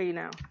 I can hear you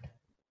now.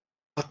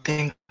 Oh,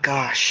 thank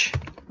gosh.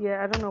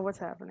 Yeah, I don't know what's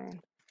happening.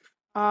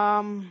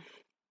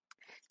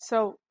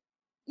 So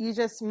you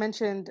just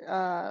mentioned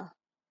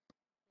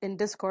in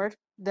Discord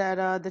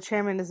that the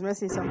chairman is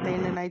missing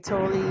something, and I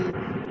totally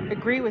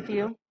agree with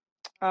you.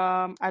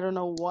 I don't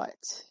know what.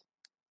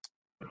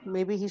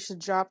 Maybe he should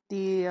drop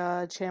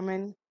the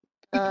chairman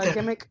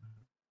gimmick.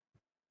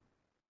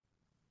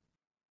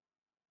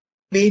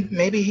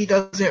 Maybe he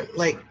doesn't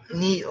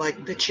need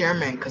the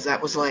chairman, because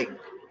that was like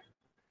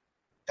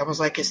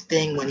his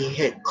thing when he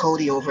hit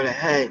Cody over the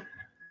head,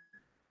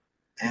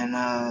 and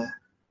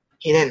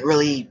he didn't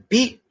really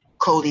beat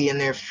Cody in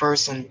their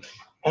first and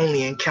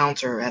only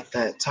encounter at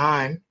that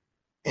time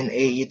in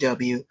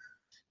AEW.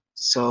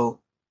 So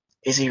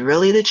is he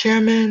really the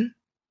chairman,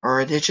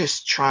 or are they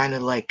just trying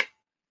to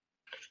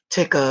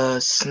take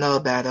a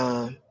snub at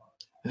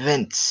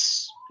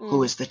Vince,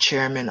 who is the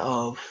chairman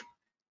of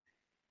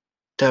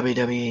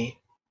WWE?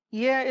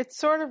 Yeah, it's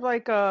sort of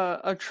like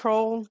a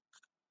troll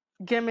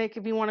gimmick,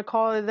 if you want to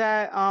call it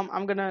that.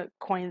 I'm gonna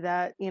coin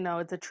that.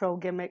 It's a troll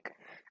gimmick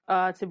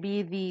to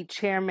be the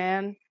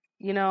chairman.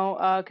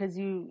 Because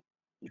you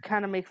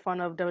kind of make fun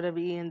of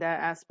WWE in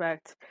that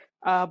aspect.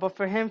 But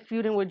for him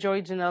feuding with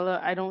Joey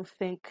Janela, I don't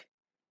think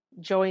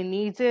Joey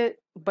needs it.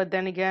 But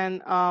then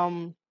again,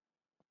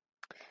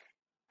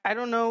 I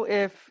don't know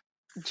if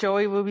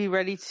Joey will be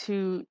ready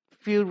to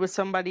feud with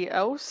somebody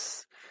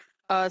else.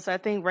 So I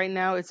think right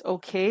now it's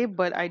okay,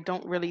 but I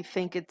don't really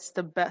think it's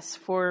the best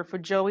for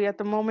Joey at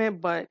the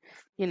moment. But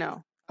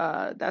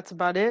that's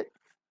about it.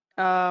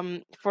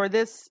 For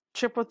this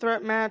triple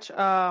threat match,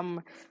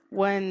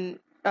 when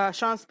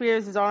Shawn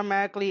Spears is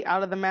automatically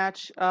out of the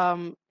match,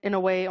 in a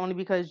way, only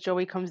because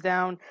Joey comes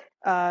down,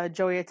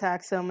 Joey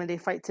attacks him and they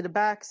fight to the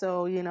back.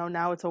 So,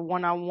 now it's a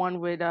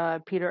one-on-one with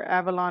Peter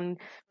Avalon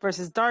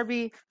versus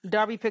Darby.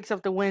 Darby picks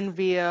up the win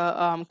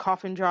via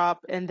coffin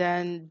drop, and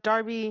then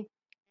Darby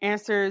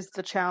answers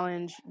the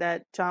challenge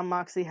that Jon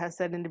Moxley has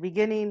said in the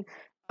beginning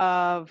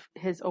of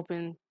his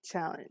open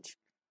challenge.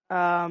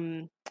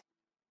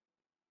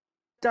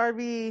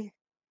 Darby,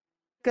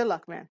 good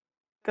luck, man.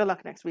 Good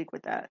luck next week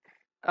with that.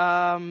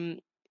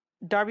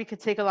 Darby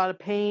could take a lot of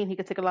pain. He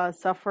could take a lot of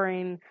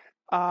suffering.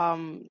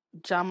 Jon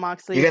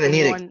Moxley You're is gonna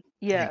the need one. it.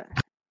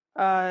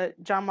 Yeah.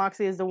 Jon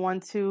Moxley is the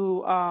one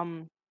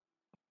to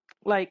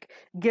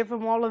give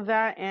him all of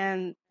that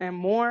and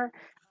more.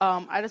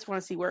 I just want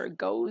to see where it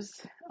goes.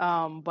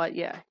 But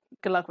yeah,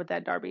 good luck with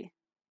that, Darby.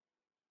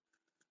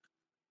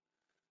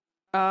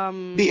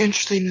 Be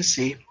interesting to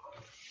see.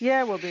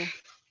 Yeah, it will be.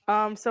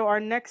 So our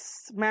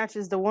next match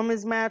is the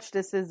women's match.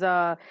 This is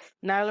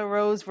Nyla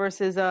Rose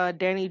versus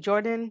Danny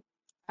Jordan.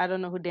 I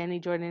don't know who Danny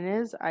Jordan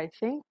is. I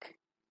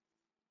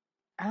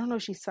don't know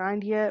if she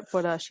signed yet,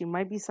 but she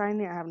might be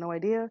signing. I have no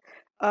idea.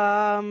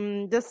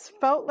 This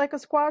felt like a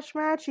squash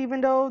match,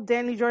 even though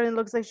Danny Jordan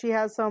looks like she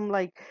has some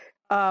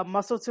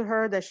muscle to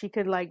her that she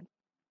could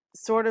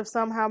sort of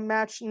somehow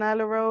match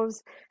Nyla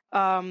Rose.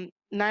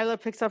 Nyla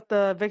picks up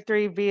the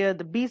victory via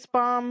the Beast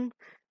Bomb,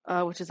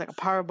 which is like a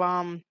power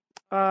bomb.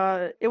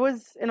 It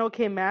was an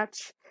okay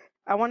match.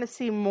 I want to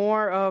see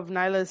more of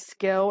Nyla's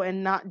skill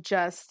and not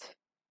just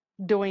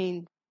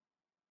doing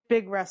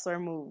big wrestler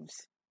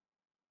moves.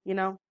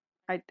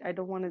 I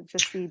don't want to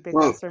just see big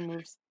wrestler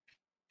moves.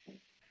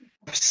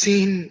 I've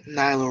seen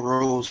Nyla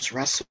Rose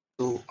wrestle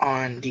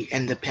on the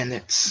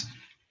Independents.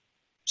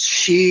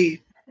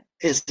 She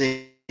is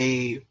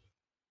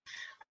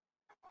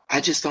I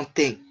just don't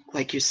think,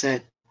 like you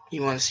said,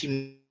 you want to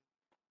see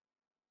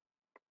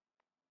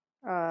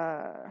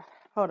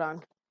Hold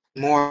on.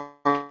 more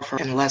of her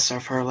and less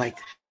of her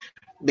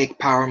big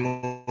power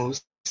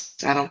moves.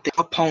 I don't think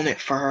opponent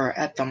for her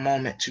at the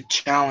moment to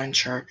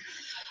challenge her.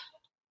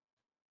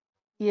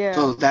 Yeah.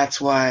 So that's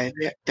why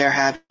they're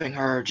having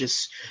her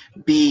just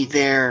be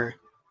their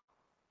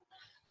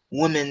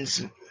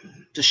women's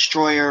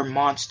destroyer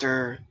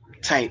monster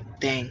type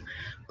thing.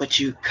 But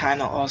you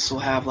kind of also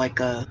have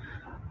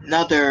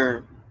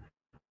another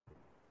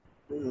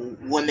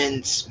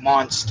women's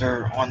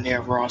monster on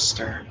their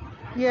roster.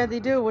 Yeah, they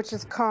do, which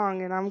is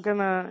Kong, and I'm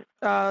gonna.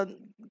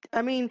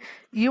 Did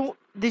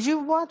you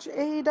watch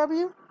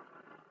AEW?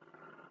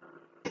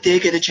 I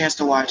did get a chance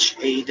to watch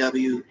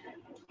AEW.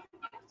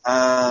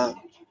 I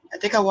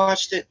think I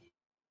watched it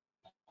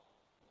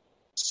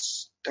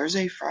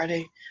Thursday,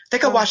 Friday. I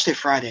think I watched it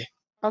Friday.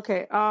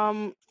 Okay.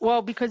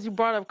 Well, because you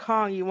brought up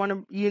Kong,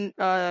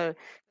 the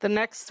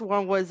next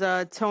one was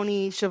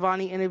Tony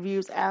Schiavone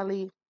interviews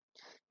Ali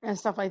and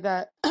stuff like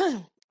that.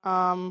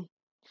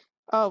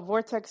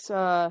 Vortex.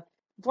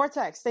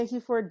 Vortex, thank you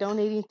for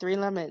donating 3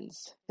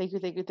 lemons. Thank you.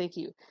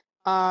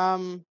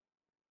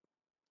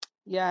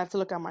 Yeah, I have to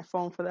look on my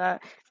phone for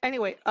that.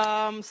 Anyway,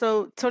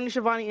 so Tony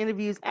Schiavone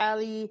interviews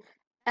Ali.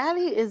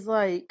 Ali is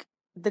like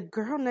the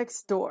girl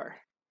next door.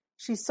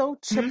 She's so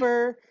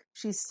chipper. Mm-hmm.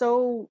 She's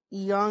so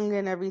young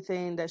and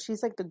everything that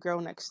she's like the girl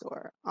next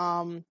door.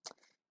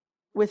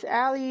 With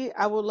Ali,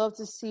 I would love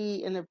to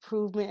see an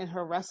improvement in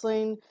her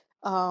wrestling.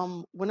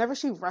 Whenever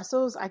she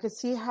wrestles, I could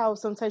see how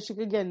sometimes she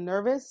could get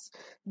nervous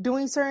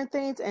doing certain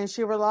things, and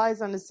she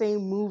relies on the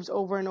same moves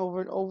over and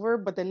over and over,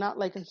 but they're not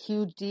like a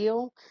huge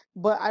deal.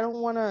 But I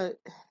don't want to.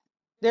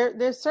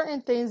 There's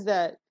certain things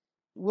that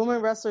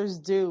women wrestlers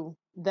do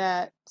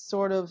that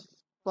sort of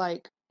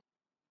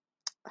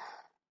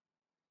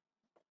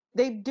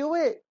they do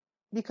it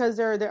because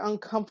they're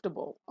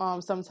uncomfortable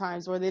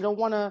sometimes, or they don't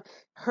want to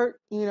hurt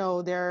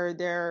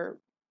their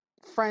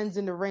friends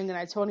in the ring. And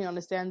I totally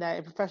understand that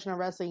in professional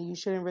wrestling you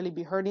shouldn't really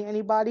be hurting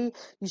anybody.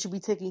 You should be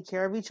taking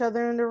care of each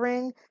other in the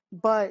ring.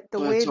 But the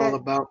way it's all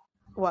about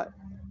what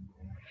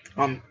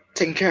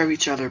taking care of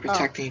each other,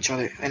 protecting each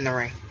other in the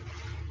ring,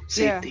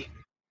 safety.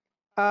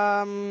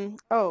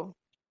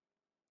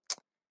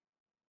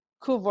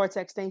 Cool,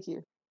 Vortex, thank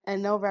you.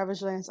 And no,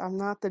 Ravage Lance, I'm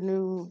not the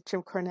new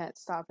Jim Cornette.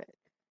 Stop it.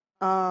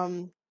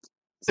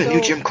 The new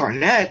Jim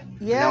Cornette?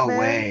 Yeah, no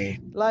man.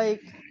 way.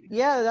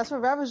 Yeah, that's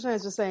what Ravage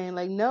Lance was saying.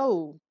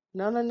 No.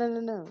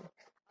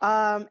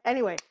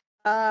 Anyway,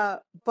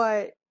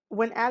 but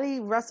when Ali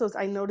wrestles,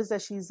 I notice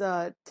that she's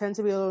tends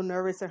to be a little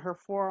nervous in her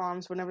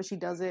forearms whenever she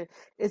does it.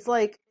 It's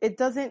like it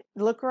doesn't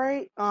look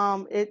right.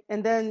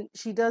 And then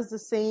she does the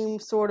same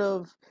sort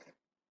of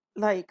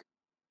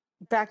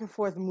back and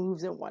forth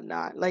moves and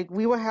whatnot.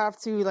 We would have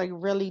to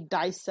really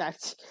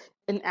dissect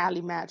an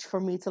Ali match for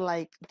me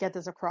to get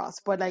this across.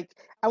 But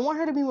I want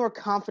her to be more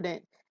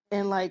confident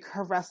in like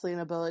her wrestling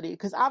ability,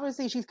 because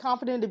obviously she's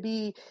confident to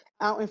be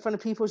out in front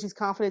of people. She's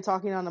confident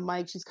talking on the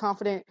mic. She's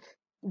confident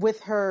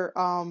with her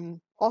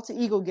alter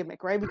ego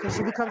gimmick, right? Because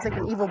she becomes like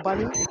an evil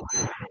bunny,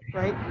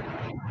 right?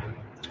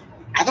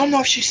 I don't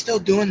know if she's still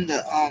doing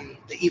the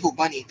evil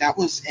bunny. That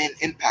was in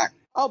Impact.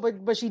 Oh,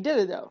 but she did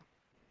it though,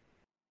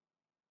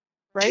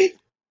 right? She,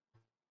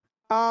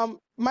 My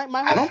I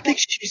whole don't think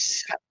point.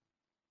 she's.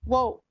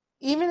 Well,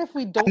 even if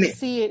we I don't mean,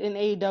 see it in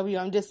AEW,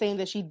 I'm just saying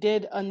that she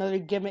did another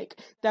gimmick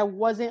that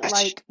wasn't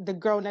like the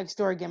girl next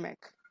door gimmick.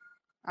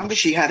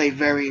 she had a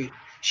very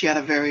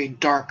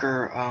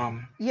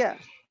darker yeah.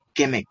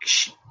 gimmick.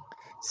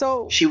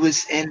 So She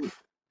was in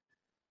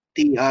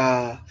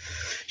the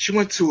she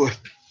went to a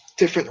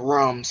different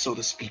realm, so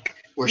to speak,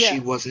 where yeah. she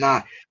was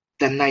not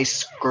the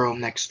nice girl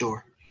next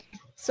door.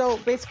 So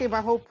basically,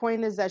 my whole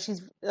point is that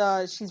she's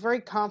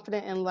very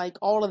confident in like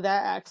all of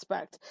that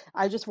aspect.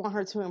 I just want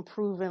her to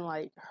improve in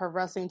like her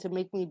wrestling to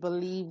make me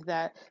believe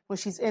that when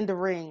she's in the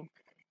ring,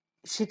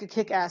 she could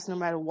kick ass no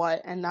matter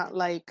what, and not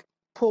like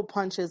pull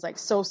punches like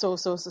so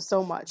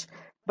much.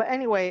 But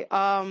anyway,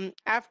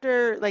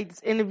 after like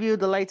this interview,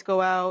 the lights go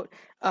out.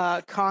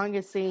 Kong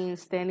is seen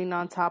standing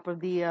on top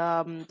of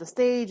the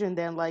stage, and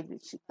then like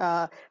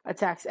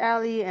attacks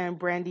Allie, and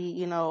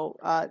Brandy,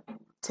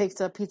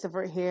 takes a piece of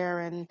her hair,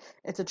 and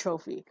it's a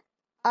trophy.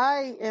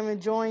 I am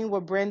enjoying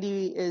what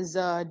Brandy is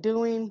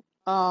doing.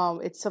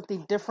 It's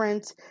something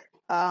different.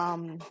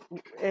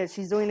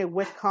 She's doing it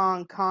with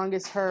Kong. Kong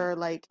is her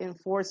like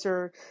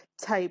enforcer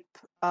type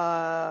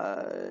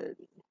wrestler,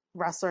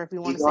 if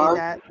you want to say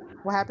that.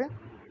 What happened?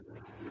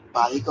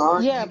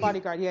 Bodyguard? Yeah, Maybe?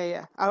 bodyguard.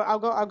 Yeah. I'll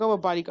go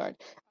with bodyguard.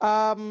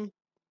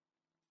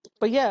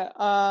 But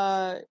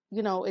yeah,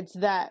 it's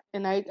that,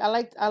 and I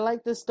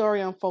like this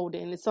story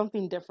unfolding. It's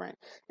something different.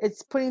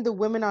 It's putting the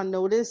women on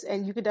notice,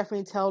 and you could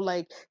definitely tell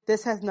like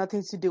this has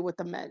nothing to do with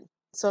the men.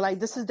 So like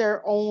this is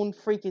their own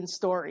freaking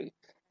story,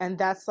 and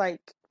that's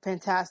like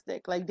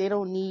fantastic. Like they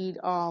don't need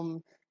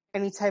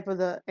any of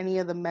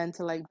the men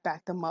to like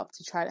back them up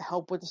to try to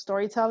help with the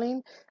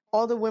storytelling.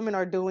 All the women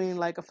are doing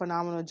like a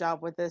phenomenal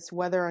job with this,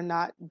 whether or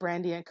not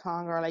Brandy and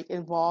Kong are like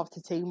involved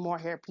to take more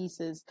hair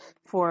pieces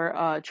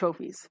for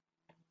trophies.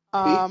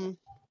 Now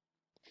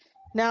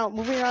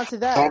moving on to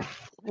that.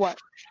 What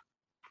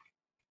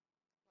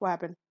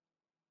happened?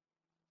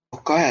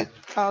 Go ahead.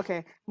 Oh,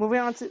 okay.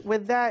 Moving on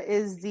with that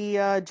is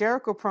the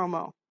Jericho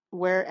promo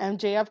where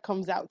MJF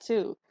comes out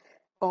too.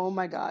 Oh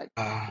my god.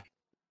 I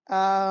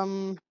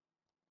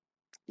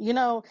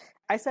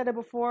said it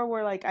before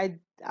where like I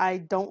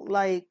don't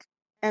like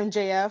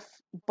MJF,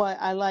 but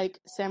I like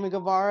Sammy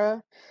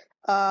Guevara.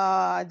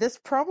 This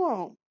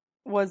promo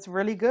was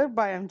really good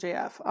by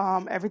MJF.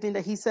 Everything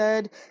that he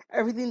said,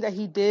 everything that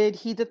he did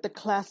the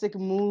classic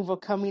move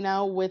of coming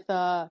out with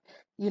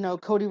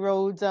Cody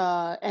Rhodes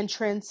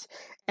entrance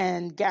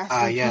and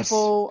gassing Yes.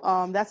 people.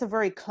 That's a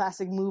very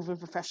classic move in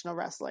professional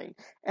wrestling,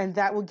 and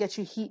that will get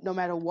you heat no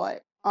matter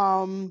what.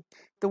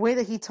 The way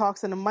that he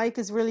talks on the mic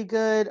is really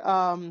good.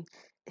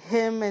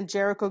 Him and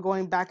Jericho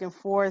going back and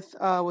forth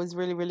was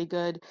really, really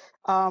good.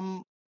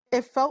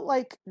 It felt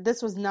like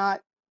this was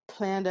not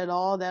planned at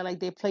all, that like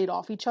they played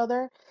off each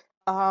other.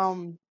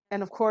 And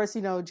of course,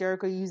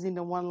 Jericho using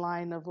the one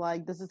line of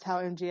like, this is how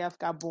MJF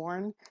got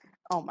born.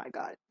 Oh my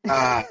god.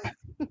 That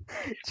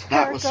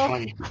was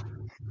funny.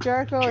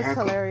 Jericho is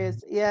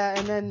hilarious. Yeah,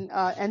 and then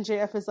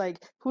MJF is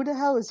like, who the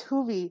hell is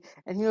Hoovy?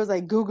 And he was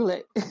like, Google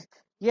it.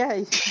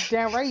 Yeah,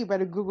 damn right you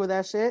better Google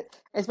that shit.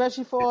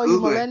 Especially for all you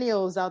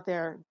millennials out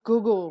there.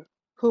 Google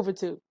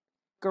Hoovertube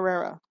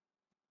Guerrero.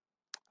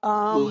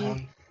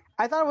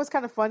 I thought it was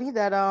kind of funny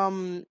that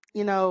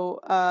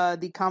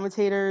the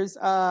commentators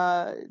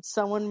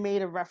someone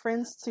made a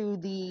reference to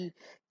the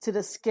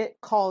skit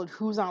called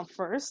Who's on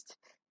First.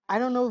 I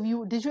don't know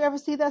if did you ever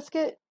see that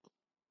skit?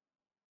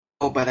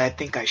 Oh, but I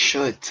think I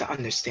should to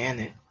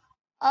understand it.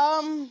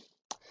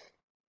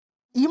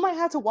 You might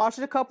have to watch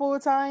it a couple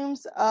of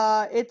times.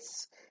 I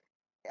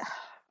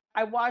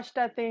watched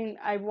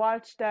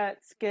that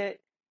skit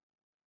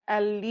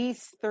at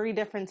least 3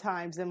 different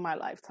times in my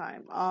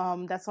lifetime.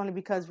 That's only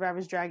because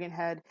Ravage Dragon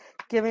had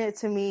given it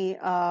to me.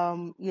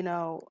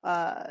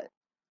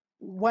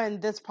 When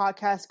this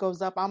podcast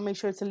goes up, I'll make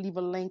sure to leave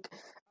a link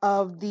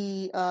of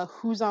the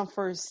Who's on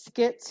First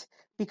skit,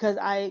 because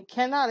I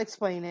cannot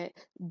explain it,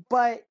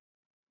 but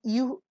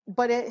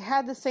it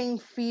had the same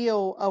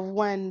feel of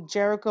when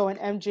Jericho and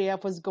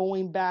MJF was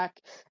going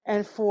back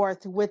and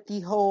forth with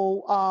the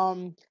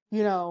whole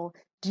do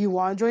you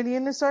want to join the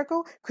Inner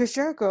Circle?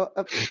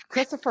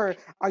 Christopher,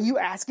 are you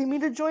asking me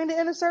to join the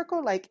Inner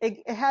Circle? Like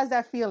it has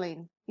that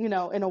feeling, in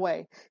a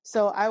way.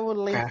 So I will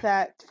link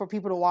that for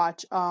people to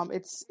watch.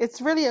 It's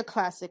really a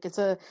classic. It's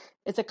a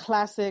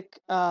classic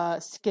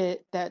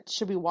skit that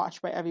should be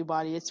watched by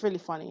everybody. It's really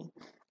funny.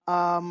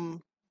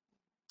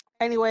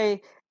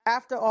 Anyway,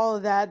 after all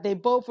of that, they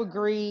both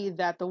agree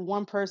that the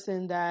one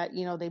person that,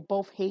 they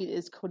both hate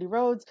is Cody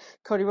Rhodes.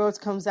 Cody Rhodes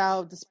comes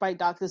out despite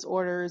doctor's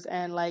orders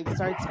and like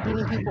starts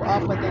beating people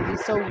up, but then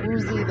he's so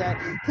woozy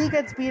that he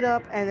gets beat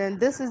up. And then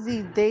this is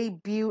the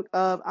debut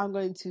of, I'm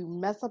going to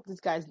mess up this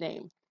guy's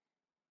name.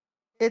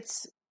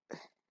 It's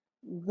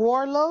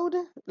Warlord,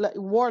 like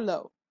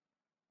Warlow.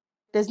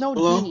 There's no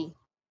Warlow? D.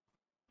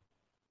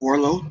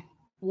 Warlow?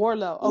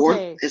 Warlow.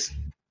 Okay. It's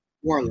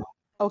Warlow.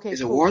 Okay,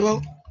 Is it cool.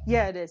 Warlow?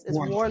 Yeah, it is. It's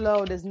Warlow.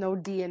 Warlow. There's no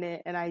D in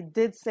it. And I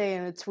did say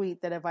in a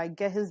tweet that if I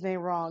get his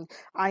name wrong,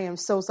 I am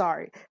so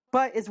sorry.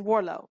 But it's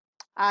Warlow.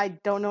 I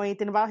don't know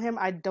anything about him.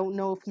 I don't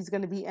know if he's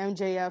going to be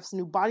MJF's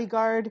new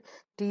bodyguard.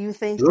 Do you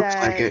think It looks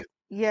that... like it.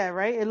 Yeah,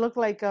 right? It looked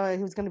like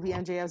he was going to be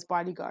MJF's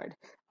bodyguard.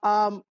 He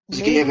was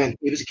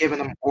giving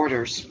them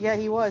orders. Yeah,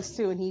 he was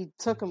too, and he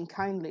took them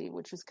kindly,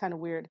 which is kind of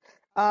weird.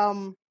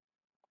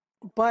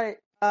 But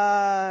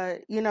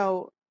does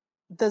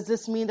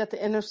this mean that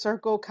the inner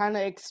circle kind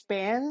of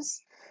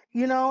expands?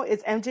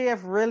 Is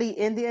MJF really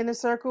in the inner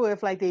circle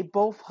if like they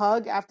both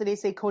hug after they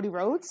say Cody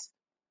Rhodes?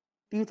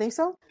 Do you think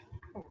so?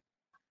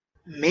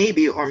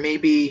 Maybe, or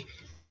maybe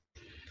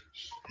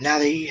now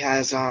that he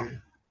has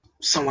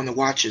someone to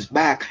watch his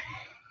back,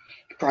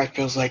 he probably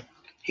feels like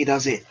he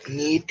doesn't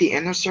need the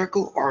inner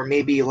circle, or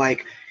maybe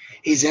like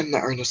he's in the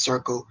inner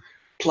circle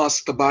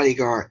plus the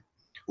bodyguard,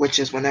 which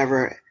is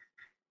whenever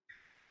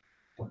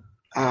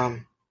F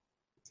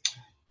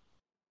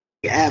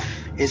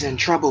is in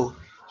trouble,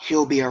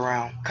 he'll be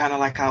around. Kind of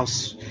like how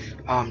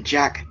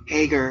Jack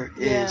Hager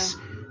is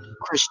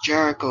Chris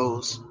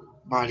Jericho's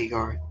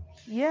bodyguard.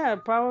 Yeah,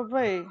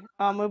 probably.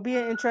 It'll be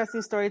an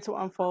interesting story to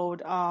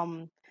unfold.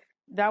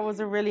 That was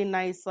a really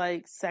nice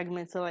like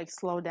segment to like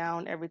slow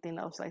down everything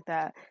else like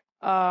that.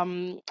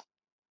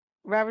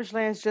 Ravage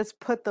Lands just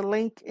put the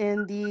link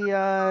in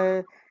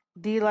the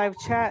D Live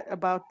chat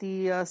about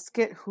the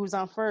skit Who's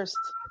on First,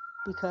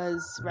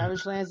 because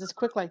Ravage Lands is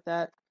quick like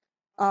that.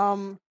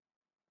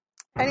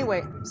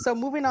 Anyway, so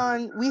moving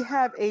on, we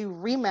have a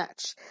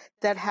rematch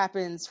that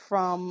happens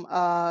from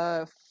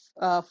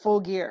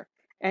Full Gear,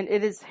 and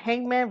it is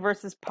Hangman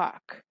versus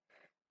Pac.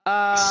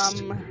 I've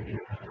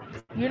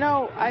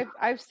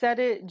said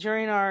it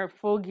during our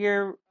Full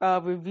Gear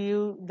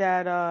review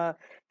that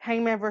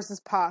Hangman versus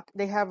Pac,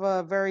 they have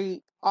a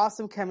very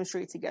awesome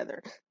chemistry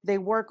together. They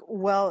work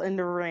well in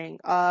the ring.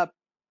 I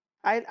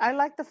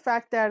like the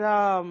fact that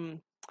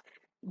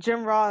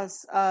Jim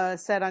Ross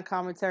said on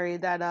commentary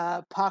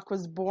that Pac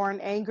was born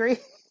angry.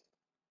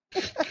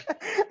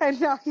 And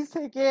now he's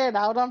taking it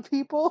out on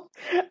people.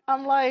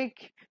 I'm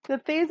like, the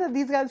things that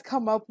these guys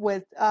come up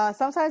with,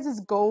 sometimes it's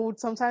gold,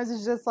 sometimes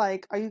it's just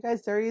like, are you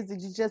guys serious?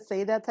 Did you just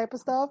say that type of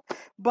stuff?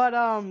 But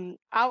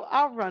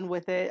I'll run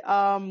with it.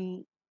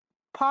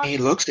 Pac, He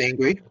looks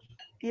angry.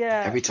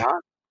 Yeah. Every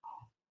time.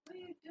 What are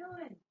you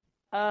doing?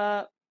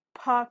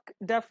 Pac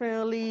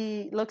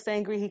definitely looks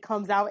angry. He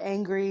comes out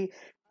angry.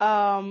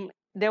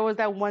 There was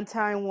that one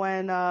time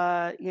when,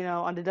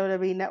 on the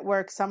WWE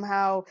Network,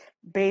 somehow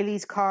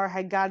Bayley's car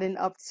had gotten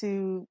up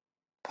to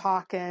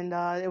Pac, and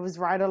it was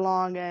right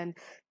along, and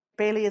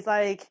Bayley is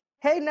like,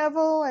 "Hey,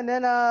 Neville," and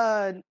then,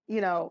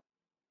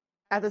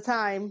 at the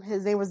time,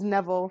 his name was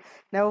Neville.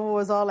 Neville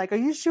was all like, "Are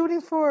you shooting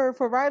for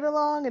Ride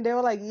Along?" And they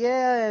were like,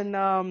 "Yeah,"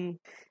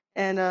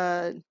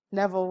 and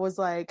Neville was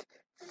like,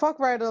 "Fuck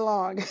Ride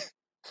Along." I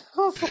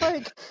was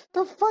like,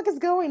 "The fuck is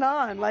going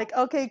on?" Like,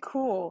 okay,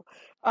 cool.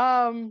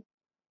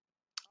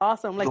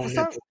 Awesome. Like,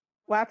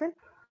 what happened?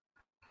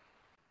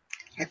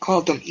 I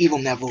called them Evil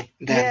Neville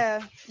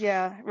then.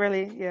 Yeah,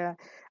 really, yeah.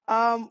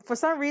 For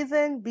some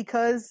reason,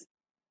 because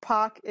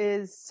Pac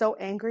is so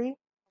angry,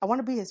 I want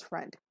to be his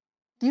friend.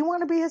 Do you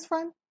want to be his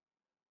friend?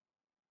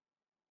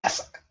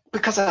 Yes,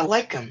 because I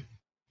like him.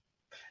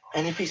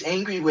 And if he's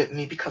angry with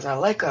me because I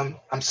like him,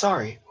 I'm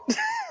sorry.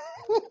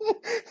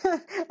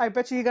 I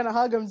bet you're going to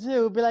hug him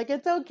too. Be like,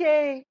 "It's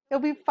okay.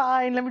 It'll be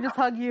fine. Let me just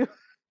hug you."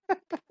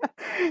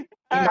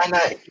 He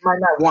might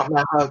not want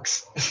my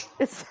hugs.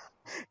 It's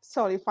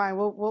totally fine.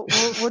 We'll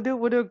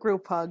do a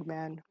group hug,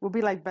 man. We'll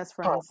be like best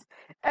friends.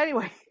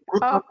 Anyway,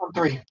 Group hug on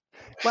 3.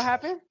 What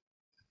happened?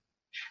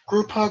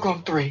 Group hug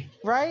on 3.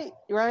 Right.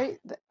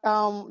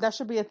 That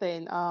should be a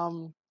thing.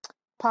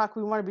 Pac,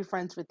 we want to be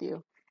friends with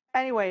you.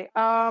 Anyway,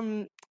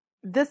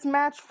 this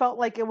match felt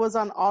like it was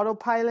on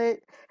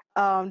autopilot.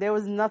 There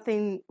was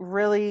nothing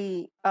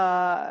really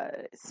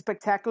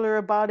spectacular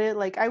about it.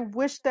 Like, I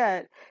wish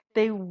that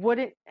they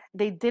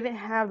didn't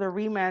have the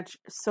rematch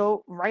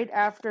so right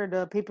after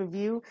the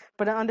pay-per-view,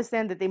 but I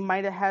understand that they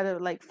might have had to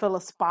like fill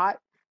a spot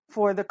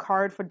for the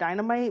card for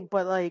Dynamite,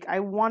 but like I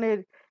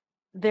wanted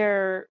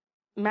their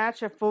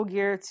match at Full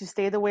Gear to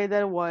stay the way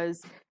that it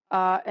was,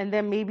 and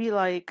then maybe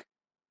like,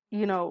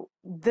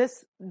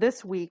 this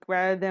week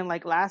rather than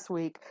like last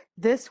week,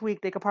 this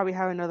week they could probably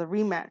have another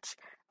rematch.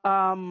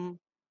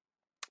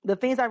 The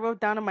things I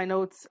wrote down in my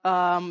notes,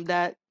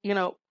 that,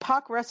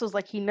 Pac wrestles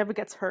like he never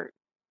gets hurt.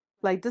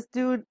 Like, this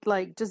dude,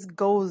 like, just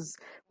goes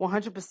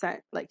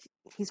 100%. Like,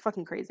 he's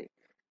fucking crazy.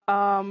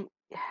 I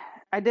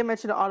did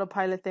mention the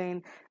autopilot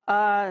thing.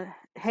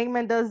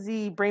 Hangman does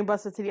the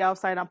brainbuster to the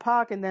outside on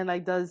Pac, and then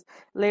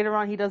later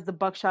on he does the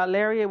buckshot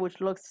lariat,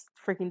 which looks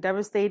freaking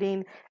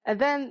devastating.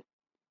 And then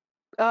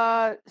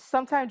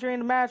sometime during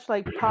the match,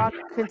 like, Pac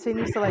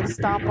continues to like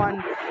stomp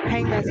on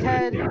Hangman's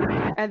head,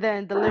 and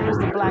then delivers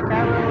the Black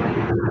Arrow,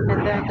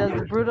 and then does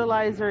the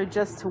Brutalizer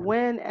just to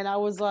win. And I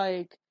was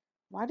like,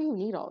 why do you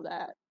need all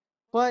that?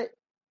 But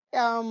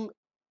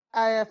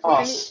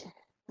Lost.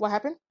 what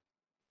happened?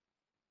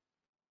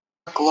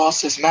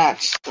 Lost his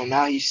match, so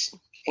now he's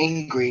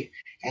angry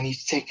and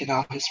he's taking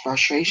out his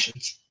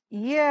frustrations.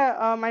 Yeah,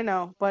 I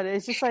know, but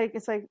it's like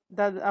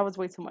that was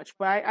way too much.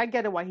 But I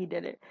get it why he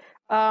did it.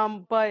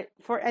 But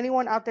for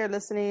anyone out there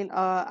listening,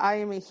 I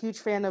am a huge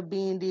fan of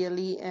Being the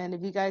Elite, and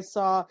if you guys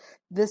saw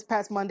this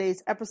past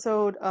Monday's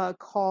episode,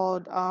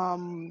 called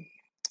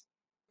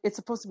 "It's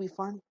Supposed to Be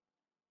Fun,"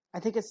 I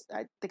think it's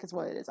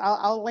what it is.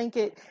 I'll link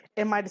it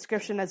in my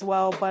description as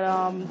well.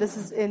 But this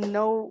is in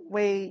no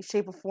way,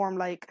 shape, or form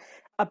like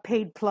a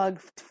paid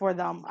plug for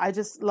them. I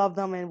just love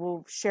them and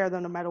will share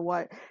them no matter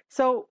what.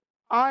 So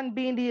on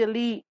Being the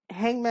Elite,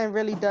 Hangman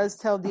really does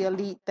tell the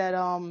Elite that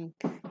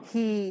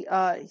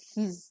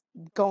he's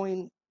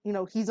going.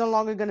 He's no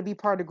longer going to be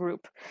part of the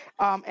group.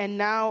 And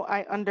now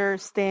I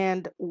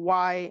understand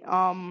why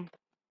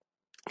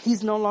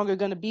he's no longer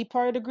going to be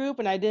part of the group,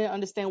 and I didn't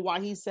understand why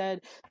he said,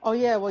 oh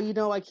yeah,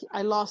 well,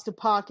 I lost to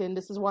Pac and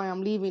this is why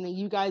I'm leaving, and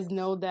you guys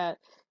know that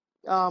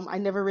I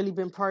never really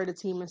been part of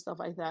the team and stuff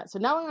like that. So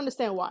now I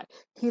understand why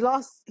he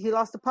lost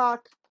to Pac.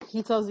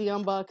 He tells the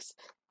Young Bucks,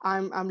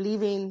 I'm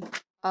leaving,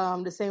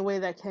 the same way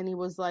that Kenny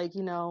was like,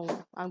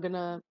 I'm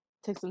gonna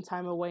take some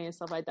time away and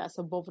stuff like that.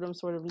 So both of them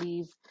sort of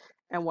leave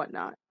and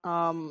whatnot.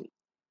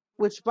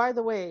 Which, by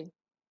the way,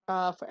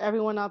 for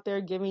everyone out there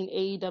giving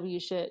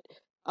AEW shit,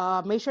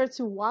 make sure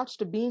to watch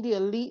the Being the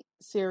Elite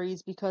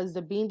series, because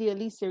the Being the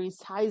Elite series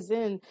ties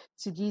in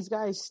to these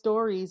guys'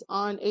 stories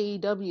on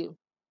AEW.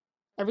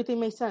 Everything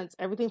makes sense.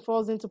 Everything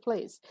falls into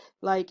place.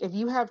 Like, if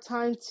you have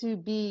time to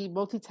be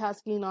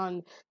multitasking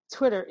on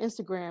Twitter,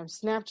 Instagram,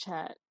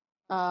 Snapchat,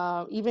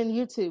 even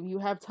YouTube, you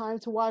have time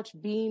to watch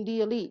Being the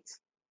Elite.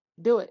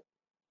 Do it.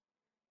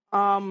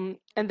 And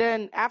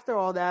then after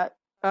all that,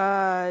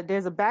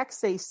 there's a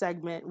backstage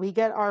segment. We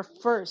get our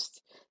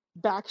first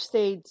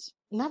backstage,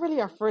 not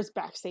really our first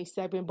backstage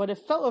segment, but it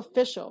felt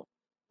official.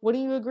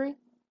 Wouldn't you agree?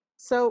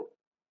 So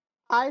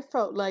I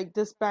felt like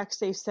this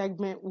backstage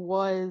segment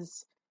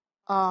was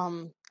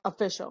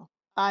official.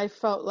 I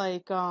felt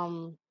like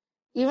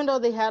even though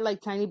they had like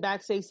tiny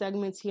backstage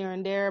segments here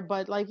and there,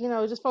 but like,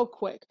 it just felt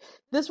quick.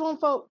 This one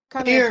felt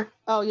kind of Here.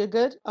 Oh, you're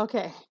good?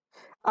 Okay.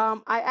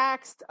 I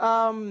asked,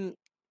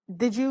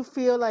 did you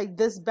feel like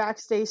this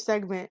backstage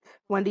segment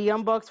when the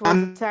Young Bucks was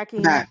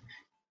attacking? Back.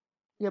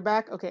 You're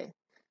back? Okay.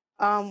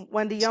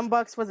 When the Young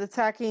Bucks was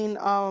attacking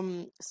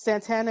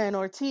Santana and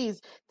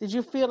Ortiz, did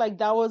you feel like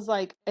that was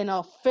like an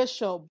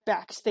official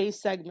backstage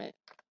segment?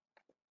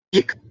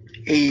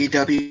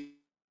 AEW.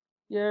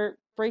 You're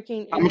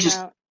breaking in and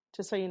out,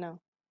 just so you know.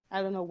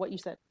 I don't know what you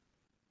said.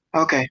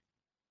 Okay.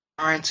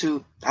 I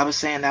was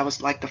saying that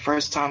was like the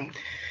first time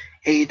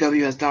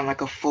AEW has done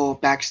like a full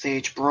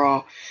backstage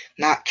brawl,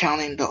 not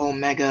counting the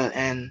Omega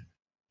and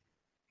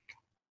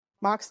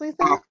Moxley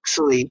thing?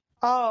 Moxley.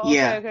 Oh, okay,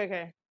 Yeah.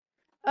 okay.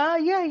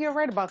 Yeah, you're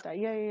right about that.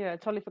 Yeah.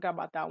 Totally forgot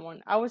about that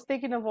one. I was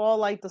thinking of all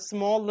like the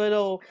small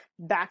little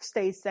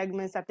backstage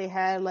segments that they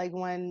had, like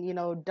when,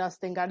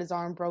 Dustin got his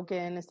arm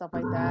broken and stuff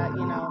like that,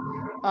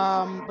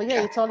 But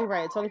yeah, you're totally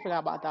right. I totally forgot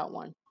about that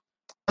one.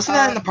 Wasn't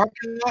that in the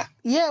parking lot?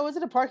 Yeah, it was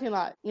in the parking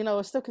lot.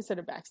 It's still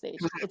considered backstage.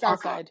 It's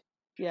outside.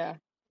 Yeah.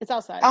 It's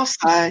outside.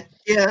 Outside.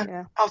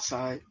 Yeah.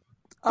 Outside.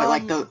 But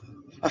like the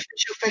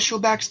official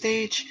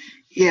backstage,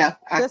 yeah,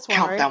 I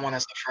count that one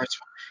as the first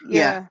one.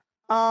 Yeah.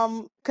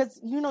 Because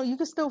you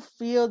can still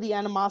feel the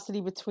animosity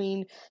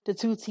between the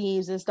two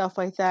teams and stuff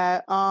like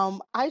that.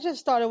 I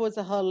just thought it was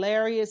a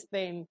hilarious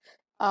thing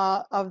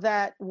of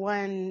that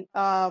when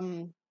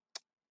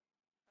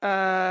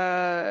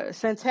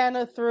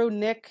Santana threw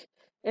Nick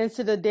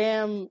into the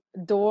damn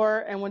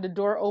door, and when the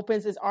door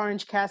opens, it's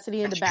Orange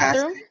Cassidy in the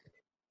bathroom.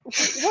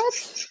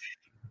 What?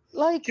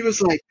 Like, he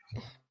was like,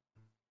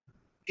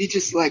 he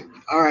just like,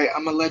 all right,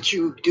 I'm gonna let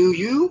you do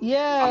you.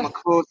 Yeah. I'm gonna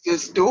close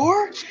this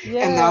door.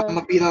 Yeah. And now I'm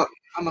gonna beat up.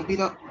 I'm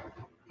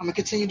gonna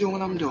continue doing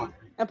what I'm doing.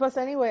 And plus,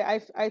 anyway,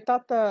 I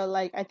thought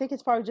I think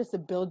it's probably just the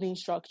building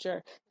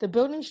structure. The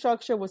building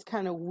structure was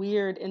kind of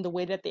weird in the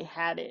way that they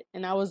had it,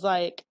 and I was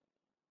like,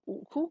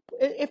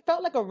 it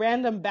felt like a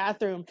random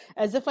bathroom,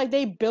 as if like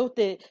they built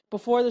it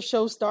before the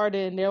show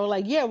started, and they were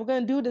like, yeah, we're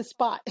gonna do this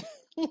spot.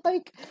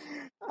 Like,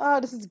 oh,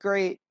 this is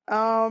great.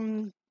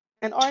 And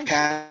Orange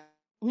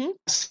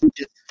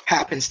just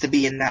happens to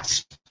be in that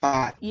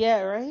spot.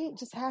 Yeah, right? It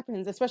just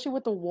happens, especially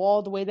with the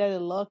wall, the way that it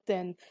looked.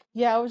 And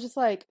yeah, I was just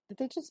like, did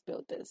they just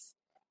build this?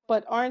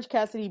 But Orange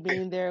Cassidy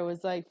being there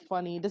was like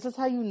funny. This is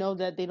how you know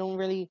that they don't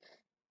really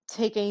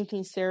take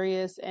anything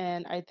serious,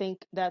 and I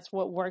think that's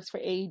what works for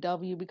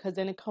AEW, because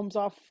then it comes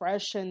off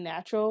fresh and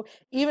natural,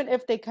 even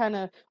if they kind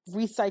of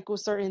recycle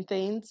certain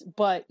things,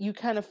 but you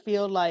kind of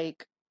feel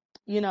like,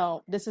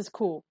 this is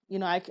cool.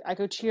 I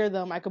could cheer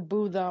them, I could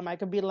boo them, I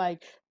could be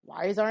like,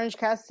 why is Orange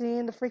Cassidy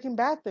in the freaking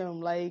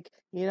bathroom? Like,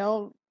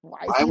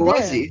 why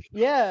is he there? He?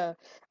 Yeah.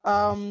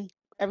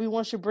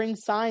 Everyone should bring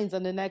signs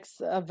on the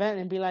next event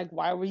and be like,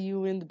 why were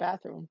you in the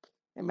bathroom?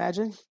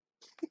 Imagine.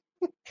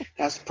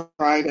 That's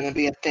probably gonna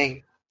be a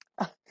thing.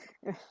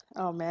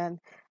 Oh man.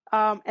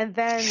 And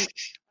then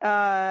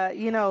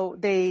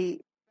they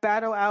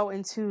battle out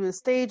into the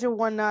stage or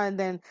whatnot, and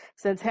then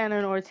Santana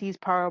and Ortiz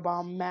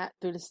powerbomb Matt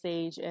through the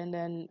stage, and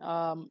then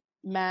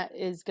Matt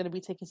is gonna be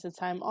taking some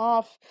time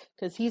off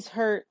because he's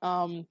hurt.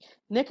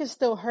 Nick is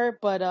still hurt,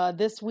 but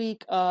this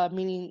week,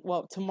 meaning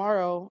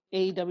tomorrow,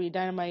 AEW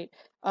Dynamite,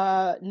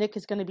 Nick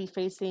is gonna be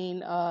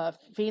facing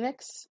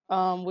Phoenix,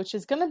 which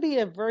is gonna be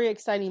a very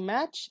exciting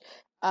match.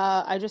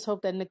 I just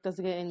hope that Nick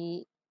doesn't get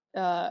any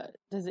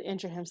doesn't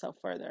injure himself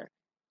further,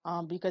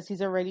 because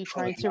he's already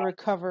trying to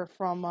recover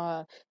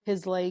from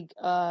his leg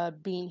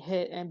being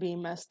hit and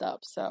being messed up.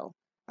 So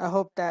I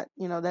hope that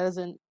that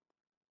doesn't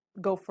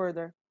go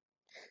further.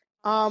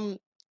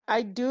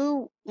 I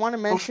do want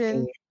to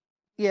mention,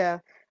 yeah,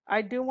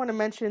 I do want to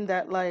mention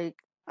that like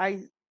I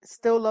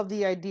still love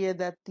the idea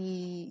that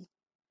the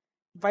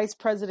vice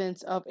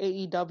presidents of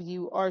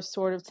AEW are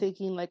sort of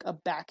taking like a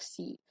back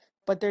seat,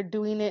 but they're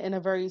doing it in a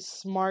very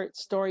smart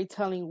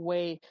storytelling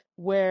way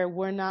where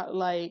we're not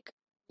like,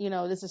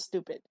 this is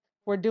stupid.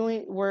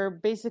 We're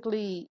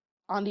basically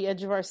on the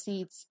edge of our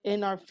seats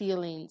in our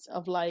feelings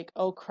of like,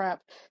 oh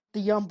crap, the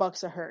Young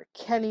Bucks are hurt.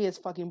 Kenny is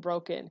fucking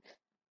broken.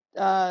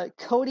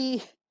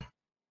 Cody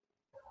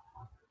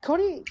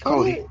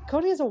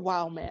is a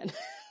wild man.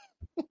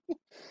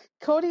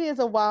 Cody is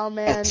a wild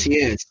man. Yes, he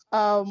is.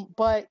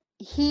 But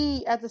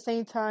he at the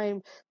same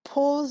time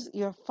pulls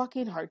your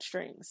fucking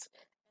heartstrings.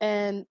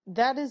 And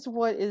that is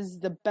what is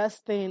the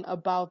best thing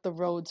about the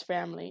Rhodes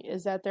family,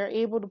 is that they're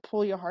able to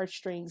pull your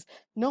heartstrings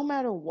no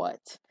matter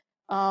what.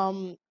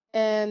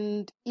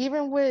 And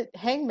even with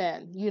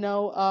Hangman,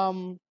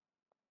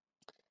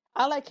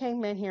 I like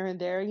Hangman here and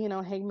there.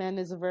 Hangman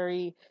is a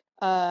very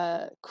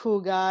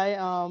cool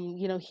guy.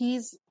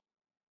 He's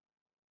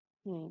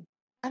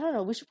I don't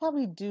know, we should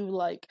probably do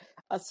like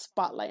a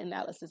spotlight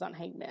analysis on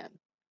Hangman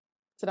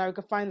so that we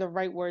could find the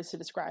right words to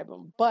describe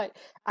him. But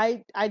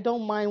I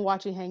don't mind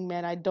watching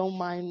Hangman. I don't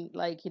mind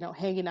like,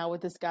 hanging out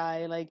with this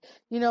guy. Like,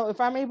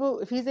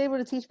 if he's able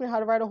to teach me how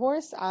to ride a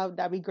horse,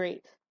 that'd be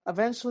great.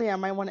 Eventually I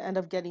might want to end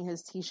up getting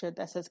his t-shirt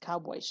that says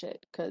cowboy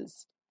shit,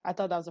 because I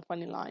thought that was a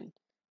funny line.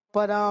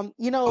 But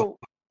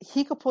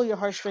he could pull your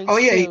heartstrings Oh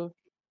yeah, too.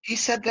 he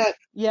said that.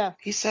 Yeah.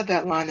 He said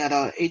that line at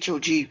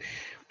HOG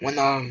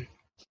when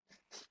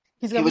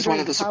He's he gonna was be one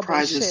of the cowboy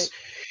surprises.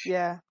 shit.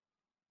 Yeah.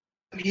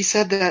 He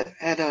said that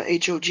at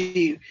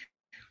HOG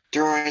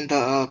during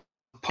the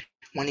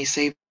when he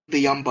saved the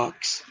Young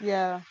Bucks.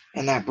 Yeah.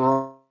 And that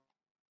bro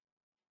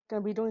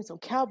Gonna be doing some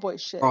cowboy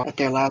shit. at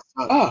their last.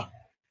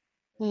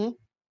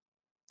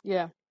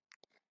 Yeah.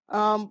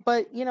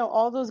 But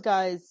all those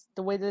guys,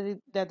 the way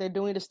that they're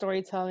doing the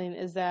storytelling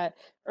is that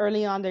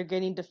early on they're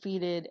getting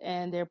defeated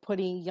and they're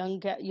putting young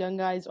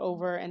guys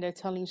over, and they're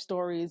telling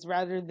stories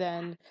rather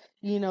than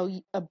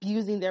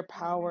abusing their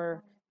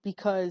power,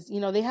 because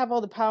they have all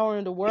the power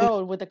in the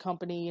world with the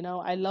company.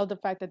 I love the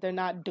fact that they're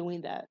not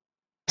doing that.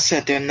 I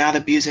said they're not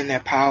abusing their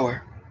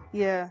power.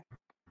 Yeah.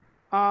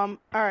 All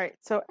right.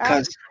 So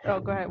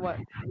go ahead. What?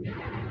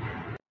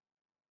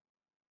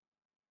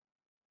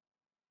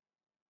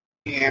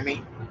 You hear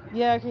me?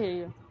 Yeah, I can hear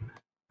you.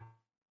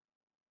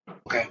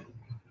 Okay.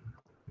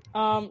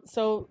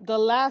 So the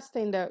last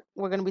thing that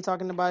we're going to be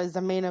talking about is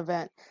the main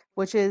event,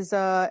 which is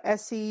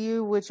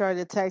SCU, which are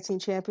the tag team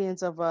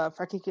champions of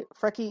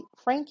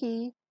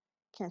Frankie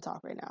can't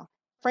talk right now.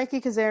 Frankie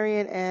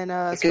Kazarian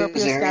and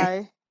Scorpio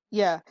Sky.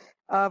 Yeah.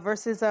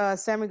 Versus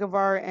Sammy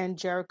Guevara and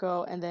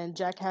Jericho, and then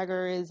Jack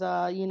Hager is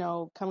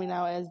coming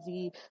out as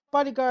the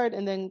bodyguard,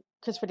 and then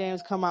Christopher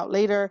Daniels come out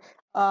later.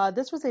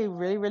 This was a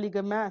really, really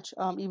good match.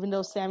 Even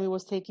though Sammy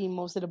was taking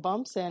most of the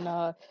bumps,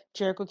 and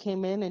Jericho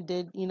came in and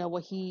did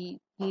what he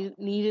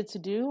needed to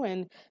do,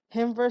 and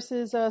him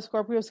versus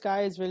Scorpio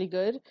Sky is really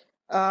good.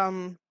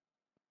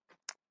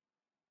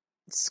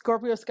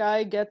 Scorpio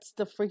Sky gets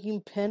the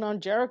freaking pin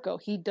on Jericho.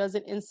 He does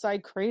it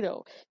inside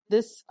Credo.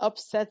 This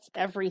upsets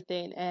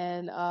everything,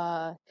 and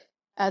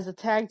as a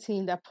tag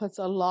team, that puts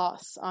a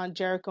loss on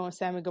Jericho and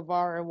Sammy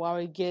Guevara, while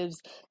it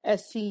gives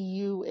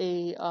SCU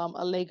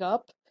a leg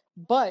up.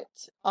 But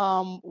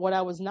what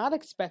I was not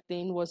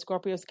expecting was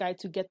Scorpio Sky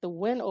to get the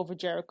win over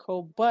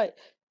Jericho. But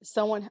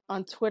someone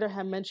on Twitter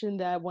had mentioned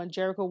that when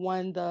Jericho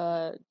won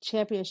the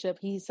championship,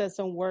 he said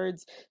some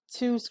words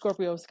to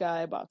Scorpio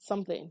Sky about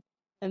something.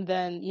 And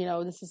then,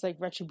 this is like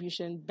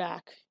retribution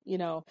back,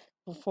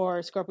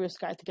 for Scorpio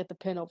Sky to get the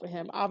pin over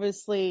him.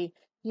 Obviously,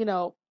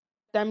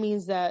 that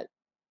means that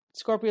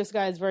Scorpio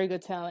Sky is very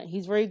good talent.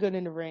 He's very good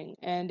in the ring,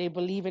 and they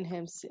believe in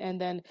him.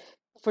 And then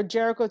for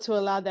Jericho to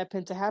allow that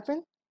pin to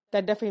happen,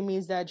 that definitely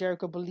means that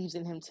Jericho believes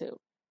in him too.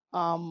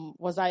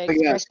 Was I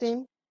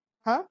expecting?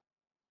 Huh?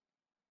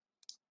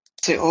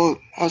 Say, I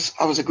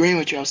was agreeing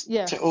with you. I was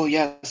say,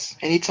 yes.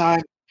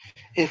 Anytime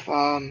if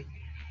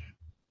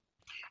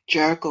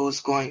Jericho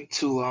is going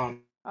to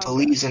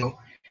believes in.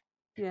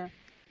 Yeah,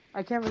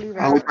 I can't believe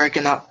I was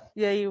breaking up.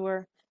 Yeah, you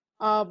were.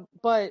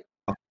 But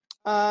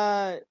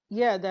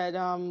yeah,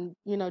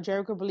 that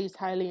Jericho believes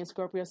highly in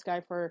Scorpio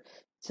Sky for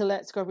to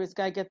let Scorpio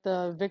Sky get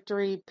the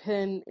victory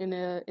pin in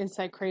a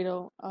inside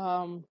cradle,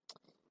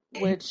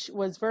 which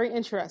was very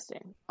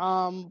interesting.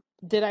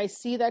 Did I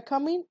see that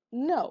coming?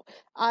 No.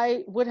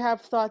 I would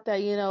have thought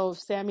that,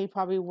 Sammy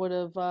probably would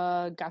have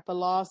got the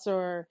loss,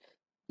 or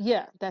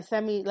yeah, that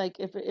Sammy, like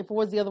if it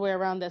was the other way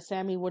around, that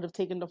Sammy would have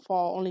taken the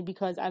fall, only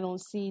because I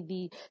don't see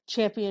the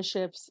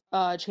championships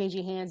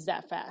changing hands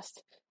that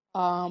fast.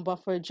 But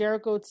for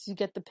Jericho to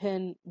get the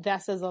pin,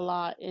 that says a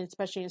lot,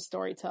 especially in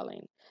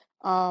storytelling.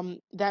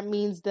 That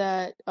means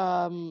that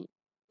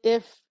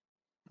if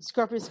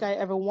Scorpio Sky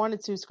ever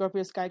wanted to,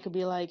 Scorpio Sky could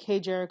be like,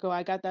 "Hey Jericho,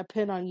 I got that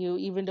pin on you,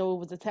 even though it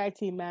was a tag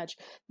team match.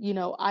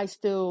 I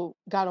still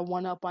got a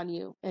one up on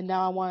you, and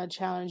now I want to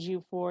challenge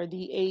you for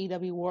the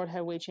AEW World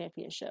Heavyweight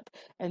Championship."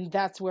 And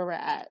that's where we're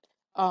at.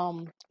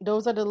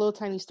 Those are the little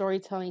tiny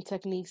storytelling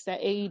techniques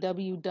that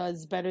AEW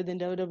does better than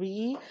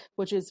WWE,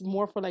 which is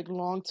more for like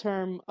long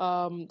term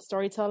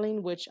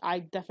storytelling, which I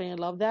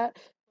definitely love that.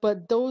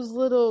 But those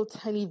little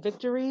tiny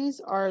victories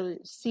are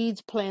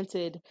seeds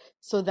planted,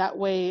 so that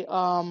way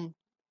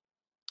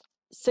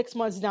 6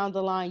 months down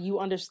the line, you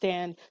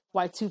understand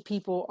why two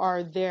people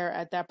are there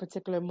at that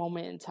particular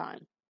moment in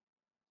time.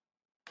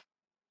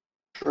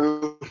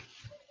 True.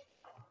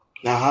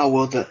 Now, how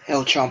will the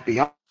El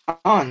Champion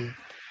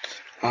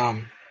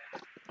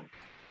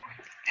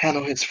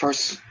handle his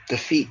first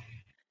defeat?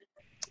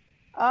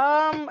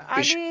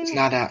 It's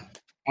not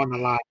on the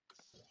line.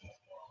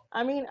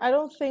 I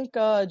don't think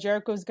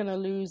Jericho's gonna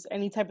lose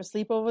any type of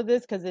sleep over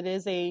this, because it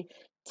is a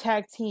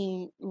tag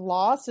team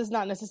loss. It's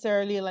not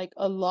necessarily like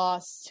a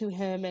loss to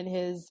him and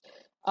his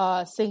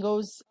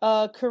singles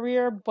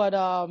career, but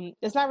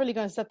it's not really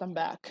gonna set them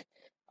back.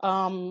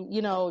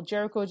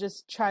 Jericho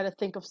just try to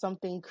think of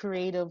something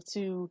creative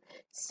to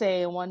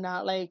say and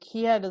whatnot. Like,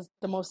 he had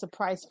the most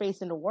surprised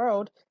face in the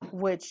world,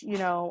 which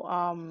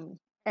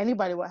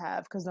anybody would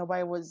have, because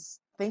nobody was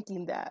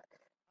thinking that.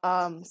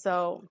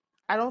 So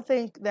I don't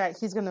think that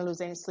he's going to lose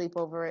any sleep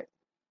over it.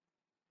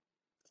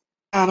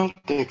 I don't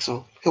think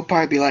so. He'll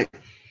probably be like,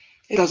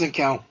 it doesn't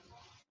count.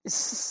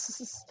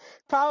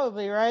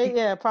 Probably, right?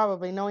 Yeah,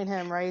 probably. Knowing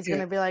him, right? He's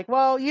going to be like,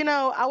 well,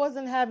 I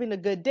wasn't having a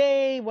good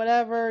day,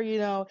 whatever.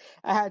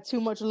 I had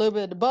too much, a little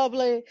bit of the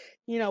bubbly,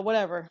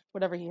 whatever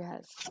he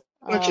has.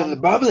 Much of the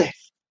bubbly.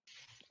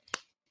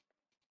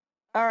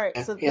 All right.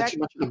 Yeah, so he had too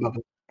much of the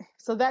bubbly.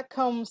 So that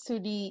comes to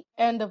the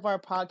end of our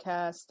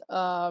podcast.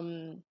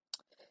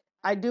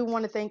 I do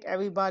want to thank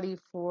everybody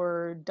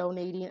for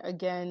donating.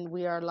 Again,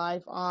 we are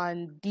live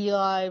on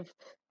DLive.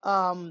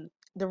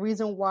 The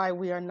reason why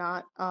we are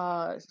not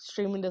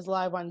streaming this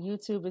live on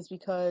YouTube is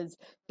because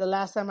the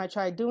last time I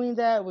tried doing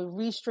that with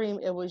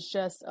Restream, it was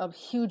just a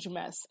huge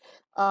mess.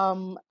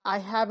 I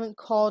haven't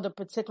called a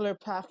particular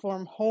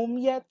platform home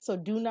yet, so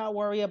do not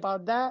worry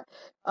about that.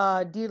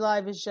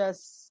 DLive is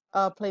just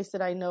a place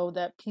that I know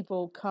that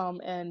people come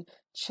and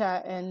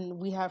chat, and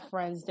we have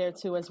friends there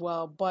too as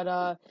well.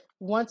 But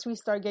once we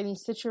start getting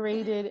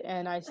situated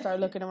and I start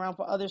looking around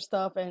for other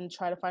stuff and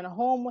try to find a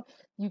home,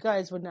 you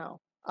guys would know.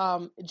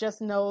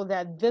 Just know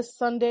that this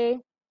Sunday,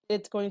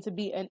 it's going to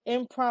be an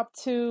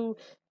impromptu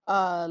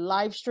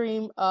live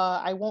stream.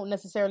 I won't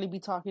necessarily be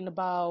talking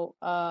about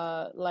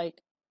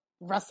like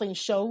wrestling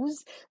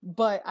shows,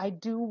 but I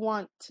do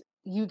want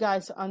you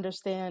guys to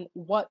understand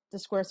what the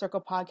Square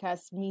Circle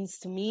podcast means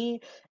to me,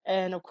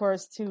 and of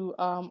course to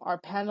our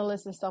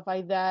panelists and stuff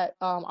like that.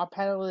 Our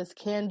panelists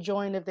can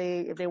join if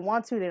they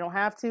want to. They don't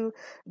have to,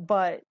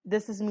 but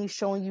this is me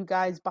showing you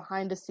guys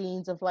behind the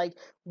scenes of like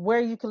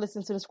where you can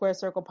listen to the Square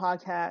Circle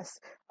podcast,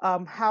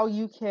 how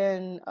you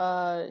can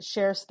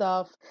share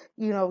stuff.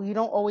 You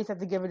don't always have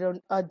to give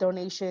a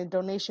donation.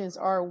 Donations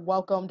are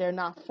welcome. They're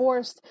not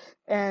forced.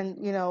 And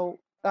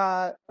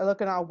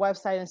look at our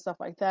website and stuff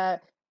like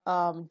that,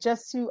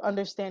 just to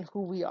understand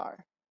who we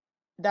are.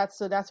 That's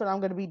what I'm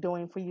going to be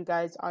doing for you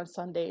guys on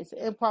Sundays.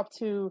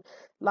 Impromptu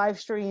live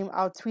stream.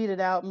 I'll tweet it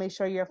out. Make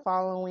sure you're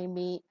following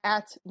me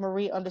at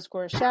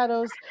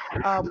Marie_Shadows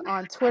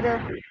on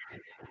Twitter.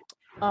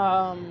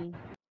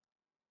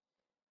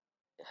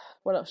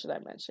 What else should I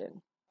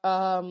mention?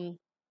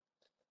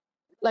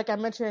 Like I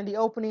mentioned in the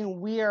opening,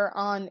 we are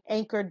on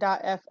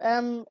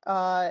anchor.fm,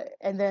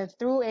 and then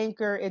through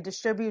Anchor, it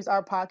distributes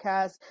our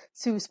podcast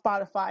to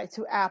Spotify,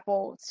 to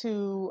Apple,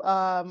 to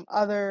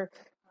other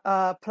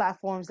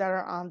platforms that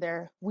are on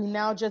there. We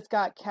now just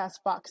got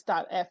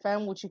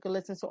castbox.fm, which you can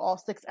listen to all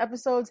 6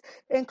 episodes,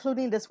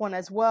 including this one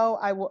as well.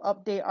 I will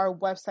update our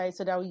website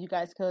so that you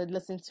guys could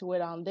listen to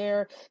it on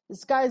there. The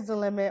sky's the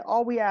limit.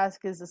 All we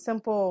ask is a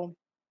simple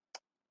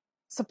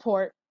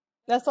support.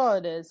 That's all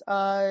it is.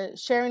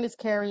 Sharing is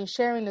caring.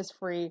 Sharing is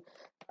free.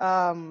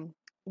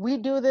 We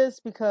do this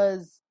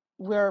because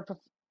we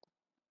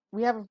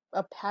have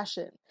a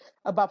passion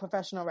about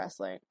professional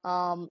wrestling.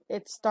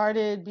 It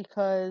started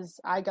because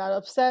I got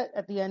upset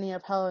at the ending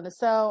of Hell in a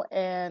Cell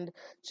and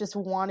just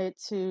wanted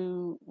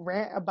to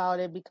rant about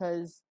it,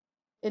 because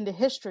in the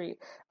history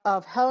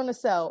of Hell in a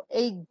Cell,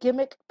 a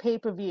gimmick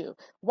pay-per-view,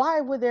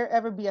 why would there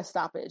ever be a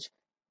stoppage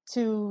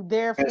to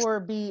therefore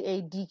be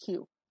a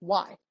DQ?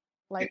 Why?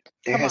 Like,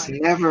 There come has on.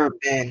 never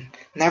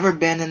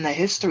been in the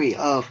history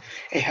of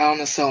a Hell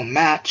in a Cell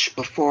match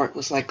before it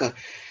was like a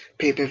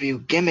pay-per-view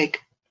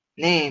gimmick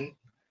name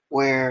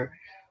where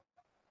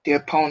the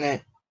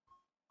opponent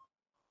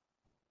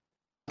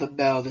the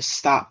bell to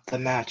stop the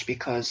match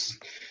because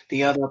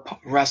the other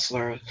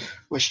wrestler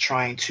was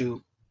trying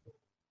to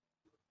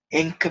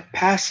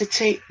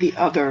incapacitate the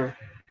other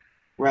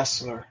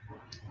wrestler.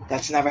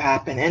 That's never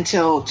happened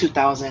until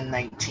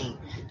 2019.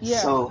 Yeah.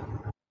 So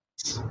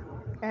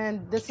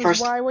And this is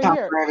first why we're time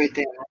here. for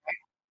everything.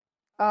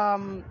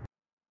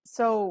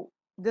 So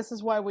this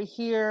is why we're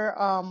here.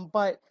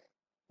 But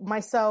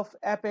myself,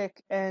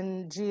 Epic,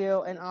 and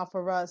Gio and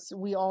Alpha Russ,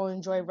 we all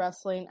enjoy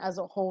wrestling as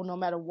a whole, no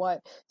matter what.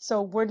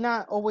 So we're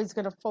not always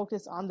going to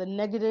focus on the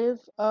negative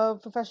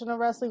of professional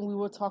wrestling. We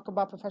will talk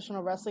about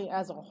professional wrestling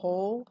as a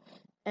whole,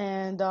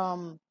 and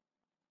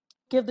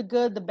give the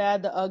good, the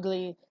bad, the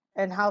ugly,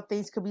 and how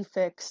things could be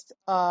fixed.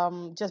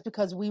 Just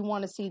because we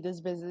want to see this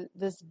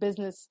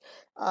business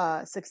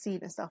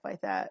succeed and stuff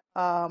like that.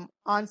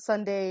 On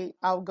Sunday,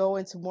 I'll go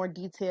into more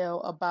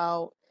detail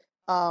about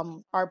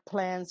our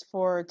plans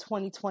for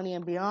 2020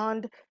 and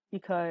beyond,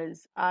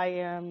 because I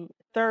am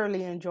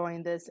thoroughly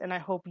enjoying this, and I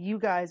hope you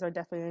guys are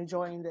definitely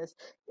enjoying this.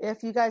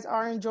 If you guys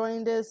are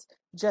enjoying this,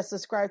 just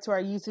subscribe to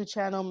our YouTube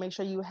channel. Make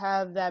sure you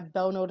have that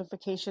bell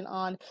notification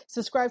on.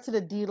 Subscribe to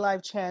the D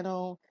Live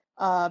channel,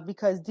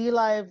 because D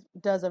Live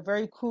does a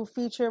very cool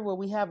feature where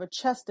we have a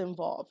chest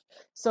involved.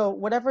 So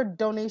whatever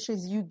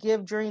donations you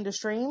give during the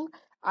stream,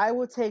 I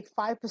will take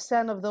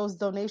 5% of those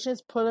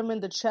donations, put them in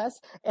the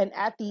chest, and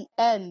at the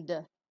end,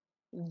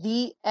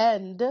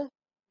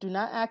 do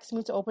not ask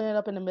me to open it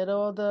up in the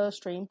middle of the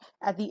stream.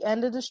 At the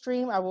end of the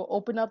stream, I will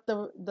open up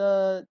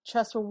the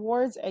chest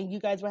rewards, and you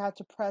guys will have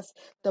to press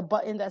the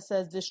button that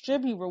says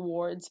distribute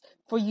rewards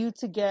for you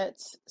to get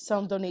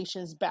some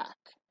donations back.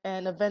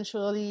 And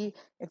eventually,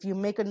 if you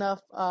make enough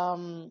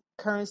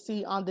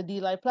currency on the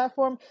D-Live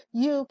platform,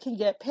 you can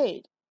get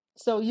paid.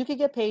 So you can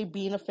get paid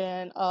being a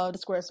fan of the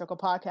Square Circle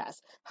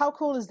podcast. How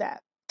cool is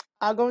that?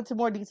 I'll go into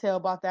more detail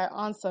about that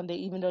on Sunday,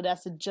 even though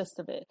that's the gist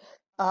of it.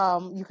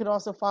 You can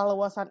also follow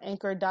us on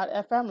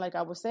anchor.fm. Like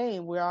I was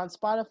saying, we're on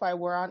Spotify,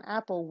 we're on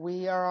Apple,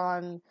 we are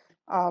on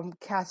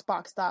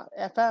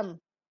castbox.fm.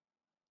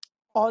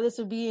 All this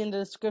will be in the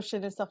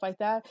description and stuff like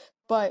that.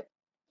 But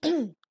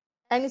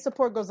any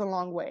support goes a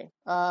long way.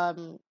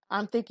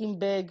 I'm thinking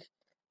big.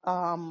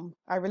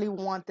 I really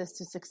want this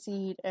to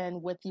succeed,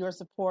 and with your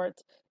support,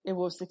 it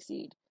will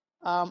succeed.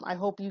 I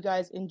hope you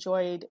guys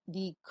enjoyed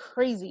the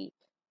crazy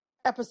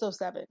episode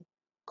 7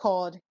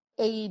 called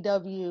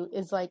AEW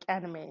is like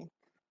anime.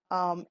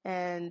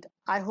 And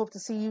I hope to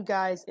see you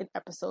guys in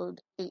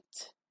episode 8.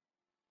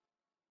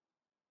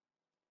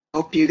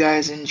 Hope you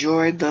guys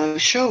enjoyed the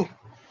show.